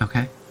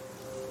 Okay.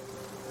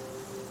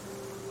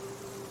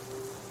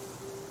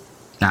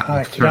 That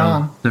will throw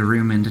Quidam. the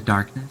room into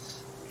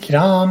darkness.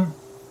 Quidam.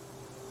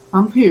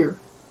 I'm here.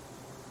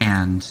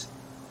 And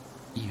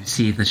you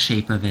see the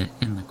shape of it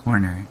in the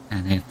corner,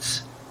 and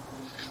it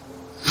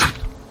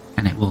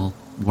will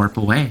warp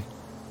away.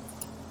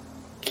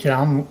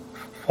 Quidam,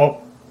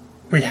 well,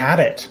 we had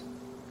it.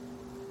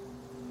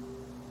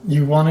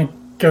 You want to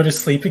go to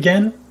sleep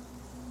again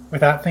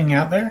with that thing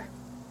out there?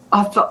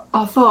 I'm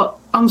sorry.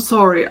 I'm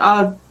sorry.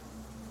 I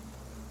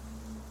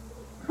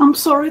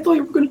thought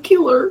you were going to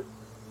kill her.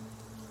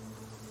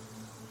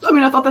 I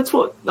mean, I thought that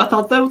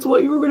was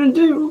what you were going to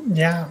do.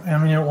 Yeah, I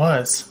mean, it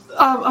was.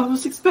 I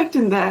was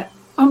expecting that.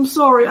 I'm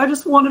sorry. I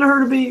just wanted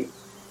her to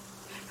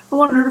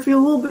feel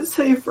a little bit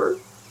safer.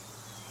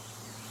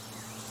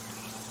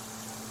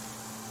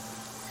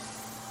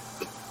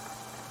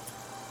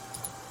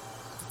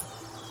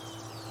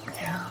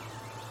 Yeah.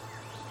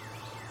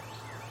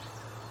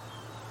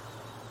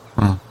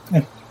 Well, I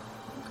go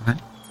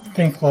ahead.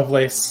 think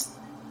Lovelace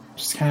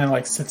just kind of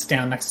like sits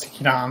down next to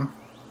Quidam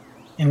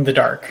in the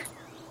dark.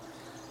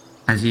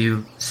 As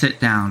you sit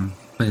down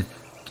with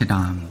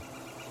Quidam,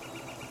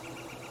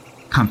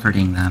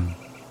 comforting them.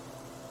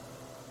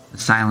 The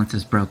silence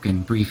is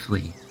broken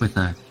briefly with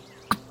a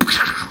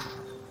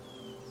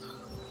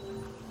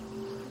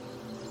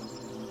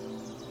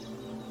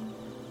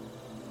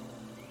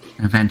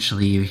and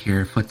eventually you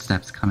hear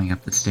footsteps coming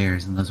up the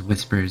stairs and those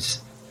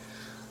whispers,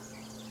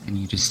 and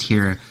you just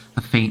hear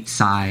a faint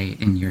sigh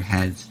in your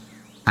heads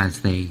as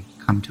they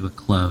come to a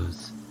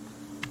close,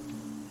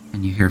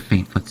 and you hear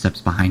faint footsteps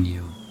behind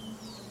you.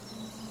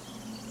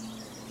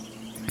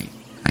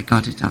 I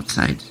got it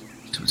outside.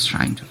 It was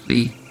trying to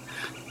flee.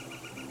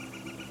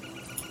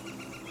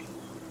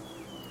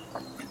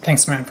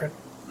 Thanks, Manfred.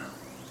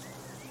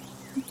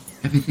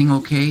 Everything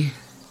okay?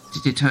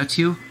 Did it hurt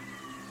you?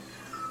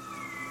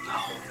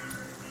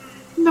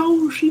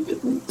 No, she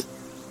didn't.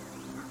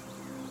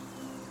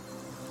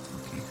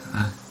 Okay,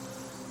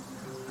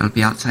 I'll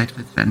be outside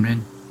with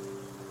Fenrir.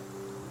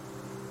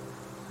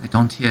 I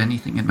don't hear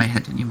anything in my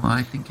head anymore.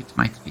 I think it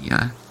might be,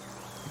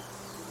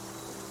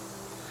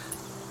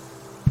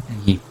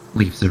 And he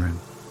leaves the room.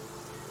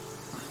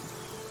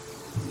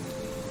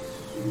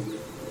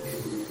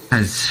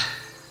 As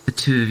the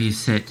two of you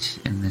sit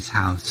in this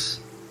house,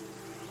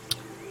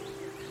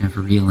 kind of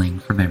reeling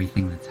from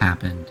everything that's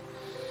happened,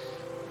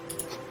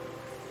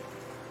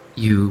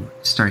 you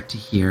start to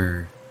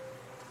hear,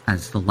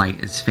 as the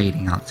light is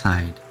fading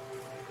outside,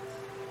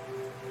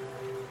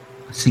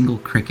 a single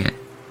cricket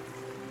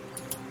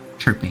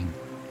chirping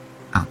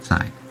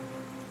outside.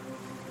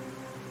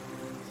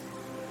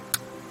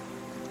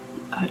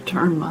 I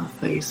turn my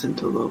face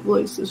into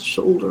Lovelace's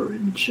shoulder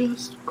and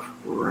just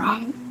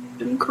cry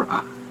and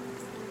cry.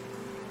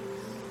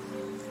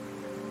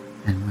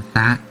 And with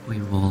that, we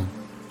will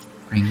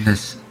bring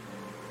this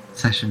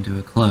session to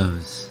a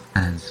close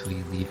as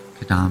we leave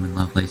Kadam and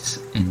Lovelace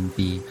in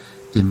the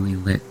dimly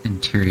lit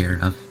interior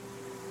of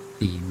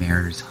the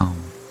mayor's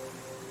home.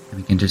 And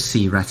we can just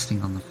see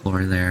resting on the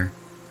floor there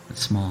a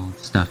small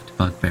stuffed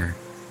bugbear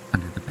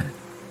under the bed.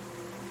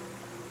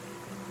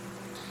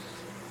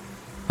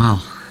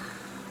 Well,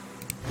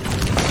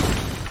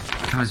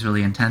 that was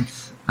really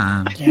intense.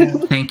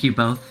 Thank you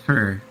both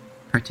for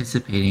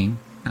participating.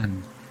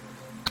 And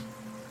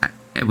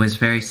it was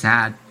very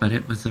sad, but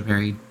it was a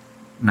very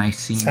nice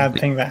scene. Sad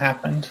thing that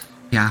happened.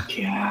 Yeah.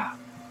 Yeah.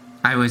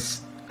 I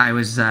was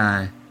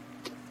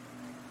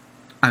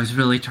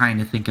really trying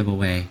to think of a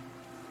way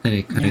that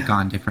it could have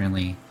gone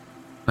differently,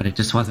 but it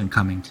just wasn't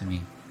coming to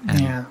me.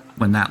 And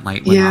when that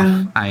light went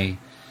off, I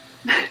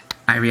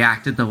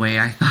reacted the way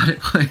I thought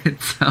it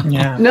would. So.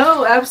 Yeah.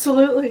 No,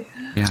 absolutely.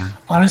 Yeah.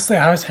 Honestly,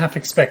 I was half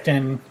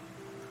expecting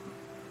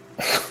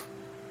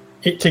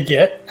it to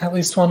get at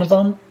least one of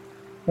them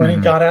when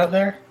it got out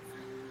there.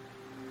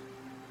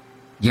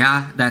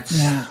 Yeah,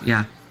 that's...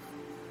 Yeah.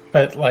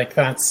 But, like,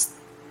 that's...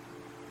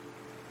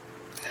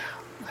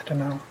 I don't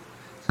know.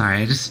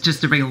 Sorry, just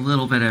to bring a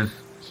little bit of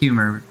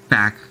humor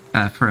back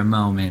for a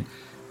moment.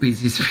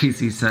 Wheezy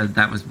Spreezy said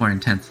that was more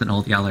intense than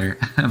Old Yeller.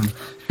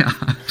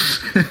 Yeah,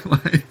 it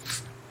was.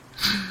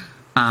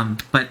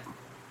 But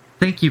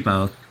thank you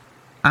both.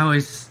 I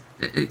always...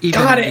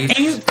 God, it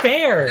ain't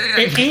fair.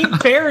 It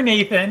ain't fair,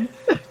 Nathan.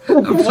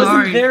 I'm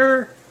sorry.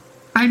 There...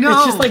 I know.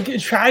 It's just like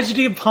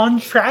tragedy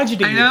upon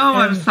tragedy. I know,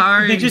 I'm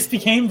sorry. They just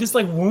became this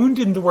like wound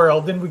in the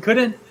world, and we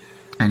couldn't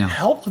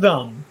help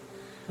them.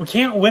 We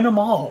can't win them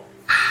all.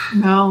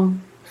 No.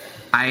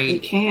 You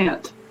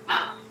can't.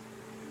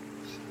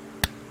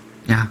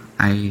 Yeah,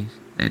 I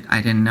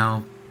didn't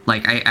know.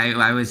 Like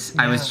I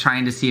was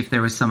trying to see if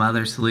there was some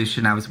other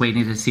solution. I was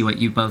waiting to see what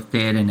you both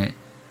did, and it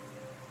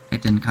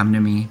didn't come to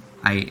me.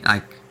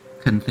 I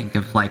couldn't think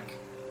of so.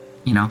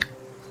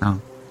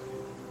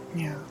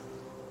 Yeah.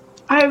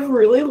 I've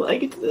really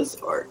liked this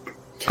arc.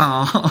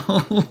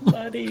 Oh,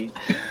 buddy.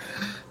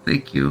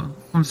 Thank you.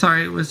 I'm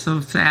sorry it was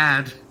so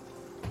sad,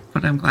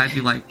 but I'm glad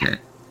you liked it.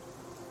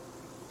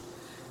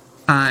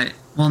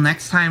 Well,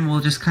 next time we'll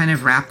just kind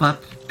of wrap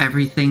up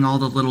everything, all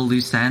the little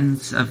loose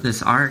ends of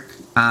this arc.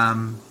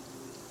 And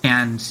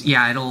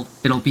yeah,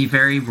 it'll be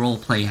very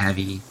roleplay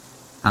heavy.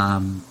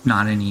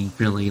 Not any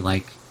really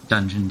like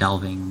dungeon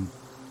delving,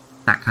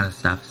 that kind of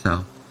stuff.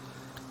 So,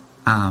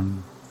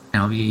 and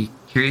I'll be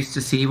curious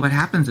to see what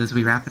happens as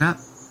we wrap it up.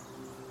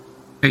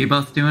 Are you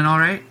both doing all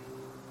right?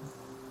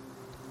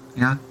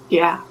 Yeah?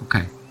 Yeah.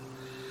 Okay.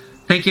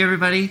 Thank you,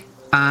 everybody.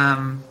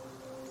 Thank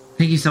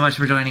you so much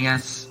for joining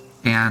us,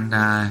 and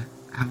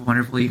have a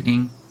wonderful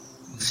evening.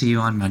 We'll see you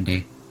on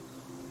Monday.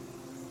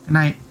 Good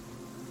night.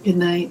 Good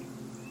night.